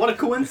 Wow, what a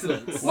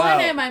coincidence. My Wow.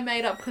 name I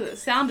made up because it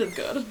sounded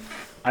good.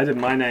 I did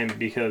my name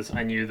because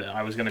I knew that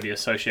I was going to be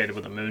associated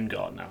with a moon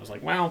god, and I was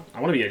like, well,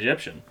 I want to be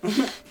Egyptian. Do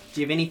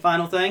you have any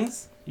final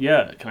things?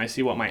 Yeah, can I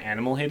see what my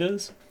animal head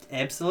is?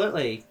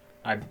 Absolutely.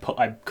 I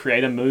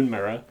create a moon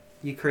mirror.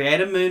 You create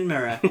a moon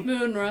mirror.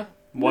 Moonra.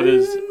 What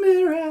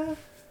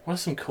are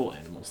some cool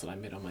animals that I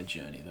met on my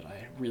journey that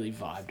I really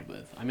vibed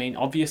with? I mean,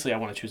 obviously I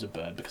want to choose a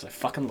bird because I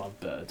fucking love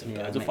birds, and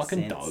Yeah, birds are makes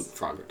fucking sense. dope.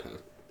 Frogger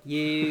toad.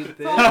 You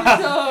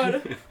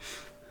God.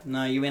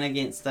 No, you went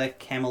against a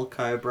camel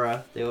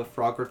cobra. There were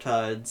frogger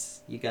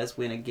toads. You guys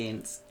went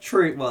against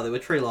there were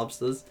tree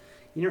lobsters.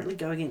 You didn't really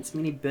go against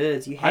many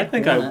birds. You had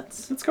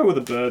hornets. Let's go with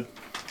a bird.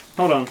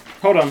 Hold on.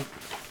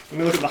 Let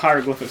me look at the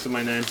hieroglyphics of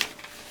my name.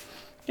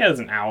 Yeah, there's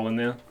an owl in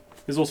there.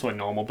 There's also a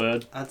normal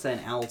bird. I'd say an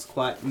owl's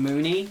quite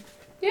moony.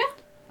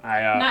 I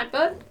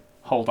Nightbird.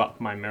 hold up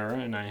my mirror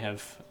and I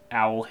have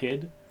owl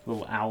head,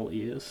 little owl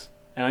ears.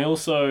 And I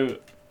also,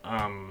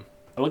 I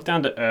look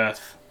down to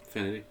Earth,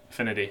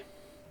 Affinity.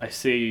 I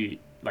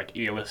see, like,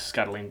 Eolus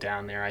scuttling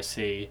down there. I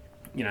see,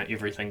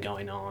 everything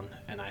going on.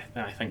 And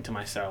I think to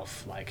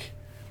myself, like,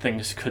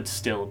 things could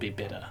still be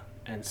better.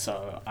 And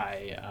so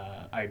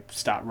I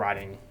start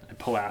writing. I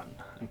pull out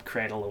and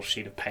create a little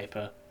sheet of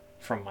paper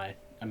from my...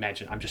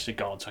 Imagine I'm just a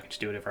god, so I can just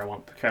do whatever I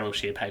want. Create a little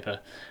sheet of paper,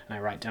 and I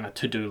write down a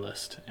to-do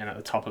list, and at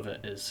the top of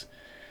it is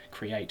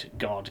create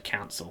God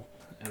Council,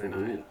 and then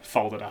I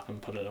fold it up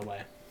and put it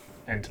away,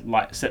 and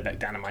sit back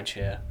down in my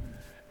chair,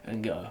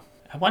 and go.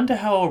 I wonder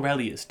how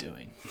Aurelia's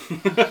doing.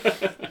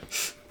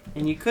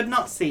 And you could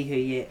not see her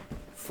yet,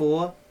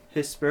 for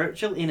her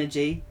spiritual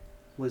energy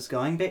was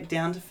going back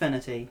down to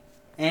Finity,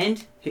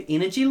 and her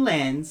energy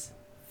lands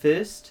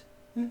first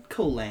in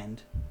Cool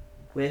Land,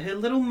 where her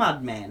little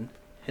mudman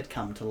had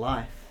come to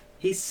life.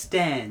 He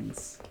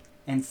stands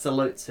and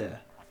salutes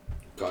her.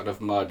 God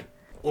of mud.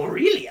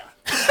 Aurelia.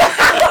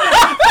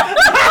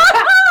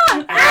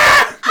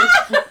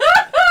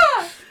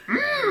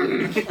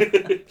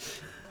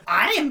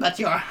 I am but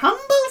your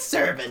humble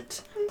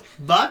servant,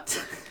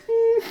 but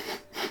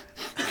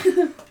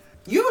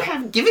you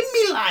have given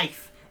me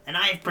life, and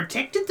I have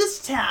protected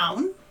this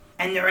town,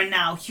 and there are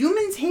now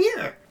humans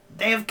here.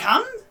 They have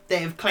come, they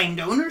have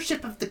claimed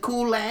ownership of the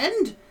Cool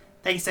Land.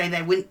 They say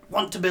they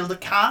want to build a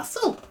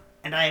castle,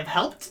 and I have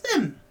helped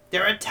them.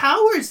 There are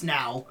towers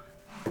now.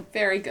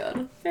 Very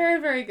good. Very,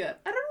 very good.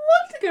 I don't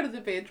want to go to the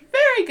beach.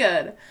 Very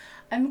good.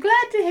 I'm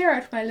glad to hear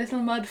it, my little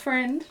mud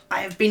friend. I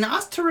have been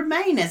asked to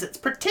remain as its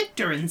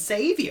protector and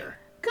savior,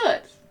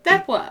 Good.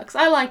 That works.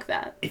 I like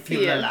that. if for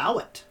you'll you. allow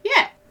it.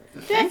 Yeah,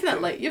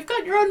 definitely. You've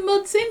got your own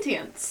mud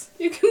sentience.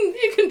 You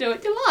can do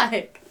what you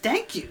like.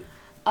 Thank you.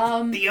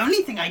 Um. The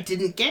only thing I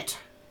didn't get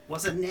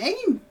was a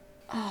name.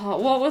 Oh,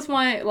 what was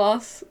my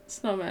last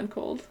snowman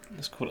called?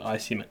 It's called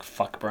Icy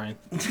McFuckbrain.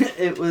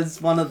 It was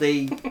one of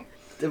the...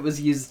 It was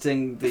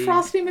using the...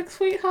 Frosty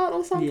McSweetheart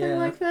or something Yeah.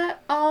 like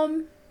that.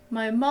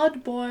 My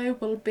mud boy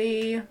will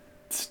be.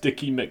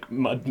 Sticky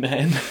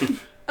McMudman.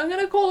 I'm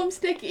gonna call him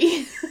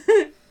Sticky.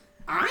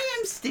 I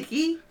am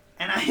Sticky,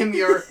 and I am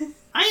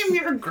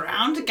your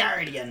ground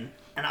guardian,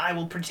 and I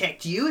will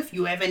protect you if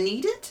you ever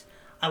need it.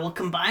 I will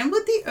combine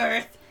with the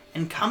earth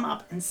and come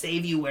up and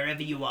save you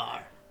wherever you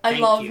are. I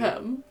Thank love you.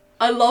 him.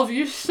 I love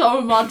you so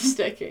much,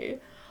 Sticky.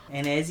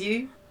 And as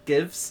you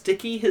give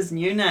Sticky his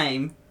new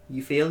name,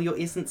 you feel your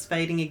essence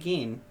fading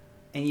again,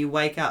 and you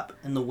wake up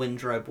in the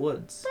Windrobe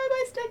Woods.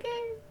 Bye-bye,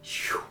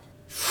 Sticky.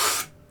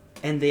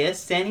 And there,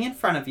 standing in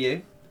front of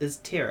you, is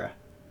Terra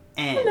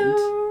and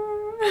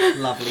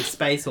Hello. lovely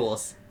Space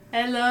Horse.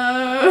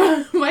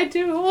 Hello, my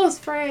two horse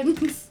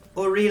friends.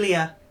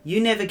 Aurelia, you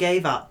never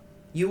gave up.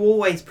 You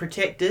always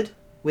protected,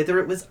 whether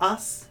it was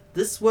us,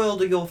 this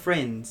world, or your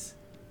friends.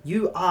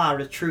 You are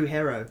a true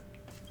hero.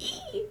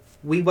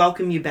 We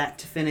welcome you back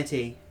to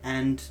Finity,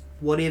 and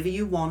whatever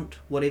you want,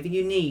 whatever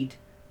you need,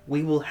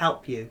 we will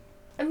help you.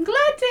 I'm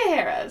glad to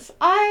hear it.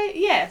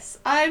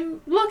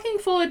 I'm looking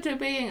forward to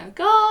being a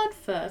god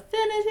for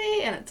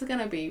Affinity, and it's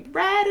gonna be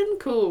rad and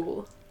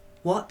cool.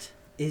 What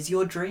is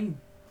your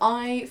dream?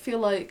 I feel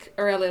like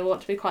Aurelia will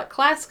want to be quite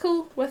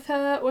classical with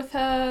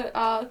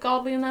her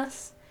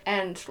godliness,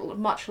 and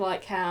much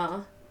like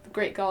how the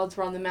Greek gods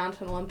were on the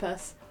mountain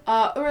Olympus,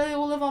 Aurelia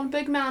will live on a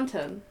big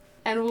mountain,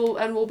 and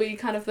will be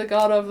kind of the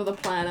god over the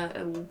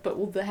planet, but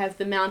we'll have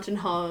the mountain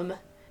home,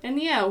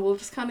 and yeah, we'll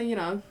just kind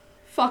of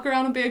fuck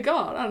around and be a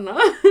god. I don't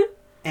know.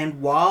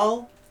 And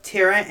while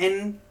Terra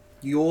and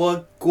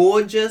your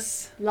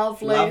gorgeous,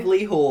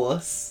 Lovely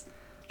horse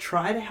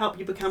try to help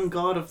you become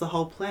god of the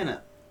whole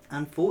planet,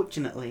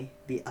 unfortunately,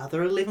 the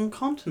other 11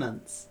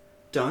 continents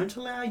don't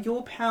allow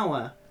your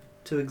power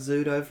to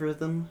exude over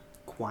them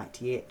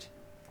quite yet.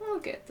 I'll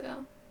get there.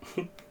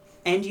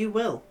 And you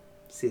will,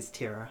 says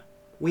Terra.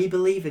 We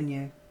believe in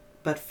you.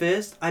 But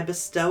first I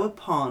bestow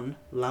upon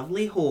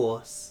lovely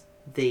horse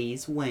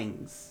these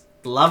wings.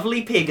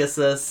 Lovely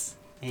Pegasus,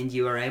 and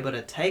you are able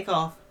to take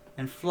off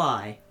and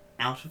fly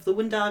out of the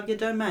Windavia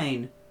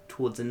domain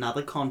towards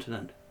another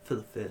continent for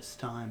the first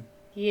time.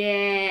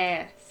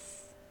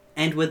 Yes.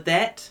 And with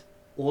that,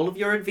 all of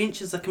your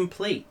adventures are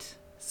complete.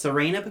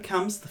 Serena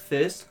becomes the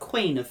first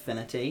Queen of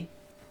Finity.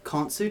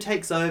 Khonsu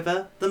takes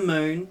over the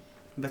moon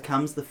and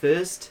becomes the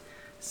first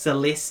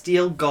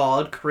celestial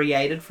god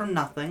created from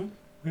nothing.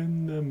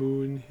 When the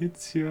moon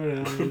hits your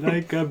eye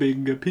like a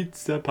big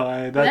pizza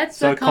pie,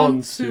 That's a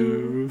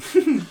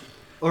Khonsu.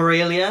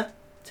 Aurelia,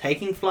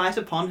 taking flight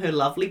upon her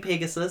lovely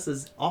Pegasus,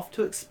 is off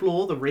to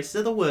explore the rest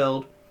of the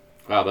world.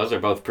 Wow, those are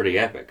both pretty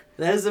epic.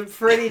 Those are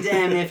pretty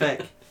damn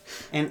epic.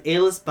 And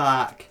Ellis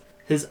Bark,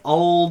 his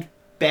old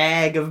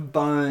bag of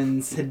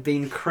bones, had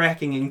been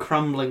cracking and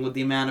crumbling with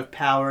the amount of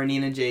power and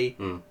energy.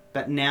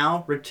 But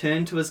now,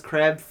 returned to his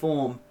crab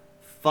form,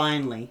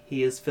 finally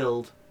he is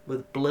filled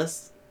with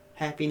bliss,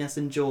 happiness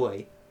and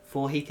joy,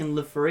 for he can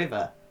live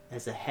forever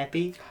as a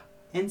happy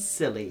and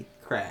silly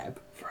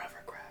crab.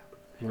 Forever crab.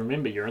 And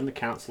remember, you're in the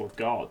Council of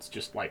Gods,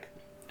 just like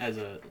as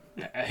a...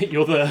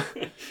 You're the...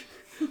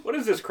 What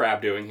is this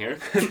crab doing here?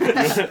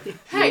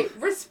 Hey,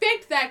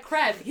 respect that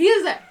crab. He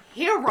is a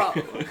hero.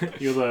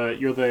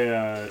 You're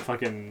the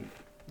fucking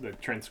the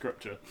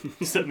transcriptor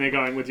sitting there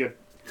going with your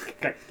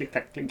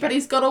But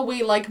he's got a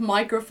wee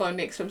microphone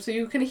next to him, so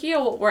you can hear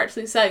what we're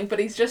actually saying. But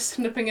he's just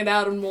snipping it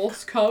out in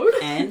Morse code.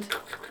 And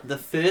the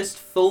first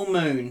full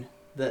moon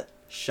that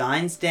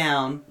shines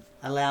down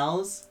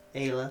allows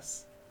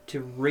Aelus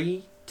to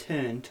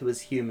return to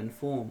his human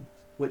form,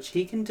 which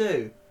he can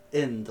do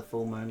in the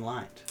full moon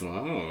light.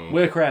 Wow.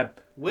 We're crab.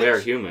 Which,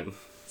 They're human.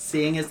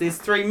 seeing as there's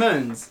 3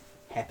 moons,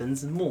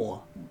 happens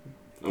more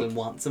than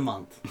once a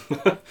month.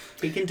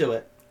 He can do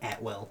it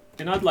at will.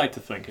 And I'd like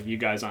to think, if you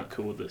guys aren't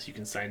cool with this, you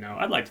can say no.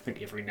 I'd like to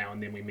think every now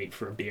and then we meet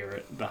for a beer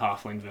at the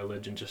Halfling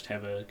Village and just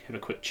have a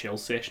quick chill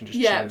session. Just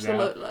Yeah, chill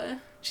it out. absolutely.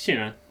 Just,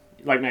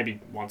 maybe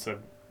once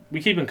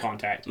we keep in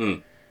contact.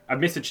 I've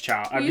messaged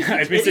Charles.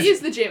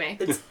 Use the Jimmy.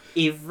 It's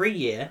every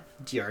year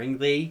during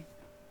the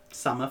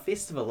summer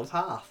festival of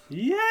Half.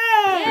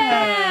 Yeah!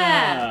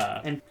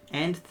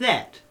 And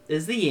that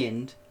is the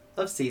end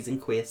of Season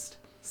Quest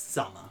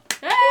Summer.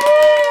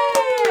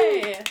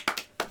 Hey!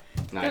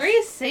 Nice.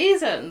 3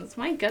 seasons.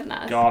 My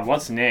goodness. God,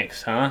 what's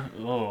next, huh?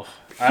 Oh,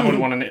 I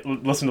wouldn't want to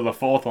listen to the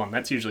 4th one.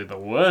 That's usually the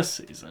worst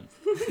season.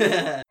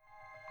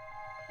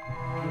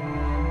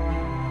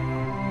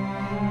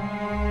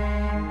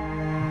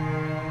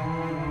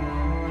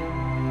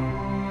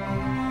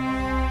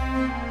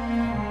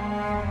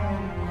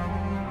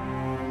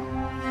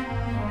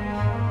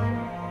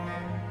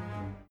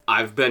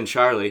 I've been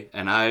Charlie,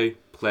 and I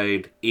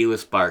played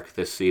Elis Bark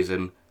this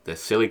season, the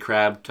silly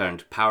crab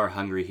turned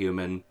power-hungry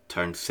human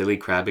turned silly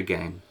crab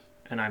again.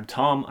 And I'm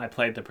Tom. I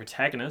played the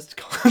protagonist,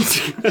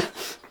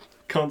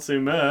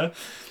 Consumer,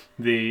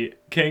 the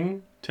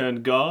king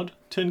turned god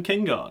turned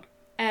king god.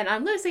 And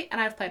I'm Lucy,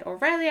 and I've played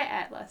Aurelia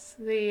Atlas,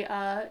 the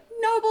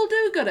noble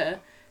do-gooder,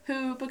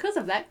 who, because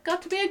of that,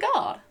 got to be a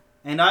god.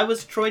 And I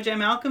was Troy J.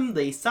 Malcolm,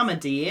 the Summer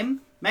DM.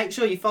 Make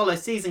sure you follow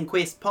Season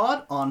Quest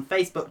Pod on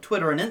Facebook,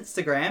 Twitter and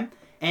Instagram.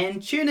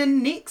 And tune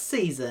in next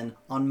season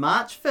on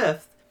March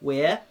 5th,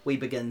 where we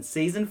begin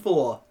Season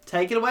 4.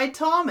 Take it away,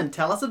 Tom, and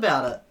tell us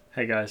about it.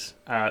 Hey guys,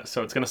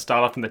 so it's going to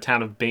start off in the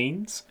town of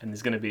Beans, and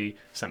there's going to be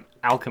some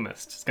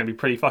alchemists. It's going to be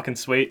pretty fucking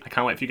sweet. I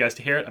can't wait for you guys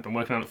to hear it. I've been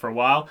working on it for a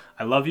while.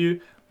 I love you.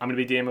 I'm going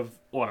to be DM of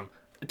Autumn.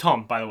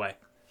 Tom, by the way.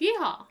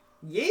 Yeehaw.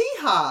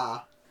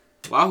 Yeehaw!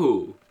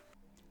 Wahoo!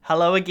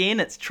 Hello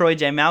again, it's Troy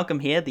J. Malcolm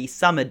here, the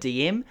Summer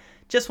DM.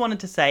 Just wanted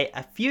to say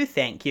a few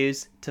thank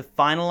yous to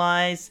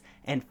finalise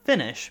and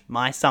finish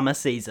my summer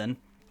season.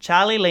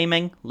 Charlie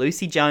Leeming,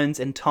 Lucy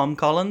Jones and Tom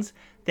Collins,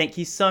 thank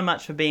you so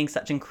much for being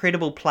such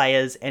incredible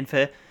players and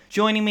for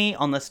joining me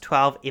on this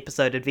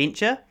 12-episode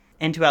adventure.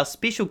 And to our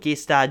special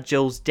guest star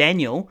Jules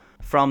Daniel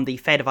from the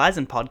Fate of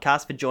Eisen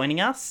podcast for joining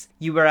us.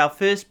 You were our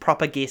first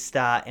proper guest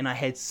star and I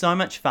had so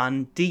much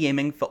fun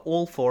DMing for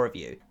all 4 of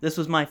you. This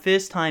was my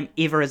first time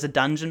ever as a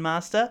dungeon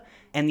master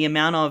and the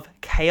amount of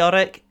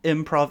chaotic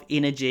improv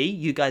energy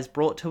you guys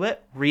brought to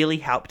it really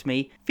helped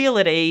me feel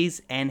at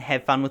ease and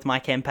have fun with my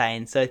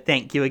campaign, so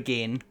thank you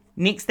again.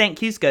 Next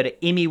thank yous go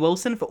to Emmy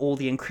Wilson for all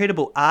the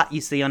incredible art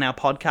you see on our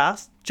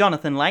podcast,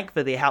 Jonathan Lake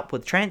for their help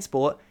with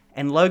transport,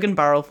 and Logan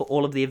Burrell for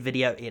all of their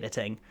video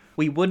editing.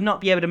 We would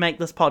not be able to make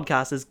this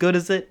podcast as good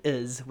as it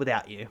is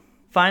without you.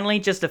 Finally,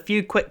 just a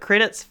few quick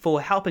credits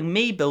for helping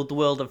me build the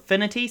world of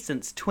Finity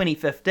since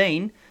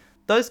 2015.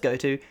 Those go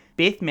to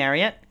Beth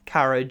Marriott,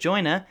 Caro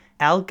Joyner,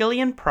 Al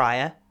Gillian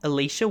Pryor,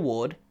 Alicia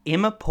Ward,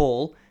 Emma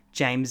Paul,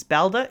 James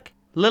Baldock,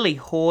 Lily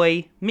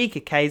Hoy, Mika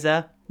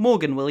Kaiser,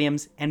 Morgan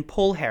Williams, and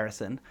Paul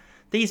Harrison.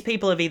 These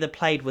people have either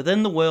played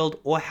within the world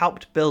or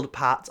helped build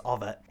parts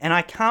of it, and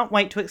I can't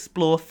wait to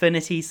explore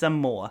Finity some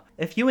more.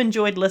 If you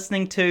enjoyed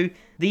listening to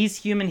These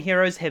Human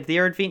Heroes Have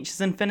Their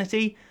Adventures in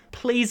Finity,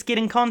 please get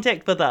in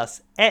contact with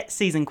us at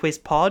Season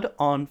Quest Pod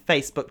on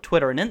Facebook,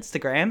 Twitter and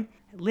Instagram.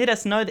 Let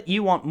us know that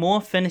you want more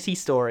Finity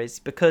stories,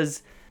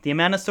 because the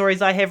amount of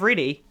stories I have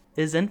ready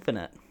is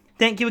infinite.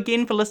 Thank you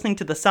again for listening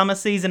to the summer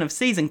season of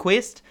Season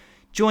Quest.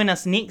 Join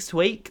us next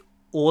week,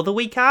 or the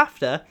week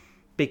after,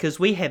 because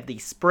we have the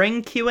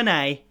spring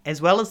Q&A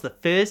as well as the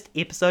first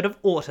episode of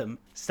Autumn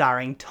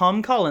starring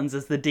Tom Collins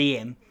as the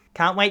DM.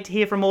 Can't wait to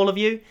hear from all of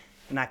you,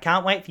 and I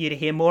can't wait for you to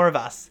hear more of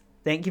us.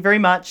 Thank you very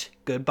much.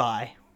 Goodbye.